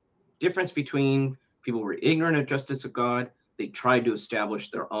a difference between people who were ignorant of justice of God. They tried to establish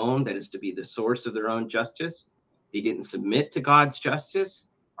their own, that is to be the source of their own justice. They didn't submit to God's justice.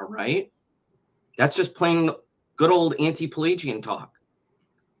 All right. That's just plain good old anti-Pelagian talk.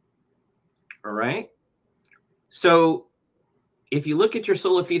 All right. So if you look at your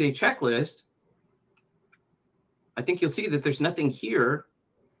sola fide checklist, I think you'll see that there's nothing here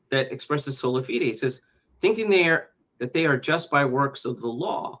that expresses sola fide. It says, thinking that they are just by works of the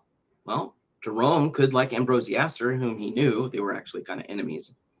law. Well, Jerome could, like Ambrosiaster, whom he knew, they were actually kind of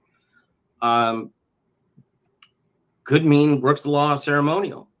enemies, could mean works of the law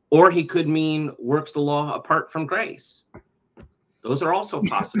ceremonial, or he could mean works of the law apart from grace. Those are also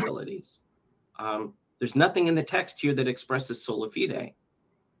possibilities. There's nothing in the text here that expresses sola fide.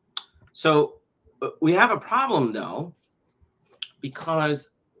 So we have a problem, though,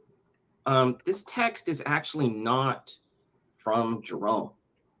 because this text is actually not from Jerome.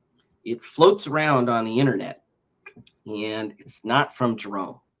 It floats around on the internet, and it's not from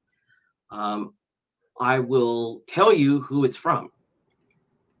Jerome. I will tell you who it's from.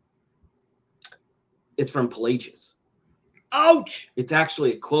 It's from Pelagius. Ouch! It's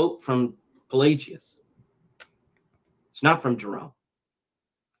actually a quote from Pelagius. It's not from Jerome.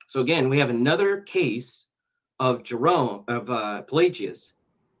 So again, we have another case of Pelagius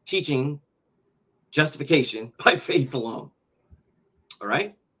teaching justification by faith alone. All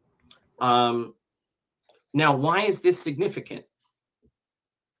right. Now, why is this significant?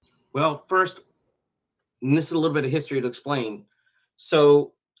 Well, first, and this is a little bit of history to explain.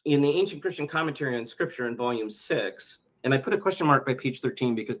 So in the Ancient Christian Commentary on Scripture in volume 6, and I put a question mark by page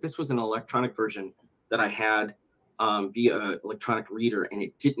 13 because this was an electronic version that I had via electronic reader, and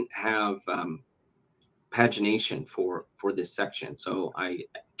it didn't have pagination for this section. So I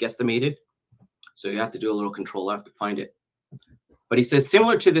guesstimated. So you have to do a little control F to find it. But he says,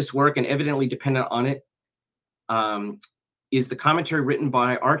 similar to this work and evidently dependent on it is the commentary written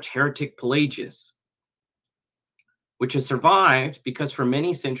by arch-heretic Pelagius, which has survived because for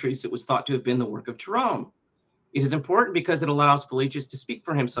many centuries it was thought to have been the work of Jerome. It is important because it allows Pelagius to speak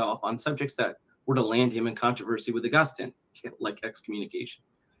for himself on subjects that were to land him in controversy with Augustine, like excommunication,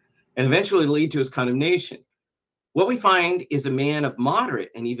 and eventually lead to his condemnation. What we find is a man of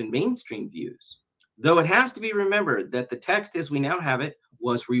moderate and even mainstream views, though it has to be remembered that the text as we now have it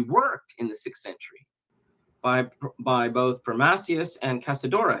was reworked in the 6th century by both Primasius and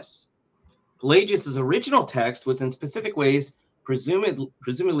Cassiodorus. Pelagius's original text was in specific ways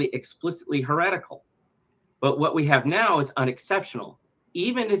presumably explicitly heretical, but what we have now is unexceptional,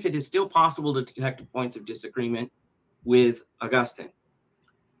 even if it is still possible to detect points of disagreement with Augustine.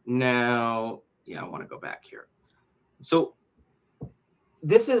 Now, I want to go back here. So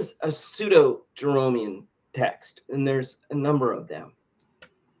this is a pseudo-Jeromean text, and there's a number of them.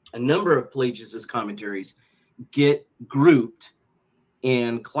 A number of Pelagius's commentaries get grouped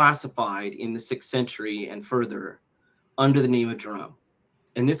and classified in the 6th century and further under the name of Jerome.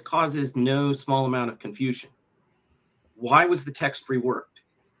 And this causes no small amount of confusion. Why was the text reworked?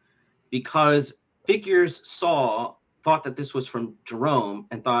 Because figures thought that this was from Jerome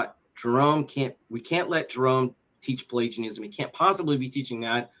and thought we can't let Jerome teach Pelagianism. He can't possibly be teaching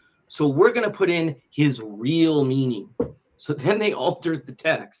that. So we're going to put in his real meaning. So then they altered the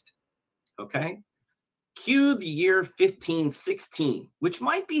text. Okay. Cue the year 1516, which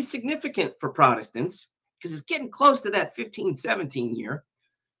might be significant for Protestants because it's getting close to that 1517 year.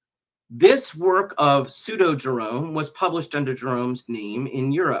 This work of pseudo-Jerome was published under Jerome's name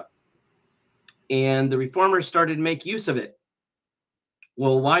in Europe, and the reformers started to make use of it.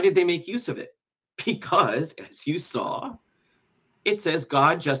 Well, why did they make use of it? Because, as you saw, it says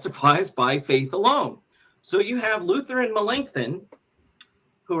God justifies by faith alone. So you have Luther and Melanchthon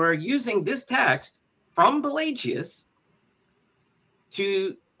who are using this text from Pelagius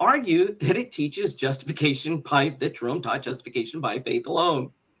to argue that it teaches that Jerome taught justification by faith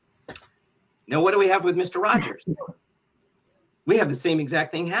alone. Now, what do we have with Mr. Rogers? We have the same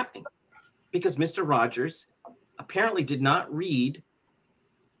exact thing happening because Mr. Rogers apparently did not read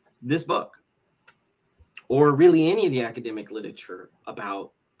this book or really any of the academic literature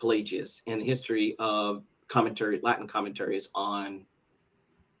about Pelagius and the history of Latin commentaries on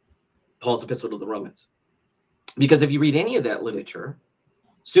Paul's epistle to the Romans. Because if you read any of that literature,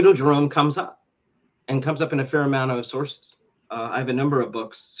 pseudo-Jerome comes up in a fair amount of sources. I have a number of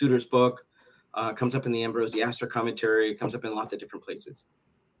books. Suter's book comes up in the Ambrosiaster commentary, comes up in lots of different places.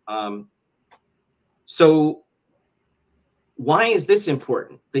 So why is this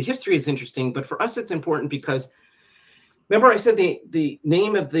important? The history is interesting, but for us it's important because, remember I said the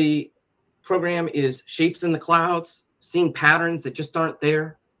name of the program is Shapes in the Clouds, Seeing Patterns That Just Aren't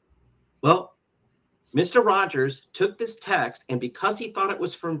There. Well, Mr. Rogers took this text, and because he thought it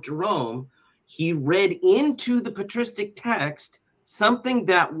was from Jerome, he read into the patristic text something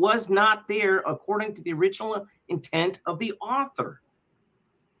that was not there according to the original intent of the author.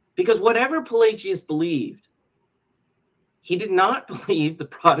 Because whatever Pelagius believed, he did not believe the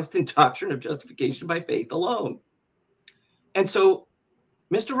Protestant doctrine of justification by faith alone. And so,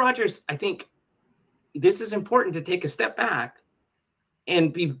 Mr. Rogers, I think this is important to take a step back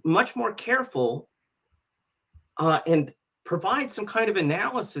and be much more careful and provide some kind of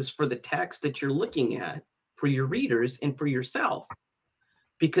analysis for the text that you're looking at for your readers and for yourself.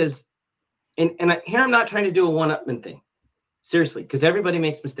 Because, and here I'm not trying to do a one-upman thing, seriously, because everybody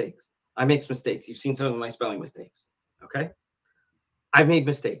makes mistakes. I make mistakes. You've seen some of my spelling mistakes. Okay. I've made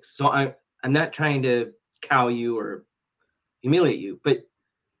mistakes. So I'm not trying to cow you or humiliate you, but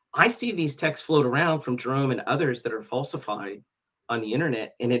I see these texts float around from Jerome and others that are falsified on the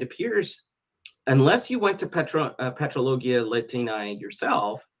internet. And it appears, unless you went to Patrologia Latinae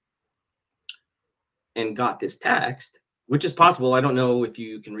yourself and got this text, which is possible. I don't know if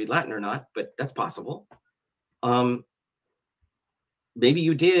you can read Latin or not, but that's possible. Maybe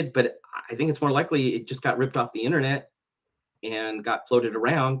you did, but I think it's more likely it just got ripped off the internet and got floated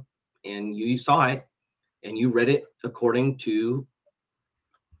around, and you saw it and you read it according to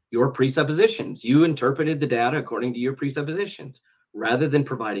your presuppositions. You interpreted the data according to your presuppositions rather than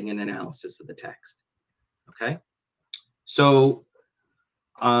providing an analysis of the text. Okay. So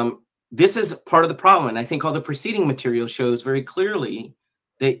this is part of the problem. And I think all the preceding material shows very clearly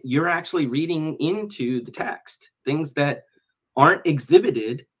that you're actually reading into the text things that aren't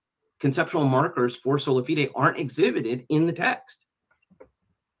exhibited. Conceptual markers for sola fide aren't exhibited in the text.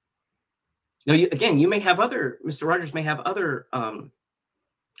 Now, you may have other, Mr. Rogers may have other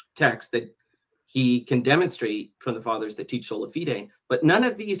texts that he can demonstrate from the fathers that teach sola fide, but none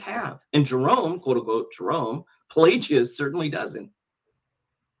of these have. And Jerome, quote unquote, Jerome, Pelagius certainly doesn't.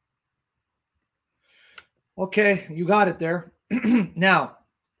 Okay, you got it there. Now,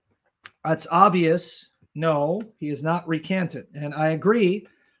 it's obvious, no, he is not recanted. And I agree,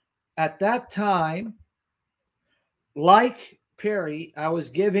 at that time, like Perry, I was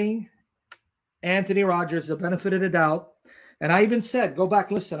giving Anthony Rogers the benefit of the doubt. And I even said, go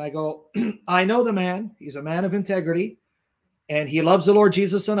back, listen, I go, I know the man. He's a man of integrity, and he loves the Lord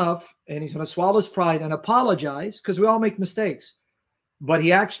Jesus enough, and he's going to swallow his pride and apologize, because we all make mistakes. But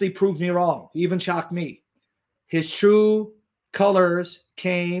he actually proved me wrong. He even shocked me. His true colors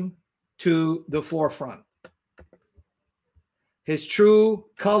came to the forefront. His true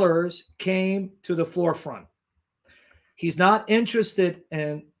colors came to the forefront. He's not interested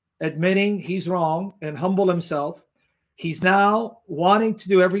in admitting he's wrong and humble himself. He's now wanting to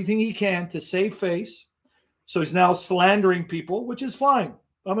do everything he can to save face. So he's now slandering people, which is fine.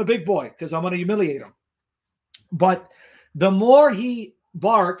 I'm a big boy because I'm going to humiliate him. But the more he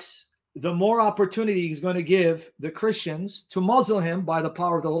barks, the more opportunity he's going to give the Christians to muzzle him by the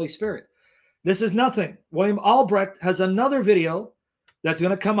power of the Holy Spirit. This is nothing. William Albrecht has another video that's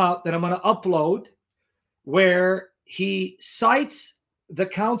going to come out that I'm going to upload where he cites the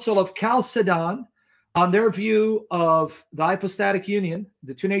Council of Chalcedon on their view of the hypostatic union,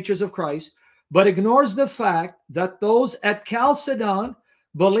 the two natures of Christ, but ignores the fact that those at Chalcedon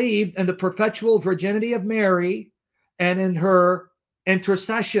believed in the perpetual virginity of Mary and in her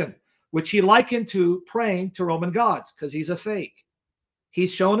intercession, which he likened to praying to Roman gods, because he's a fake.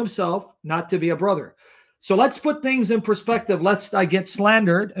 He's shown himself not to be a brother. So let's put things in perspective, lest I get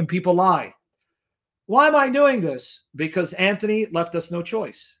slandered and people lie. Why am I doing this? Because Anthony left us no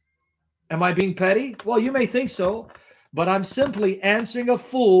choice. Am I being petty? Well, you may think so, but I'm simply answering a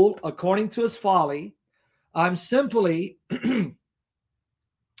fool according to his folly. I'm simply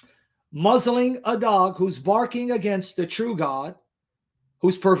muzzling a dog who's barking against the true God,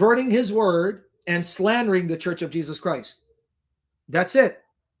 who's perverting his word and slandering the Church of Jesus Christ. That's it.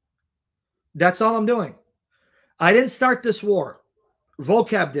 That's all I'm doing. I didn't start this war.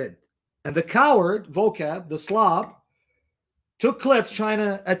 Vocab did. And the coward, Vocab, the slob, took clips trying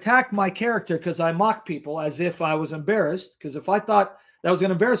to attack my character because I mock people as if I was embarrassed. Because if I thought that was going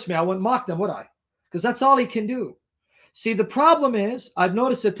to embarrass me, I wouldn't mock them, would I? Because that's all he can do. See, the problem is, I've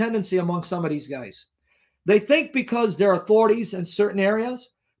noticed a tendency among some of these guys. They think because they're authorities in certain areas,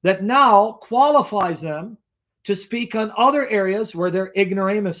 that now qualifies them to speak on other areas where they're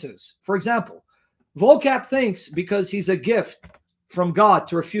ignoramuses. For example, Vocab thinks because he's a gift from God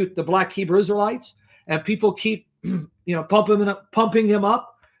to refute the black Hebrew Israelites, and people keep pumping him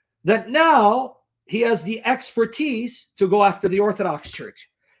up, that now he has the expertise to go after the Orthodox Church.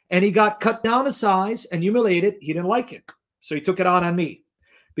 And he got cut down to size and humiliated. He didn't like it. So he took it out on me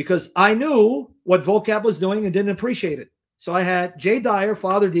because I knew what Vocab was doing and didn't appreciate it. So I had Jay Dyer,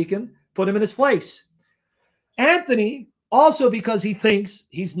 Father Deacon, put him in his place. Anthony, also because he thinks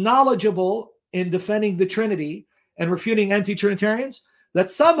he's knowledgeable in defending the Trinity and refuting anti-Trinitarians, that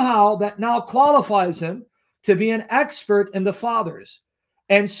somehow that now qualifies him to be an expert in the fathers.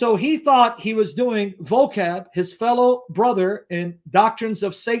 And so he thought he was doing Vocab, his fellow brother in doctrines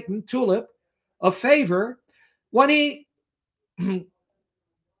of Satan, Tulip, a favor when he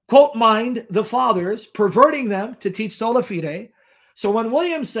quote mined the fathers, perverting them to teach sola fide. So when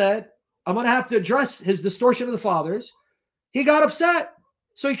William said, I'm going to have to address his distortion of the fathers, he got upset.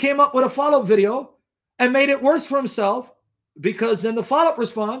 So he came up with a follow-up video and made it worse for himself, because in the follow-up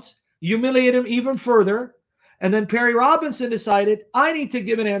response, humiliate him even further. And then Perry Robinson decided, I need to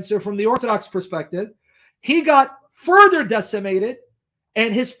give an answer from the Orthodox perspective. He got further decimated,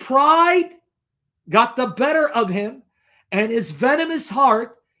 and his pride got the better of him, and his venomous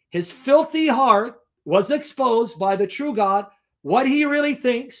heart, his filthy heart, was exposed by the true God, what he really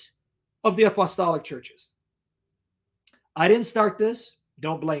thinks of the apostolic churches. I didn't start this.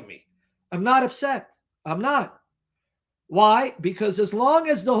 Don't blame me. I'm not upset. I'm not. Why? Because as long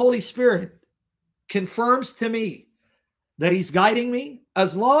as the Holy Spirit confirms to me that he's guiding me,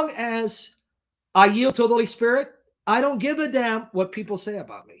 as long as I yield to the Holy Spirit, I don't give a damn what people say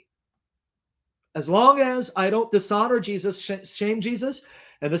about me. As long as I don't dishonor Jesus, shame Jesus,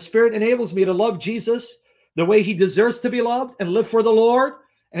 and the Spirit enables me to love Jesus the way he deserves to be loved and live for the Lord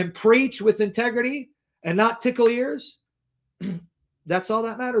and preach with integrity and not tickle ears, that's all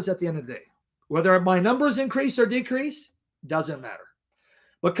that matters at the end of the day. Whether my numbers increase or decrease, doesn't matter.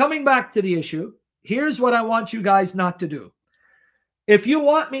 But coming back to the issue, here's what I want you guys not to do. If you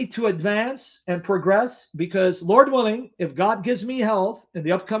want me to advance and progress, because Lord willing, if God gives me health in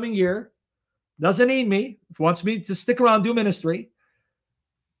the upcoming year, doesn't need me, wants me to stick around, do ministry,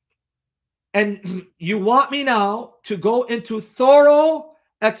 and you want me now to go into thorough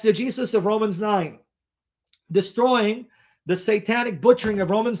exegesis of Romans 9, destroying the satanic butchering of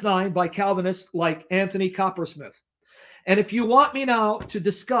Romans 9 by Calvinists like Anthony Coppersmith. And if you want me now to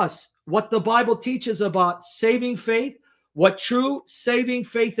discuss what the Bible teaches about saving faith, what true saving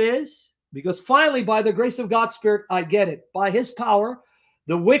faith is, because finally, by the grace of God's Spirit, I get it. By his power,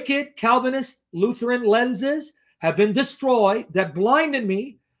 the wicked Calvinist Lutheran lenses have been destroyed that blinded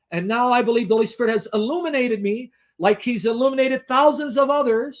me. And now I believe the Holy Spirit has illuminated me like he's illuminated thousands of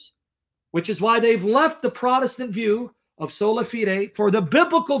others, which is why they've left the Protestant view of sola fide for the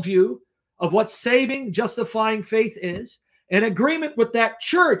biblical view of what saving, justifying faith is, in agreement with that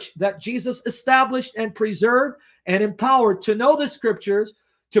church that Jesus established and preserved and empowered to know the scriptures,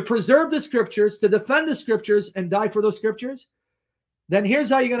 to preserve the scriptures, to defend the scriptures, and die for those scriptures. Then here's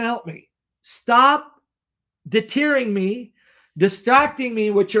how you're going to help me. Stop deterring me, distracting me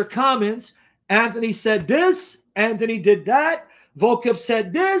with your comments. Anthony said this, Anthony did that, Vocab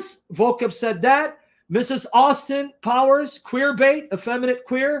said this, Vocab said that. Mrs. Austin Powers, queer bait, effeminate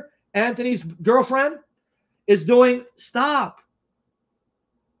queer, Anthony's girlfriend, is doing, stop.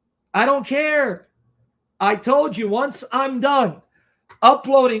 I don't care. I told you, once I'm done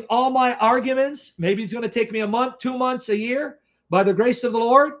uploading all my arguments, maybe it's going to take me a month, 2 months, a year, by the grace of the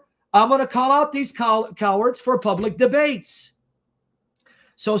Lord, I'm going to call out these cowards for public debates.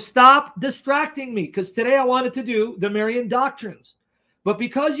 So stop distracting me, because today I wanted to do the Marian doctrines. But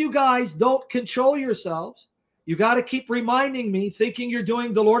because you guys don't control yourselves, you got to keep reminding me, thinking you're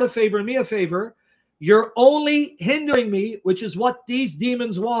doing the Lord a favor and me a favor. You're only hindering me, which is what these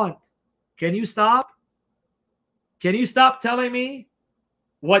demons want. Can you stop? Can you stop telling me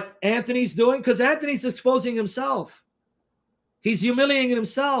what Anthony's doing? Because Anthony's exposing himself. He's humiliating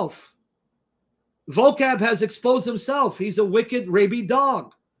himself. Vocab has exposed himself. He's a wicked, rabid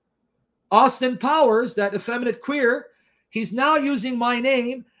dog. Austin Powers, that effeminate queer, he's now using my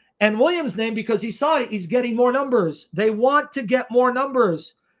name and William's name because he saw it. He's getting more numbers. They want to get more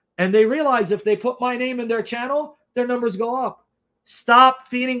numbers. And they realize if they put my name in their channel, their numbers go up. Stop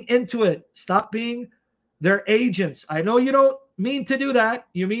feeding into it. Stop being their agents. I know you don't mean to do that.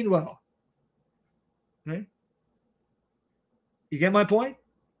 You mean well. Okay? You get my point?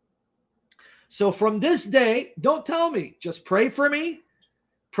 So from this day, don't tell me. Just pray for me.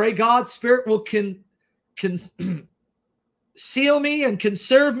 Pray God's Spirit will seal me and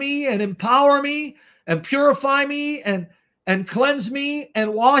conserve me and empower me and purify me and cleanse me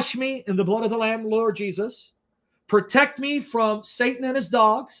and wash me in the blood of the Lamb, Lord Jesus. Protect me from Satan and his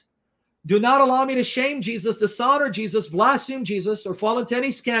dogs. Do not allow me to shame Jesus, dishonor Jesus, blaspheme Jesus, or fall into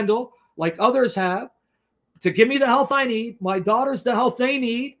any scandal like others have. To give me the health I need, my daughters the health they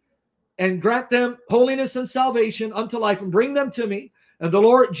need, and grant them holiness and salvation unto life, and bring them to me. And the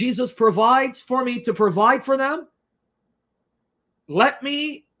Lord Jesus provides for me to provide for them. Let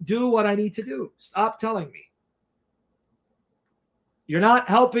me do what I need to do. Stop telling me. You're not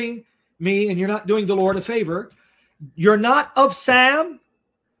helping me, and you're not doing the Lord a favor. You're not of Sam.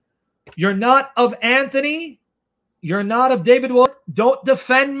 You're not of Anthony. You're not of David Wood. Don't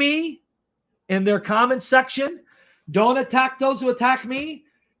defend me in their comment section. Don't attack those who attack me.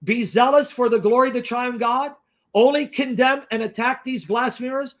 Be zealous for the glory of the triune God. Only condemn and attack these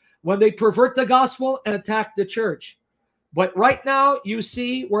blasphemers when they pervert the gospel and attack the church. But right now, you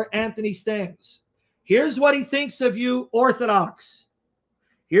see where Anthony stands. Here's what he thinks of you, Orthodox.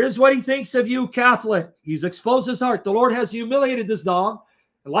 Here's what he thinks of you, Catholic. He's exposed his heart. The Lord has humiliated this dog.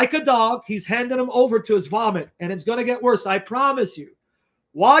 Like a dog, he's handing him over to his vomit, and it's going to get worse. I promise you.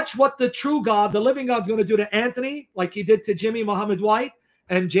 Watch what the true God, the living God, is going to do to Anthony, like he did to Jimmy Muhammad White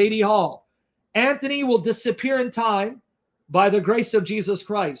and J.D. Hall. Anthony will disappear in time by the grace of Jesus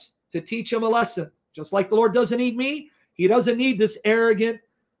Christ to teach him a lesson. Just like the Lord doesn't need me, he doesn't need this arrogant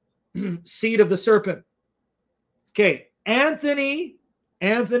seed of the serpent. Okay, Anthony,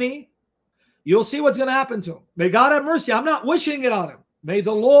 you'll see what's going to happen to him. May God have mercy. I'm not wishing it on him. May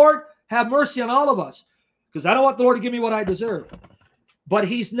the Lord have mercy on all of us, because I don't want the Lord to give me what I deserve. But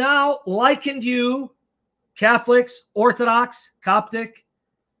he's now likened you, Catholics, Orthodox, Coptic,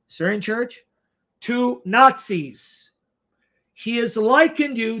 Syrian Church, to Nazis. He has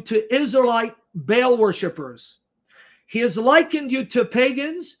likened you to Israelite Baal worshippers. He has likened you to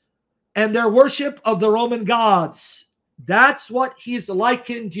pagans and their worship of the Roman gods. That's what he's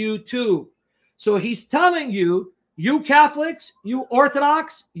likened you to. So he's telling you, you Catholics, you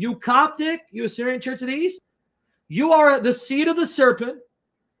Orthodox, you Coptic, you Syrian Church of the East, you are the seed of the serpent.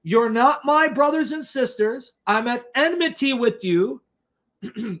 You're not my brothers and sisters. I'm at enmity with you.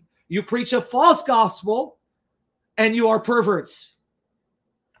 You preach a false gospel, and you are perverts.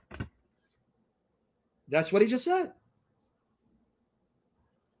 That's what he just said.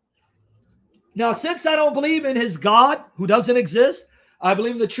 Now, since I don't believe in his God who doesn't exist, I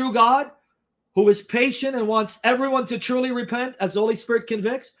believe in the true God who is patient and wants everyone to truly repent as the Holy Spirit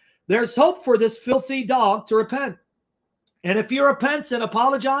convicts. There's hope for this filthy dog to repent. And if he repents and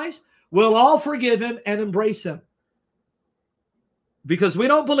apologizes, we'll all forgive him and embrace him. Because we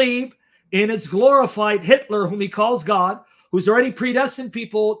don't believe in his glorified Hitler, whom he calls God, who's already predestined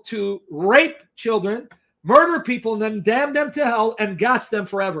people to rape children, murder people, and then damn them to hell and gas them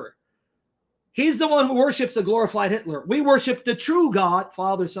forever. He's the one who worships a glorified Hitler. We worship the true God,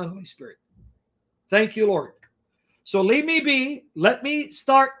 Father, Son, Holy Spirit. Thank you, Lord. So leave me be. Let me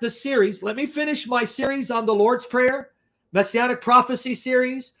start the series. Let me finish my series on the Lord's Prayer, Messianic Prophecy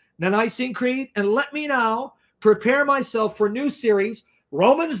series, the Nicene Creed, and let me now prepare myself for a new series,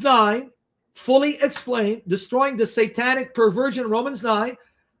 Romans 9, fully explained, destroying the satanic perversion, Romans 9,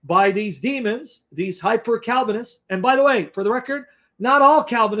 by these demons, these hyper-Calvinists. And by the way, for the record, not all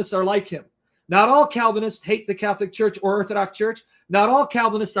Calvinists are like him. Not all Calvinists hate the Catholic Church or Orthodox Church. Not all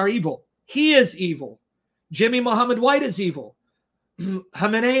Calvinists are evil. He is evil. Jimmy Muhammad White is evil.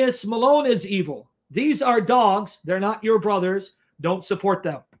 Jimenez Malone is evil. These are dogs. They're not your brothers. Don't support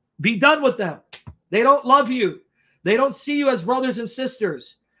them. Be done with them. They don't love you. They don't see you as brothers and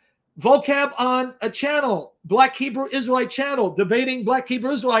sisters. Vocab on a channel, Black Hebrew Israelite channel, debating Black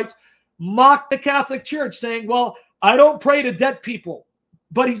Hebrew Israelites, mock the Catholic Church, saying, well, I don't pray to dead people.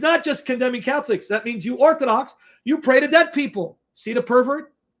 But he's not just condemning Catholics. That means you Orthodox, you pray to dead people. See the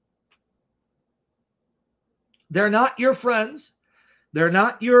pervert? They're not your friends. They're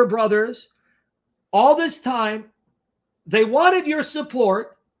not your brothers. All this time, they wanted your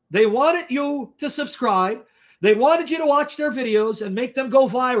support. They wanted you to subscribe. They wanted you to watch their videos and make them go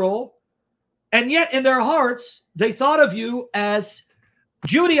viral. And yet in their hearts, they thought of you as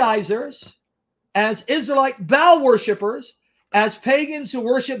Judaizers, as Israelite Baal worshippers, as pagans who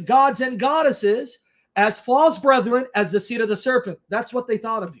worship gods and goddesses, as false brethren, as the seed of the serpent. That's what they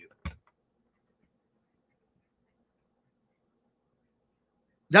thought of you.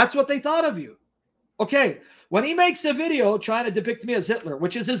 That's what they thought of you. Okay, when he makes a video trying to depict me as Hitler,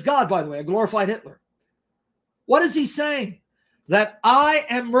 which is his God, by the way, a glorified Hitler, what is he saying? That I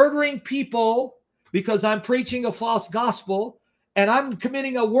am murdering people because I'm preaching a false gospel and I'm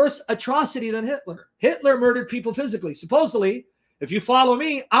committing a worse atrocity than Hitler. Hitler murdered people physically. Supposedly, if you follow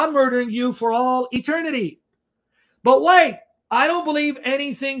me, I'm murdering you for all eternity. But wait, I don't believe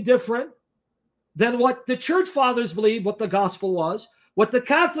anything different than what the church fathers believed what the gospel was, what the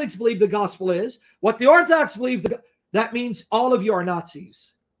Catholics believe the gospel is, what the Orthodox believe. That means all of you are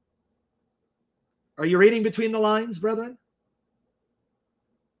Nazis. Are you reading between the lines, brethren?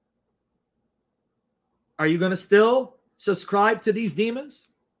 Are you going to still subscribe to these demons?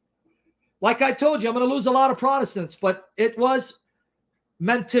 Like I told you, I'm going to lose a lot of Protestants, but it was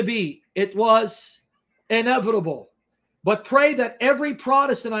meant to be. It was inevitable. But pray that every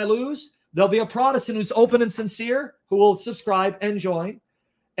Protestant I lose, there'll be a Protestant who's open and sincere, who will subscribe and join,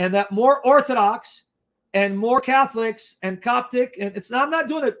 and that more Orthodox and more Catholics and Coptic, and I'm not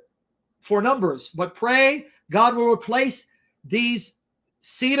doing it for numbers, but pray God will replace these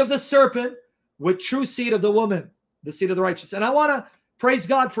seed of the serpent with true seed of the woman, the seed of the righteous. And I want to praise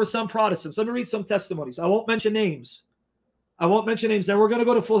God for some Protestants. Let me read some testimonies. I won't mention names. I won't mention names. Then we're going to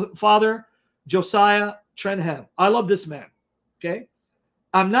go to Father Josiah Trenham. I love this man. Okay.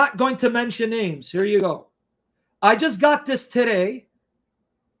 I'm not going to mention names. Here you go. I just got this today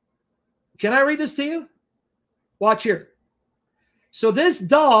Can I read this to you? Watch here. So this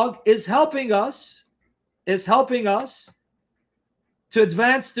dog is helping us to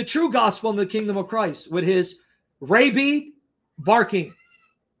advance the true gospel in the kingdom of Christ with his rabid barking.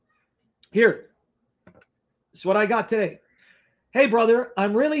 Here, this is what I got today. Hey, brother,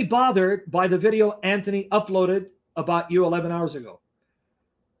 I'm really bothered by the video Anthony uploaded about you 11 hours ago.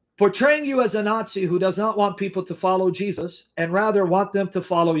 Portraying you as a Nazi who does not want people to follow Jesus and rather want them to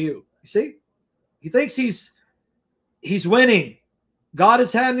follow you. You see? He thinks he's winning. God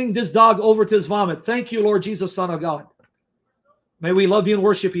is handing this dog over to his vomit. Thank you, Lord Jesus, Son of God. May we love you and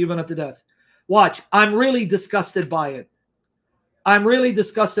worship you even unto death. Watch. I'm really disgusted by it. I'm really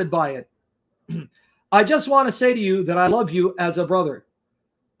disgusted by it. I just want to say to you that I love you as a brother.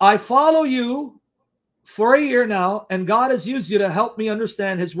 I follow you for a year now, and God has used you to help me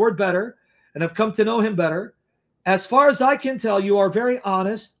understand his word better and have come to know him better. As far as I can tell, you are very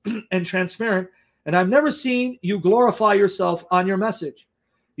honest and transparent, and I've never seen you glorify yourself on your message.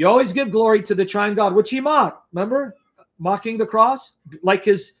 You always give glory to the triune God, which he mocked. Remember? Mocking the cross, like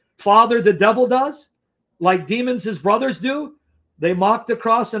his father, the devil, does, like demons, his brothers do. They mock the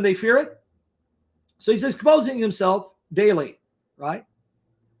cross and they fear it. So he's exposing himself daily, right?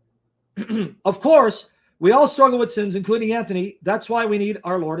 Of course, we all struggle with sins, including Anthony. That's why we need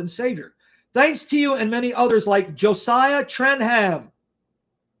our Lord and Savior. Thanks to you and many others like Josiah Trenham.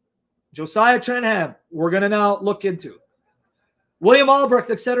 Josiah Trenham, we're going to now look into. William Albrecht,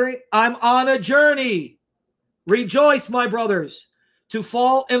 etc. I'm on a journey. Rejoice, my brothers, to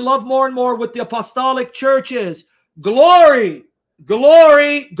fall in love more and more with the apostolic churches. Glory,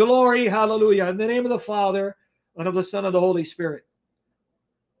 glory, glory, hallelujah. In the name of the Father, and of the Son, and of the Holy Spirit.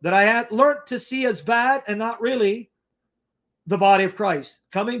 That I had learned to see as bad and not really the body of Christ,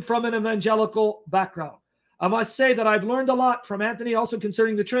 coming from an evangelical background. I must say that I've learned a lot from Anthony also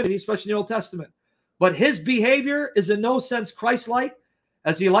concerning the Trinity, especially in the Old Testament. But his behavior is in no sense Christ-like,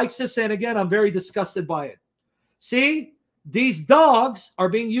 as he likes to say, and again, I'm very disgusted by it. See, these dogs are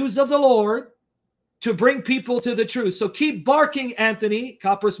being used of the Lord to bring people to the truth. So keep barking, Anthony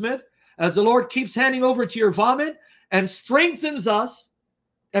Coppersmith, as the Lord keeps handing over to your vomit and strengthens us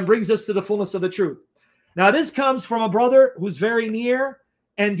and brings us to the fullness of the truth. Now, this comes from a brother who's very near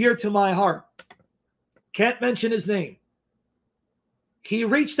and dear to my heart. Can't mention his name. He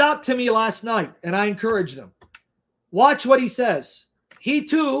reached out to me last night, and I encouraged him. Watch what he says. He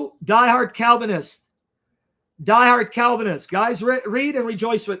too, diehard Calvinist. Diehard Calvinist. Guys, read and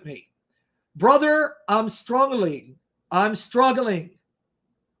rejoice with me. Brother, I'm struggling. I'm struggling.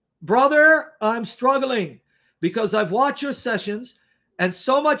 Brother, I'm struggling because I've watched your sessions and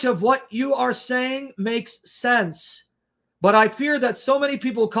so much of what you are saying makes sense. But I fear that so many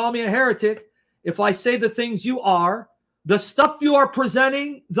people call me a heretic if I say the things you are. The stuff you are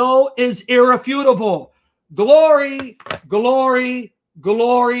presenting, though, is irrefutable. Glory, glory,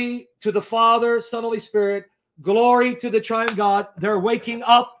 glory to the Father, Son, Holy Spirit. Glory to the triune God. They're waking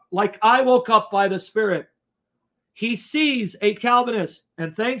up like I woke up by the Spirit. He sees a Calvinist,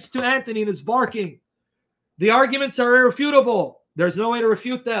 and thanks to Anthony and his barking, the arguments are irrefutable. There's no way to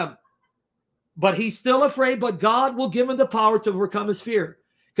refute them. But he's still afraid, but God will give him the power to overcome his fear.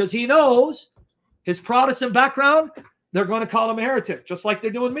 Because he knows his Protestant background, they're going to call him a heretic, just like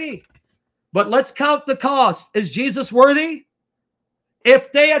they're doing me. But let's count the cost. Is Jesus worthy?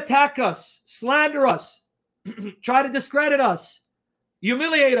 If they attack us, slander us, try to discredit us,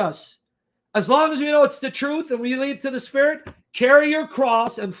 humiliate us, as long as we know it's the truth and we lead to the Spirit, carry your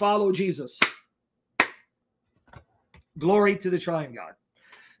cross and follow Jesus. Glory to the triune God.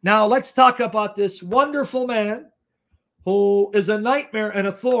 Now let's talk about this wonderful man who is a nightmare and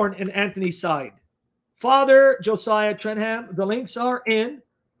a thorn in Anthony's side. Father Josiah Trenham. The links are in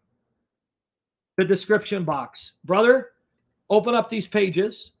the description box. Brother, open up these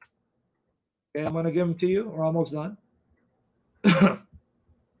pages. Okay, I'm going to give them to you. We're almost done.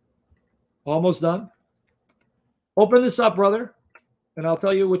 Almost done. Open this up, brother, and I'll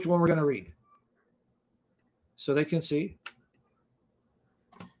tell you which one we're going to read so they can see.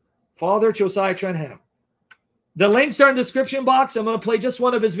 Father Josiah Trenham. The links are in the description box. I'm going to play just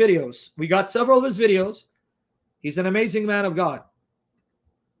one of his videos. We got several of his videos. He's an amazing man of God.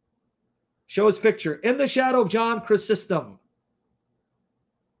 Show his picture. In the shadow of John Chrysostom.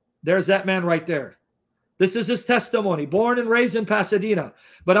 There's that man right there. This is his testimony. Born and raised in Pasadena.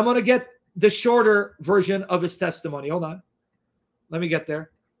 But I'm going to get the shorter version of his testimony. Hold on. Let me get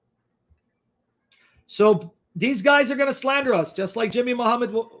there. So these guys are going to slander us, just like Jimmy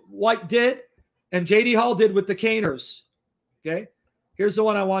Muhammad White did and J.D. Hall did with the Caners. Okay? Here's the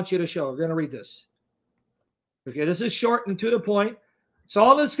one I want you to show. We're going to read this. Okay, this is short and to the point. So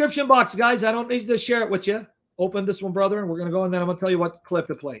all in the description box, guys. I don't need to share it with you. Open this one, brother, and we're going to go, and then I'm going to tell you what clip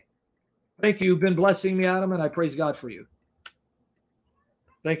to play. Thank you. You've been blessing me, Adam, and I praise God for you.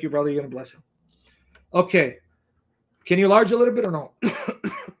 Thank you, brother. You're going to bless him. Okay. Can you enlarge a little bit or no?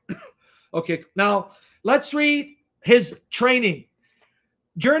 Okay. Now, let's read his training.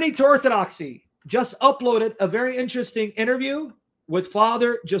 Journey to Orthodoxy just uploaded a very interesting interview with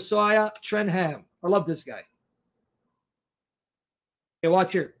Father Josiah Trenham. I love this guy. Okay,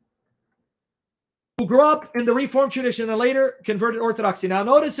 watch here. Who grew up in the Reformed tradition and later converted Orthodoxy. Now,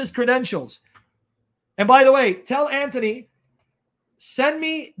 notice his credentials. And by the way, tell Anthony, send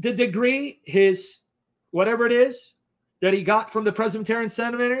me the degree, his whatever it is that he got from the Presbyterian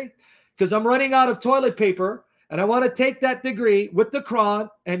Seminary, because I'm running out of toilet paper, and I want to take that degree with the Quran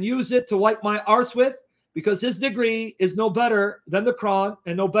and use it to wipe my arse with, because his degree is no better than the Quran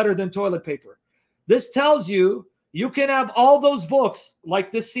and no better than toilet paper. This tells you you can have all those books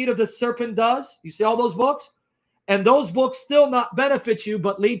like this Seed of the Serpent does. You see all those books? And those books still not benefit you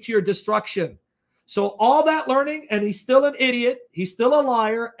but lead to your destruction. So all that learning, and he's still an idiot, he's still a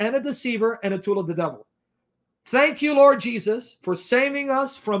liar and a deceiver and a tool of the devil. Thank you, Lord Jesus, for saving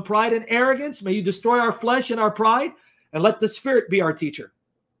us from pride and arrogance. May you destroy our flesh and our pride, and let the Spirit be our teacher.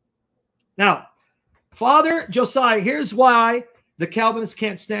 Now, Father Josiah, here's why the Calvinists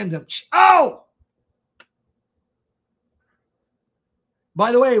can't stand him. Oh!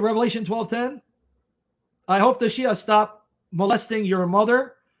 By the way, Revelation 12:10, I hope the Shia stop molesting your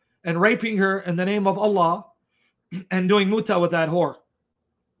mother and raping her in the name of Allah and doing muta with that whore.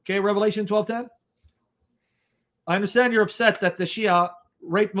 Okay, Revelation 12:10. I understand you're upset that the Shia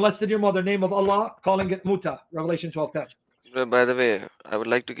raped, molested your mother in the name of Allah, calling it muta. Revelation 12:10. By the way, I would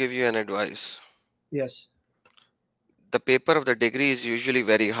like to give you an advice. Yes. The paper of the degree is usually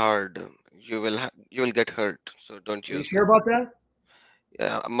very hard. You will get hurt, so don't use. Are you sure about that?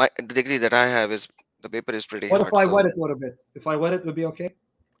 Yeah, the degree that I have is the paper is pretty hard. What if I wet it a little bit? If I wet it, would be okay?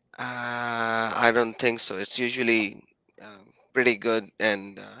 I don't think so. It's usually pretty good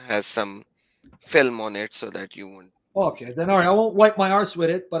and has some film on it so that you won't. Okay, then all right. I won't wipe my arse with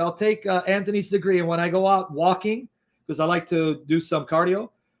it, but I'll take Anthony's degree, and when I go out walking, because I like to do some cardio,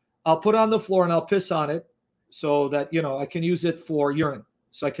 I'll put it on the floor and I'll piss on it so that, you know, I can use it for urine,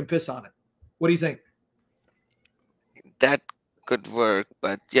 so I can piss on it. What do you think? That could work,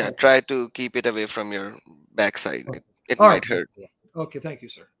 but yeah, Okay. try to keep it away from your backside. Okay. It All might right. hurt. Okay, thank you,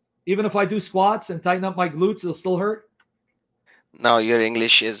 sir. Even if I do squats and tighten up my glutes, it'll still hurt? Now your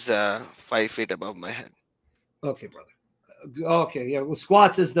English is 5 feet above my head. Okay, brother. Okay, yeah. Well,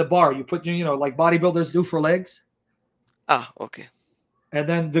 squats is the bar. You put, you know, like bodybuilders do for legs. Ah, okay. And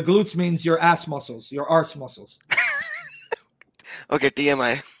then the glutes means your ass muscles, your arse muscles. Okay,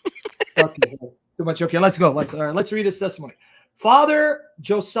 TMI. Okay, too much. Okay, let's go. Let's read his testimony. Father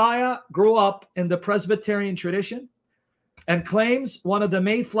Josiah grew up in the Presbyterian tradition and claims one of the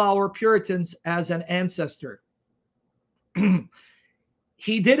Mayflower Puritans as an ancestor.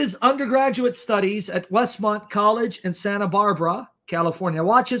 He did his undergraduate studies at Westmont College in Santa Barbara, California.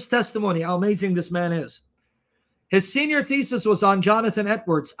 Watch his testimony, how amazing this man is. His senior thesis was on Jonathan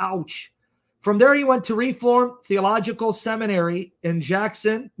Edwards. Ouch. From there, he went to Reformed Theological Seminary in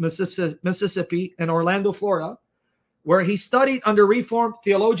Jackson, Mississippi, and Orlando, Florida, where he studied under Reformed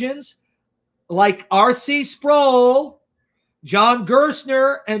theologians like R.C. Sproul, John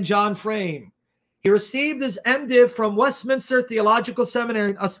Gerstner, and John Frame. He received his MDiv from Westminster Theological Seminary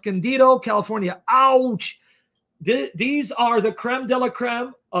in Escondido, California. Ouch! These are the creme de la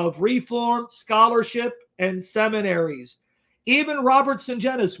creme of Reformed scholarship and seminaries. Even Robert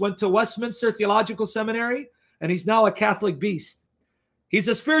Sungenis went to Westminster Theological Seminary, and he's now a Catholic beast. He's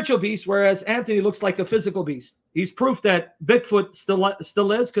a spiritual beast, whereas Anthony looks like a physical beast. He's proof that Bigfoot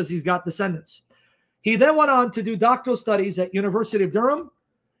still is because he's got descendants. He then went on to do doctoral studies at University of Durham,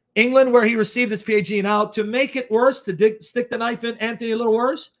 England, where he received his PhD. Now, to make it worse, to stick the knife in Anthony a little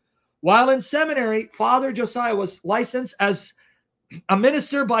worse, while in seminary, Father Josiah was licensed as a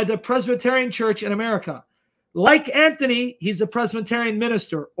minister by the Presbyterian Church in America. Like Anthony, he's a Presbyterian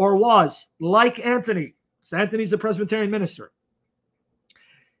minister, or was, like Anthony. So Anthony's a Presbyterian minister.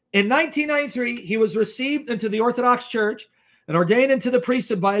 In 1993, he was received into the Orthodox Church and ordained into the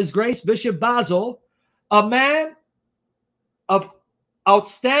priesthood by His Grace Bishop Basil, a man of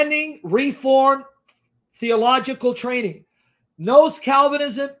outstanding Reformed theological training, knows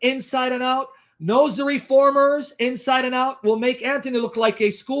Calvinism inside and out, knows the Reformers inside and out, will make Anthony look like a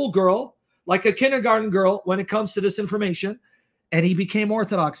schoolgirl, like a kindergarten girl when it comes to this information, and he became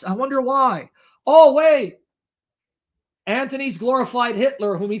Orthodox. I wonder why. Oh, wait. Anthony's glorified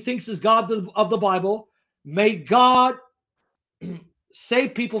Hitler, whom he thinks is God of the Bible. May God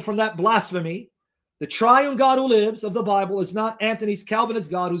save people from that blasphemy. The triune God who lives of the Bible is not Anthony's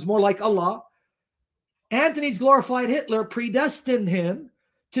Calvinist God, who's more like Allah. Anthony's glorified Hitler predestined him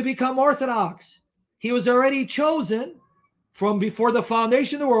to become Orthodox. He was already chosen from before the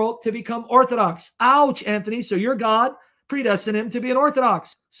foundation of the world to become Orthodox. Ouch, Anthony. So your God predestined him to be an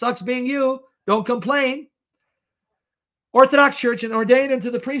Orthodox. Sucks being you. Don't complain. Orthodox Church and ordained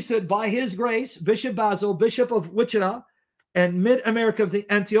into the priesthood by his grace, Bishop Basil, Bishop of Wichita and Mid-America of the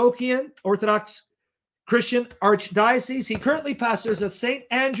Antiochian Orthodox Christian Archdiocese. He currently pastors at St.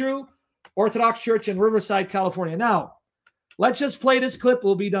 Andrew Orthodox Church in Riverside, California. Now, let's just play this clip.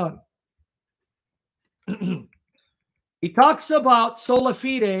 We'll be done. He talks about sola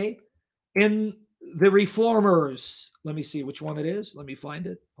fide in the Reformers. Let me see which one it is. Let me find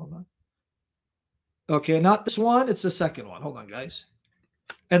it. Hold on. Okay, not this one. It's the second one. Hold on, guys.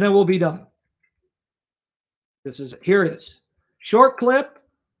 And then we'll be done. Here it is. Short clip.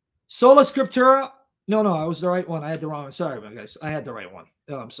 Sola Scriptura. No, I was the right one. I had the wrong one. Sorry, guys. I had the right one.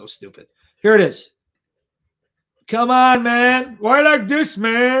 Oh, I'm so stupid. Here it is. Come on, man. Why like this,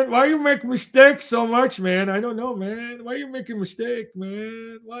 man? Why you make mistakes so much, man? I don't know, man. Why you making mistake,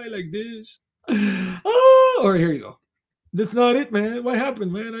 man? Why like this? Oh, or here you go. That's not it, man. What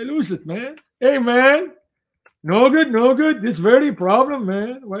happened, man? I lose it, man. Hey, man. No good, no good. This very problem,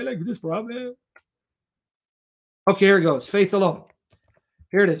 man. Why like this problem? Okay, here it goes. Faith alone.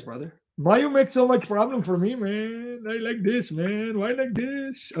 Here it is, brother. Why you make so much problem for me, man? I like this, man. Why like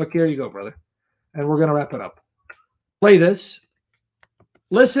this? Okay, here you go, brother. And we're going to wrap it up. Play this.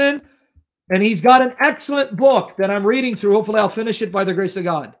 Listen. And he's got an excellent book that I'm reading through. Hopefully I'll finish it by the grace of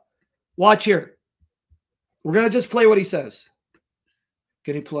God. Watch here. We're going to just play what he says.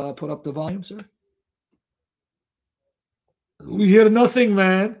 Can you put up the volume, sir? We hear nothing,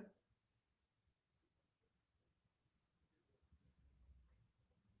 man.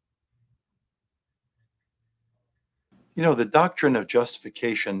 You know, the doctrine of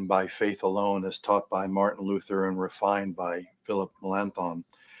justification by faith alone, as taught by Martin Luther and refined by Philip Melanchthon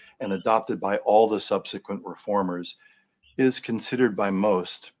and adopted by all the subsequent reformers, is considered by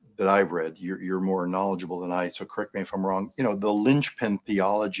most that I've read, you're more knowledgeable than I, so correct me if I'm wrong, you know, the linchpin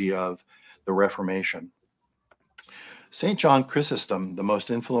theology of the Reformation. St. John Chrysostom, the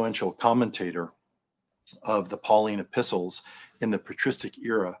most influential commentator of the Pauline epistles in the patristic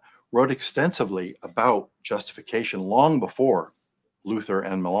era, wrote extensively about justification long before Luther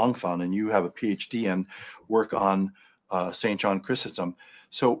and Melanchthon, and you have a PhD in work on St. John Chrysostom.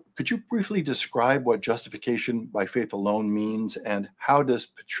 So could you briefly describe what justification by faith alone means, and how does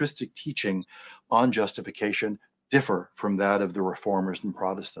patristic teaching on justification differ from that of the Reformers and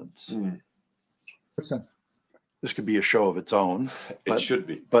Protestants? Listen. This could be a show of its own. It should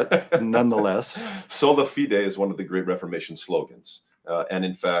be. But nonetheless. Sola fide is one of the great Reformation slogans. And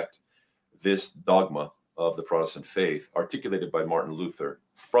in fact, this dogma of the Protestant faith, articulated by Martin Luther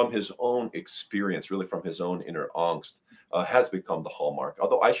from his own experience, really from his own inner angst, has become the hallmark.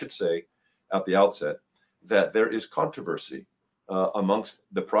 Although I should say at the outset that there is controversy amongst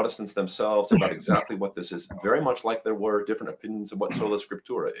the Protestants themselves about exactly what this is, very much like there were different opinions of what sola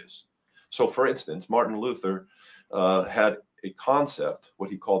scriptura is. So, for instance, Martin Luther had a concept,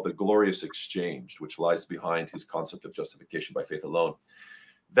 what he called the glorious exchange, which lies behind his concept of justification by faith alone,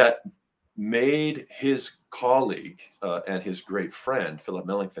 that made his colleague and his great friend, Philip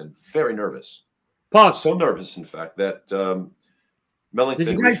Melanchthon, very nervous. Pause. So nervous, in fact, that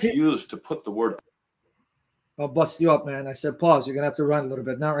Melanchthon refused to put the word. I'll bust you up, man. I said pause. You're going to have to run a little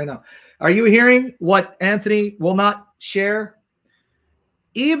bit. Not right now. Are you hearing what Anthony will not share?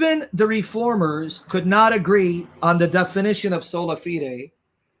 Even the Reformers could not agree on the definition of sola fide.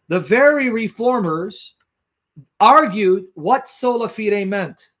 The very Reformers argued what sola fide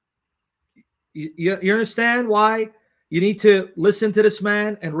meant. You understand why you need to listen to this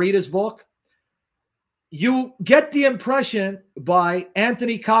man and read his book? You get the impression by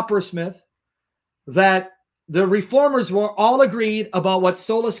Anthony Coppersmith that the Reformers were all agreed about what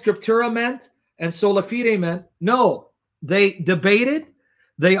sola scriptura meant and sola fide meant. No, they debated.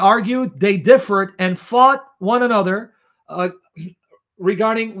 They argued, they differed, and fought one another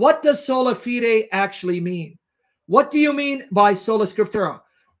regarding what does sola fide actually mean? What do you mean by sola scriptura?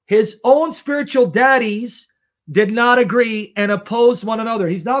 His own spiritual daddies did not agree and opposed one another.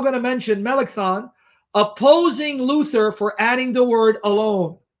 He's now going to mention Melanchthon opposing Luther for adding the word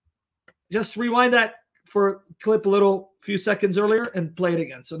alone. Just rewind that for clip a few seconds earlier and play it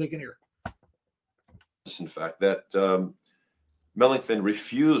again so they can hear. In fact, that Melanchthon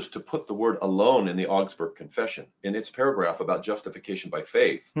refused to put the word alone in the Augsburg Confession. In its paragraph about justification by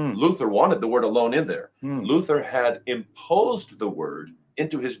faith, Luther wanted the word alone in there. Luther had imposed the word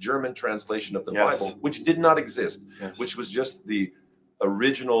into his German translation of the Bible, which did not exist, which was just the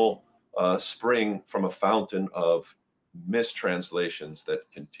original spring from a fountain of mistranslations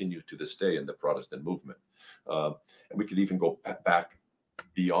that continue to this day in the Protestant movement. And we could even go back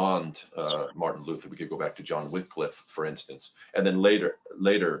beyond Martin Luther. We could go back to John Wycliffe, for instance, and then later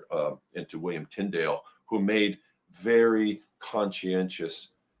into William Tyndale, who made very conscientious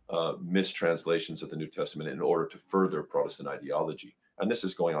mistranslations of the New Testament in order to further Protestant ideology. And this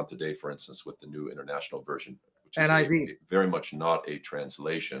is going on today, for instance, with the New International Version, which is very much not a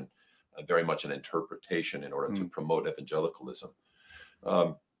translation, very much an interpretation in order to promote evangelicalism.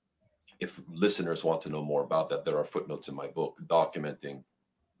 If listeners want to know more about that, there are footnotes in my book documenting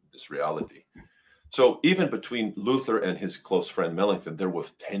this reality. So even between Luther and his close friend Melanchthon, there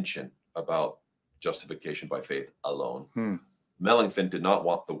was tension about justification by faith alone. Melanchthon did not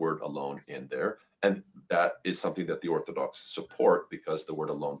want the word alone in there. And that is something that the Orthodox support, because the word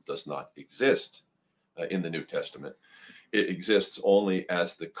alone does not exist in the New Testament. It exists only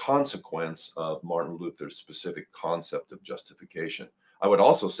as the consequence of Martin Luther's specific concept of justification. I would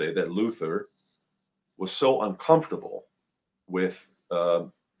also say that Luther was so uncomfortable with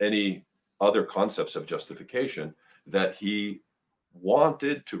any other concepts of justification that he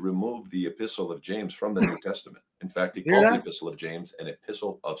wanted to remove the Epistle of James from the New Testament. In fact, he called the Epistle of James an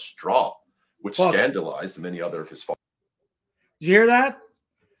epistle of straw, which scandalized many other of his followers. Did you hear that?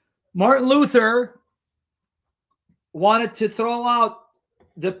 Martin Luther wanted to throw out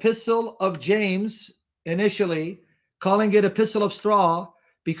the Epistle of James initially, calling it epistle of straw,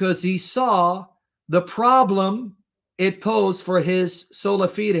 because he saw the problem it posed for his sola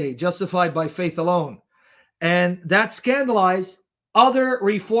fide, justified by faith alone. And that scandalized other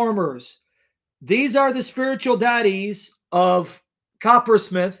reformers. These are the spiritual daddies of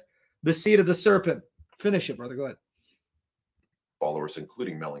Coppersmith, the seed of the serpent. Finish it, brother. Go ahead. Followers,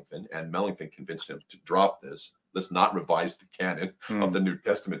 including Melanchthon, and Melanchthon convinced him to drop this. Let's not revise the canon of the New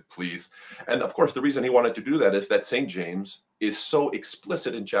Testament, please. And of course, the reason he wanted to do that is that St. James is so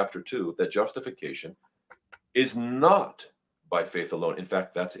explicit in chapter 2 that justification is not by faith alone. In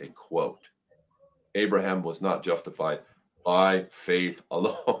fact, that's a quote. Abraham was not justified by faith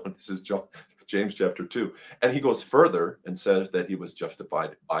alone. This is James chapter 2. And he goes further and says that he was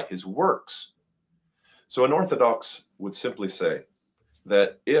justified by his works. So an Orthodox would simply say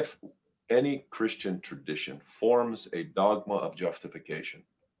that if any Christian tradition forms a dogma of justification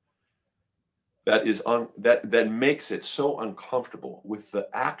that is that makes it so uncomfortable with the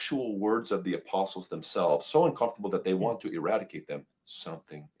actual words of the apostles themselves, so uncomfortable that they want to eradicate them,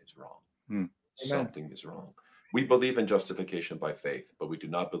 something is wrong. Something is wrong. We believe in justification by faith, but we do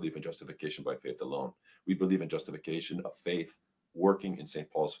not believe in justification by faith alone. We believe in justification of faith working, in St.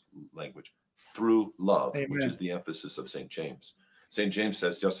 Paul's language, through love, which is the emphasis of St. James. St. James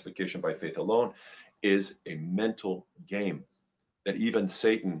says justification by faith alone is a mental game, that even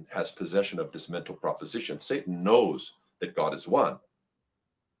Satan has possession of this mental proposition. Satan knows that God is one,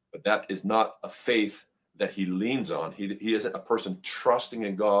 but that is not a faith that he leans on. He isn't a person trusting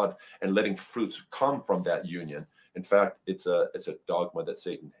in God and letting fruits come from that union. In fact, it's a dogma that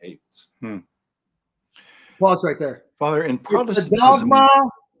Satan hates. Pause right there. Father, in Protestantism, it's a dogma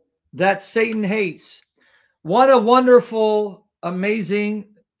that Satan hates. What a wonderful, amazing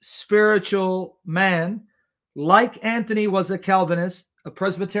spiritual man. Like Anthony was a Calvinist, a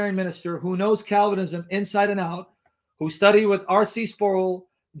Presbyterian minister who knows Calvinism inside and out, who studied with R.C. Sproul,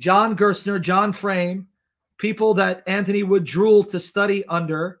 John Gerstner, John Frame, people that Anthony would drool to study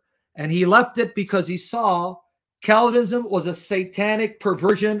under. And he left it because he saw Calvinism was a satanic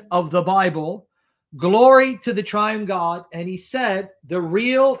perversion of the Bible. Glory to the triune God. And he said the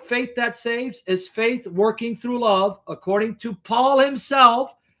real faith that saves is faith working through love, according to Paul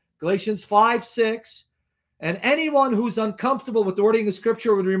himself, Galatians 5:6. And anyone who's uncomfortable with the wording of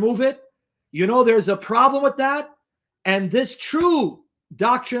Scripture would remove it. You know, there's a problem with that. And this true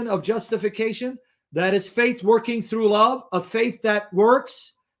doctrine of justification, that is faith working through love, a faith that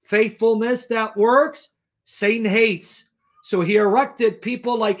works, faithfulness that works, Satan hates. So he erected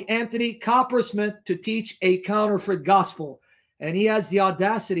people like Anthony Coppersmith to teach a counterfeit gospel. And he has the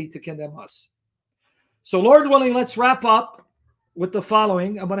audacity to condemn us. So Lord willing, let's wrap up with the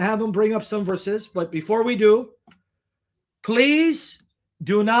following. I'm going to have him bring up some verses. But before we do, please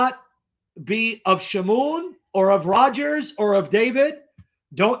do not be of Shamoun or of Rogers or of David.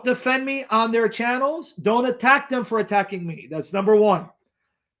 Don't defend me on their channels. Don't attack them for attacking me. That's number one.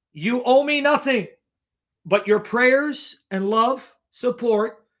 You owe me nothing. but your prayers and love,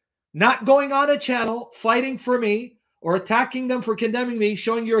 support, not going on a channel, fighting for me, or attacking them for condemning me,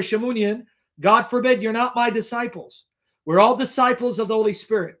 showing you're a Shamunian, God forbid, you're not my disciples. We're all disciples of the Holy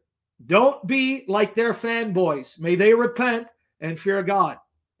Spirit. Don't be like their fanboys. May they repent and fear God.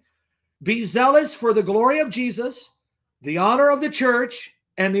 Be zealous for the glory of Jesus, the honor of the church,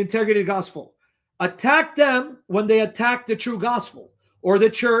 and the integrity of the gospel. Attack them when they attack the true gospel or the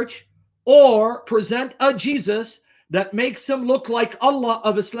church, or present a Jesus that makes him look like Allah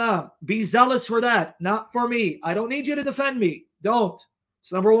of Islam. Be zealous for that, not for me. I don't need you to defend me. Don't.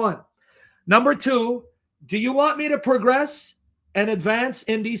 It's number one. Number two, do you want me to progress and advance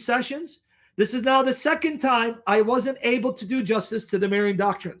in these sessions? This is now the second time I wasn't able to do justice to the Marian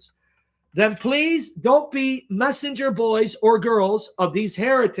doctrines. Then please don't be messenger boys or girls of these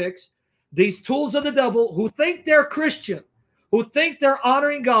heretics, these tools of the devil who think they're Christian, who think they're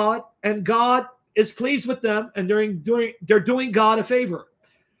honoring God and God is pleased with them and they're doing God a favor.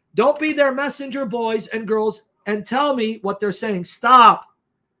 Don't be their messenger boys and girls and tell me what they're saying. Stop.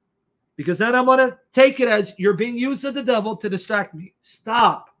 Because then I'm going to take it as you're being used of the devil to distract me.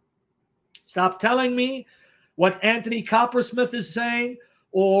 Stop. Stop telling me what Anthony Coppersmith is saying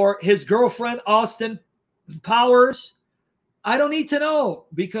or his girlfriend, Austin Powers. I don't need to know,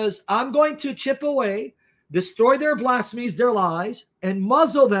 because I'm going to chip away, destroy their blasphemies, their lies, and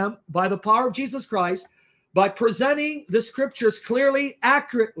muzzle them by the power of Jesus Christ by presenting the scriptures clearly,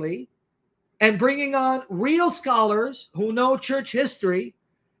 accurately, and bringing on real scholars who know church history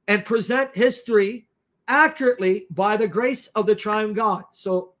and present history accurately by the grace of the triune God.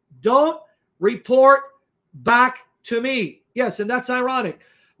 So don't report back to me. Yes, and that's ironic.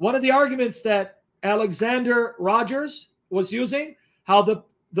 One of the arguments that Alexander Rogers was using, how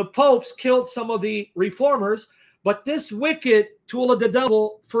the popes killed some of the reformers, but this wicked tool of the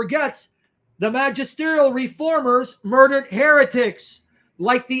devil forgets the magisterial reformers murdered heretics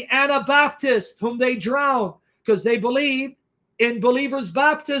like the Anabaptists, whom they drowned because they believed in believers'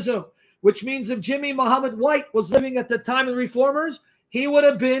 baptism, which means if Jimmy Muhammad White was living at the time of the reformers, he would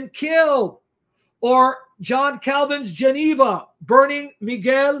have been killed. Or John Calvin's Geneva, burning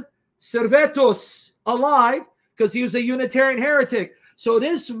Miguel Servetus alive because he was a Unitarian heretic. So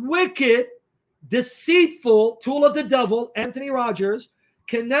this wicked, deceitful tool of the devil, Anthony Rogers,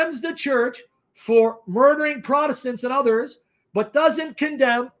 condemns the church for murdering Protestants and others, but doesn't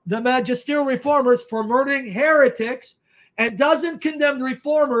condemn the magisterial reformers for murdering heretics, and doesn't condemn the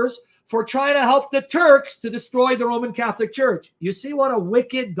reformers for trying to help the Turks to destroy the Roman Catholic Church. You see what a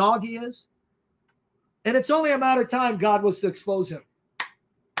wicked dog he is? And it's only a matter of time God was to expose him.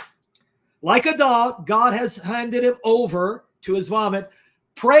 Like a dog, God has handed him over to his vomit.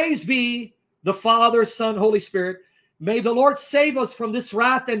 Praise be the Father, Son, Holy Spirit. May the Lord save us from this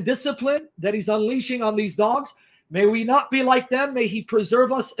wrath and discipline that he's unleashing on these dogs. May we not be like them. May he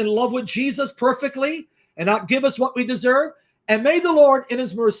preserve us in love with Jesus perfectly and not give us what we deserve. And may the Lord, in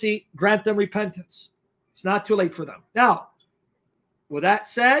his mercy, grant them repentance. It's not too late for them. Now, with that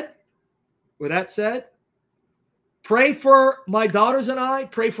said, pray for my daughters and I.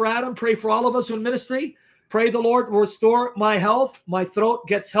 Pray for Adam. Pray for all of us in ministry. Pray the Lord will restore my health. My throat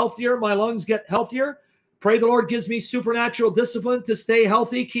gets healthier. My lungs get healthier. Pray the Lord gives me supernatural discipline to stay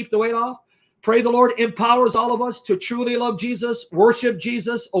healthy, keep the weight off. Pray the Lord empowers all of us to truly love Jesus, worship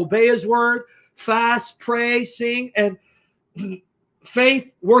Jesus, obey his word, fast, pray, sing, and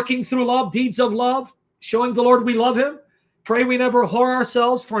faith working through love, deeds of love, showing the Lord we love him. Pray we never whore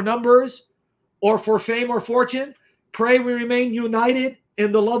ourselves for numbers or for fame or fortune. Pray we remain united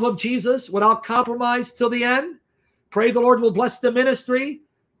in the love of Jesus without compromise till the end. Pray the Lord will bless the ministry,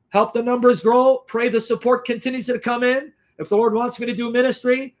 help the numbers grow. Pray the support continues to come in. If the Lord wants me to do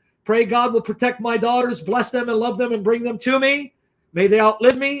ministry, pray God will protect my daughters, bless them and love them and bring them to me. May they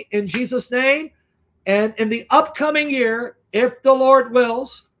outlive me in Jesus' name. And in the upcoming year, if the Lord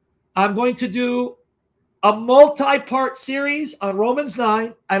wills, I'm going to do a multi-part series on Romans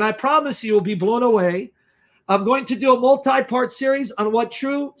 9, and I promise you will be blown away. I'm going to do a multi-part series on what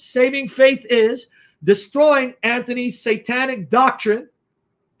true saving faith is, destroying Anthony's satanic doctrine,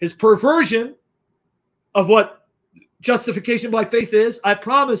 his perversion of what justification by faith is. I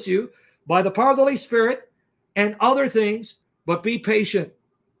promise you, by the power of the Holy Spirit and other things, but be patient.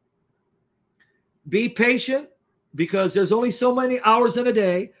 Be patient, because there's only so many hours in a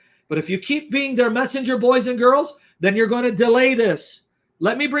day. But if you keep being their messenger boys and girls, then you're going to delay this.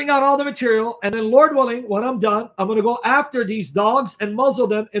 Let me bring out all the material, and then Lord willing, when I'm done, I'm going to go after these dogs and muzzle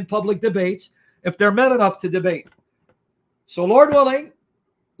them in public debates if they're men enough to debate. So Lord willing,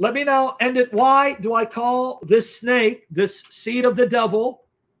 let me now end it. Why do I call this snake, this seed of the devil,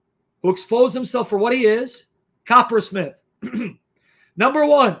 who exposed himself for what he is, coppersmith. Number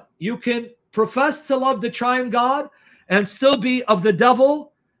one, you can profess to love the triune God and still be of the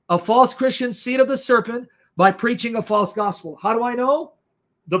devil, a false Christian, seed of the serpent, by preaching a false gospel. How do I know?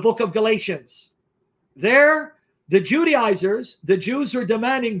 The book of Galatians. There, the Judaizers, the Jews who are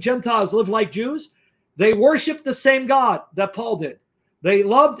demanding Gentiles live like Jews, they worshiped the same God that Paul did. They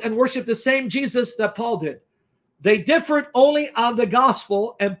loved and worshiped the same Jesus that Paul did. They differed only on the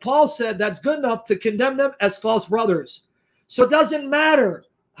gospel, and Paul said that's good enough to condemn them as false brothers. So it doesn't matter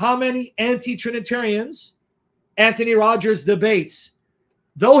how many anti-Trinitarians Anthony Rogers debates.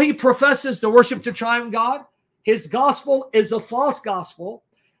 Though he professes to worship the triune God, his gospel is a false gospel,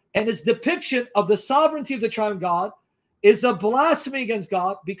 and his depiction of the sovereignty of the triune God is a blasphemy against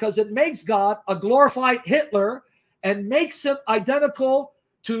God, because it makes God a glorified Hitler and makes him identical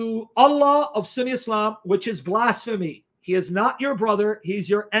to Allah of Sunni Islam, which is blasphemy. He is not your brother, he's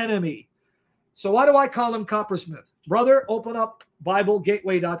your enemy. So why do I call him coppersmith? Brother, open up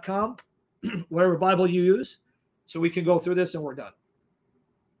BibleGateway.com, whatever Bible you use, so we can go through this and we're done.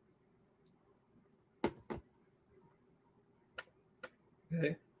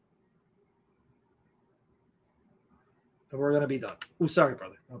 Okay. And we're going to be done. Oh, sorry,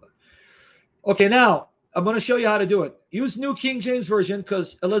 brother. Hold on. Okay, now I'm going to show you how to do it. Use New King James Version,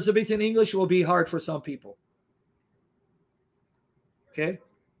 because Elizabethan English will be hard for some people. Okay.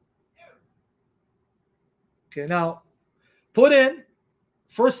 Okay, now put in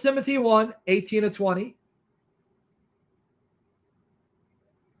 1 Timothy 1, 18 to 20.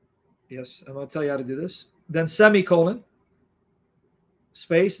 Yes, I'm going to tell you how to do this. Then semicolon,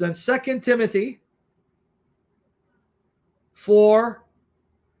 space, then 2 Timothy 4,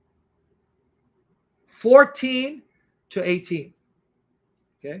 14 to 18.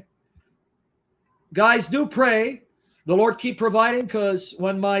 Okay. Guys, do pray. The Lord keep providing, because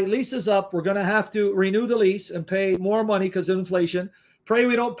when my lease is up, we're going to have to renew the lease and pay more money because of inflation. Pray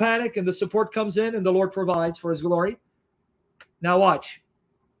we don't panic and the support comes in and the Lord provides for his glory. Now watch.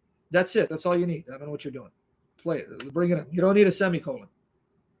 That's it. That's all you need. I don't know what you're doing. Play it. Bring it in. You don't need a semicolon.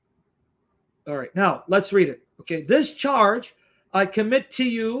 All right. Now, let's read it. Okay. This charge I commit to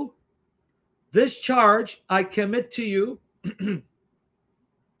you. This charge I commit to you,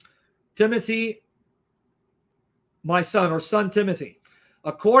 Timothy, my son, or son Timothy,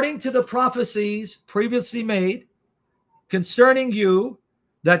 according to the prophecies previously made concerning you,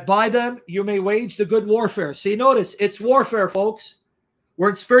 that by them you may wage the good warfare. See, notice, it's warfare, folks. We're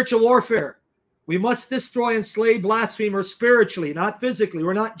in spiritual warfare. We must destroy and slay blasphemers spiritually, not physically.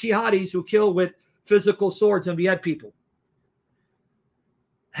 We're not jihadis who kill with physical swords and behead people.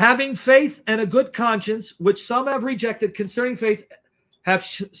 Having faith and a good conscience, which some have rejected concerning faith, have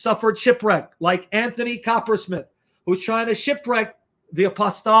suffered shipwreck, like Anthony Coppersmith, who's trying to shipwreck the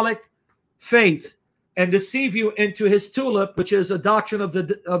apostolic faith and deceive you into his tulip, which is a doctrine of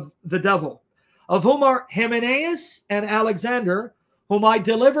the devil, of whom are Hymenaeus and Alexander, whom I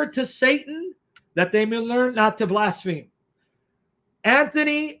delivered to Satan, that they may learn not to blaspheme.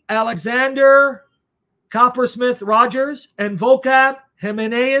 Anthony, Alexander, Coppersmith, Rogers, and vocab,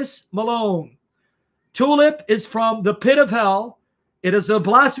 Hymenaeus, Malone. Tulip is from the pit of hell. It is a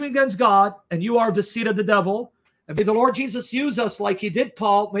blasphemy against God, and you are the seed of the devil. And may the Lord Jesus use us like he did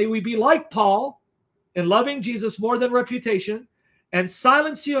Paul. May we be like Paul in loving Jesus more than reputation, and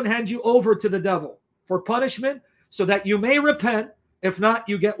silence you and hand you over to the devil for punishment, so that you may repent. If not,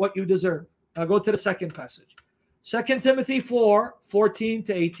 you get what you deserve. Now go to the second passage. 2 Timothy 4, 14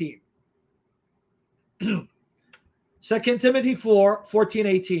 to 18. 2 Timothy 4, 14,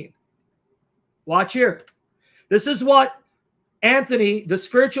 18. Watch here. This is what Anthony, the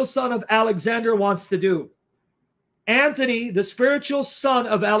spiritual son of Alexander, wants to do. Anthony, the spiritual son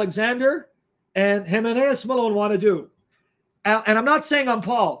of Alexander, and Hymenaeus Malone want to do. And I'm not saying I'm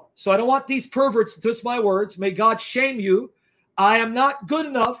Paul, so I don't want these perverts to twist my words. May God shame you. I am not good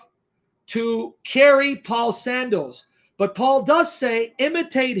enough to carry Paul's sandals. But Paul does say,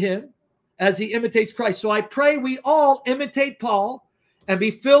 imitate him as he imitates Christ. So I pray we all imitate Paul and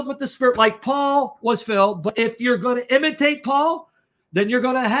be filled with the Spirit like Paul was filled. But if you're going to imitate Paul, then you're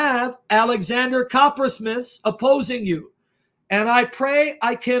going to have Alexander Coppersmiths opposing you. And I pray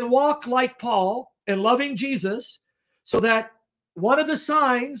I can walk like Paul in loving Jesus, so that one of the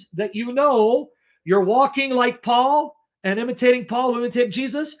signs that you know you're walking like Paul and imitating Paul, imitating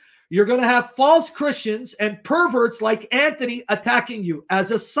Jesus, you're going to have false Christians and perverts like Anthony attacking you.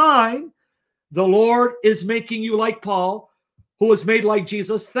 As a sign, the Lord is making you like Paul, who was made like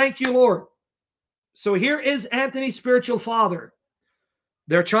Jesus. Thank you, Lord. So here is Anthony's spiritual father.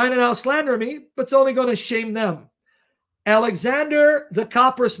 They're trying to now slander me, but it's only going to shame them. Alexander the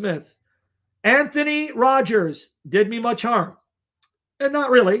coppersmith, Anthony Rogers did me much harm. And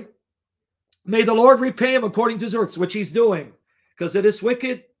not really. May the Lord repay him according to his works, which he's doing. Because of this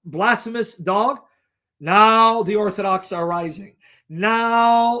wicked, blasphemous dog, now the Orthodox are rising.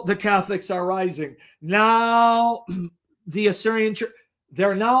 Now the Catholics are rising. Now the Assyrian Church,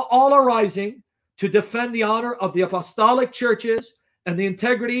 they're now all arising to defend the honor of the apostolic churches and the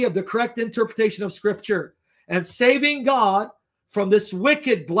integrity of the correct interpretation of Scripture, and saving God from this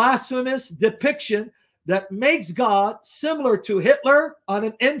wicked, blasphemous depiction that makes God similar to Hitler on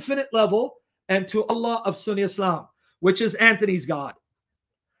an infinite level and to Allah of Sunni Islam, which is Anthony's God.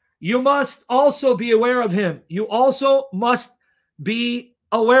 You must also be aware of him. You also must be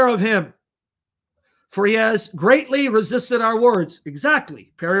aware of him, for he has greatly resisted our words.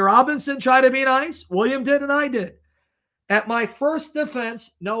 Exactly. Perry Robinson tried to be nice. William did, and I did. At my first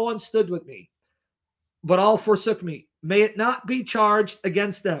defense, no one stood with me, but all forsook me. May it not be charged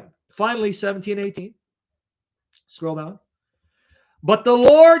against them. Finally, 1718. Scroll down. But the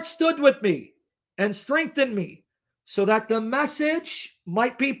Lord stood with me and strengthened me, so that the message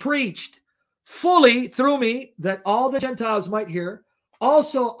might be preached fully through me, that all the Gentiles might hear.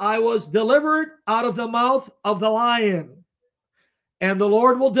 Also, I was delivered out of the mouth of the lion, and the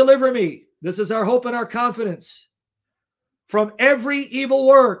Lord will deliver me. This is our hope and our confidence. From every evil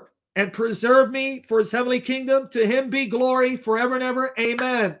work, and preserve me for his heavenly kingdom. To him be glory forever and ever.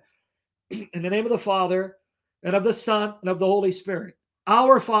 Amen. In the name of the Father, and of the Son, and of the Holy Spirit.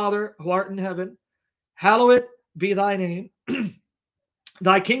 Our Father, who art in heaven, hallowed be thy name.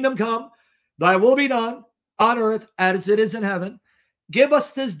 Thy kingdom come, thy will be done on earth as it is in heaven. Give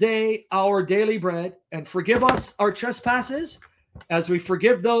us this day our daily bread, and forgive us our trespasses as we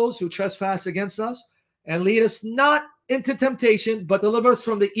forgive those who trespass against us. And lead us not into temptation, but deliver us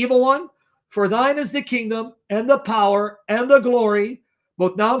from the evil one. For thine is the kingdom, and the power, and the glory,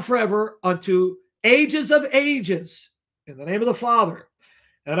 both now and forever, unto ages of ages. In the name of the Father,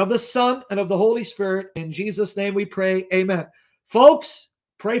 and of the Son, and of the Holy Spirit. In Jesus' name we pray. Amen. Folks,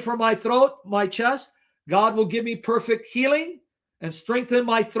 pray for my throat, my chest. God will give me perfect healing and strengthen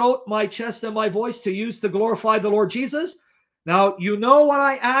my throat, my chest, and my voice to use to glorify the Lord Jesus. Now, you know what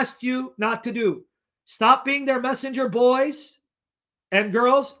I asked you not to do. Stop being their messenger boys and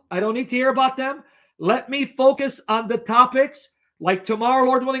girls. I don't need to hear about them. Let me focus on the topics. Like tomorrow,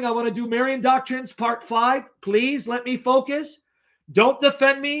 Lord willing, I want to do Marian Doctrines, Part 5. Please let me focus. Don't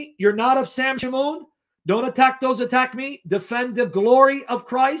defend me. You're not of Sam Shamoon. Don't attack those who attack me. Defend the glory of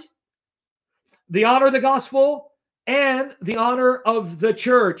Christ, the honor of the gospel, and the honor of the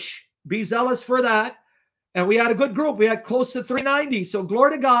church. Be zealous for that. And we had a good group. We had close to 390. So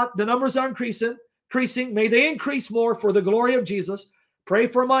glory to God. The numbers are increasing. May they increase more for the glory of Jesus. Pray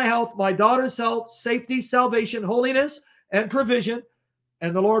for my health, my daughter's health, safety, salvation, holiness, and provision.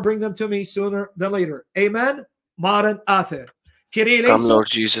 And the Lord bring them to me sooner than later. Amen. Maran Ather. Come, Lord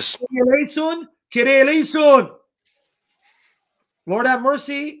Jesus. Kyrie eleison. Lord have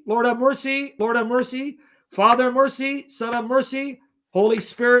mercy. Lord have mercy. Lord have mercy. Father have mercy. Son have mercy. Holy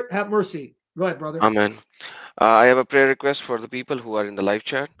Spirit have mercy. Go ahead, brother. Amen. I have a prayer request for the people who are in the live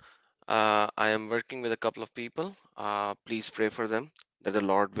chat. I am working with a couple of people. Please pray for them, that the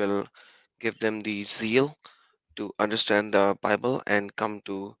Lord will give them the zeal to understand the Bible and come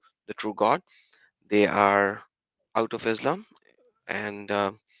to the true God. They are out of Islam, and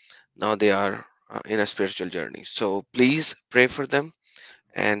now they are in a spiritual journey. So please pray for them,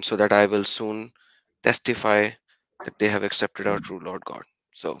 and so that I will soon testify that they have accepted our true Lord God.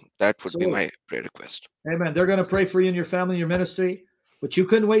 So that would be my prayer request. Amen. They're going to pray for you and your family and your ministry. But you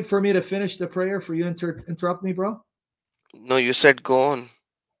couldn't wait for me to finish the prayer for you to interrupt me, bro? No, you said go on.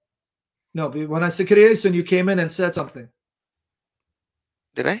 No, but when I said Kyrie, you came in and said something.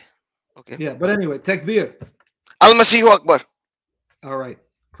 Did I? Okay. Yeah, but anyway, Takbir. Al-Masihu Akbar. All right.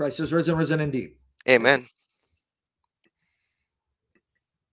 Christ is risen, risen indeed. Amen.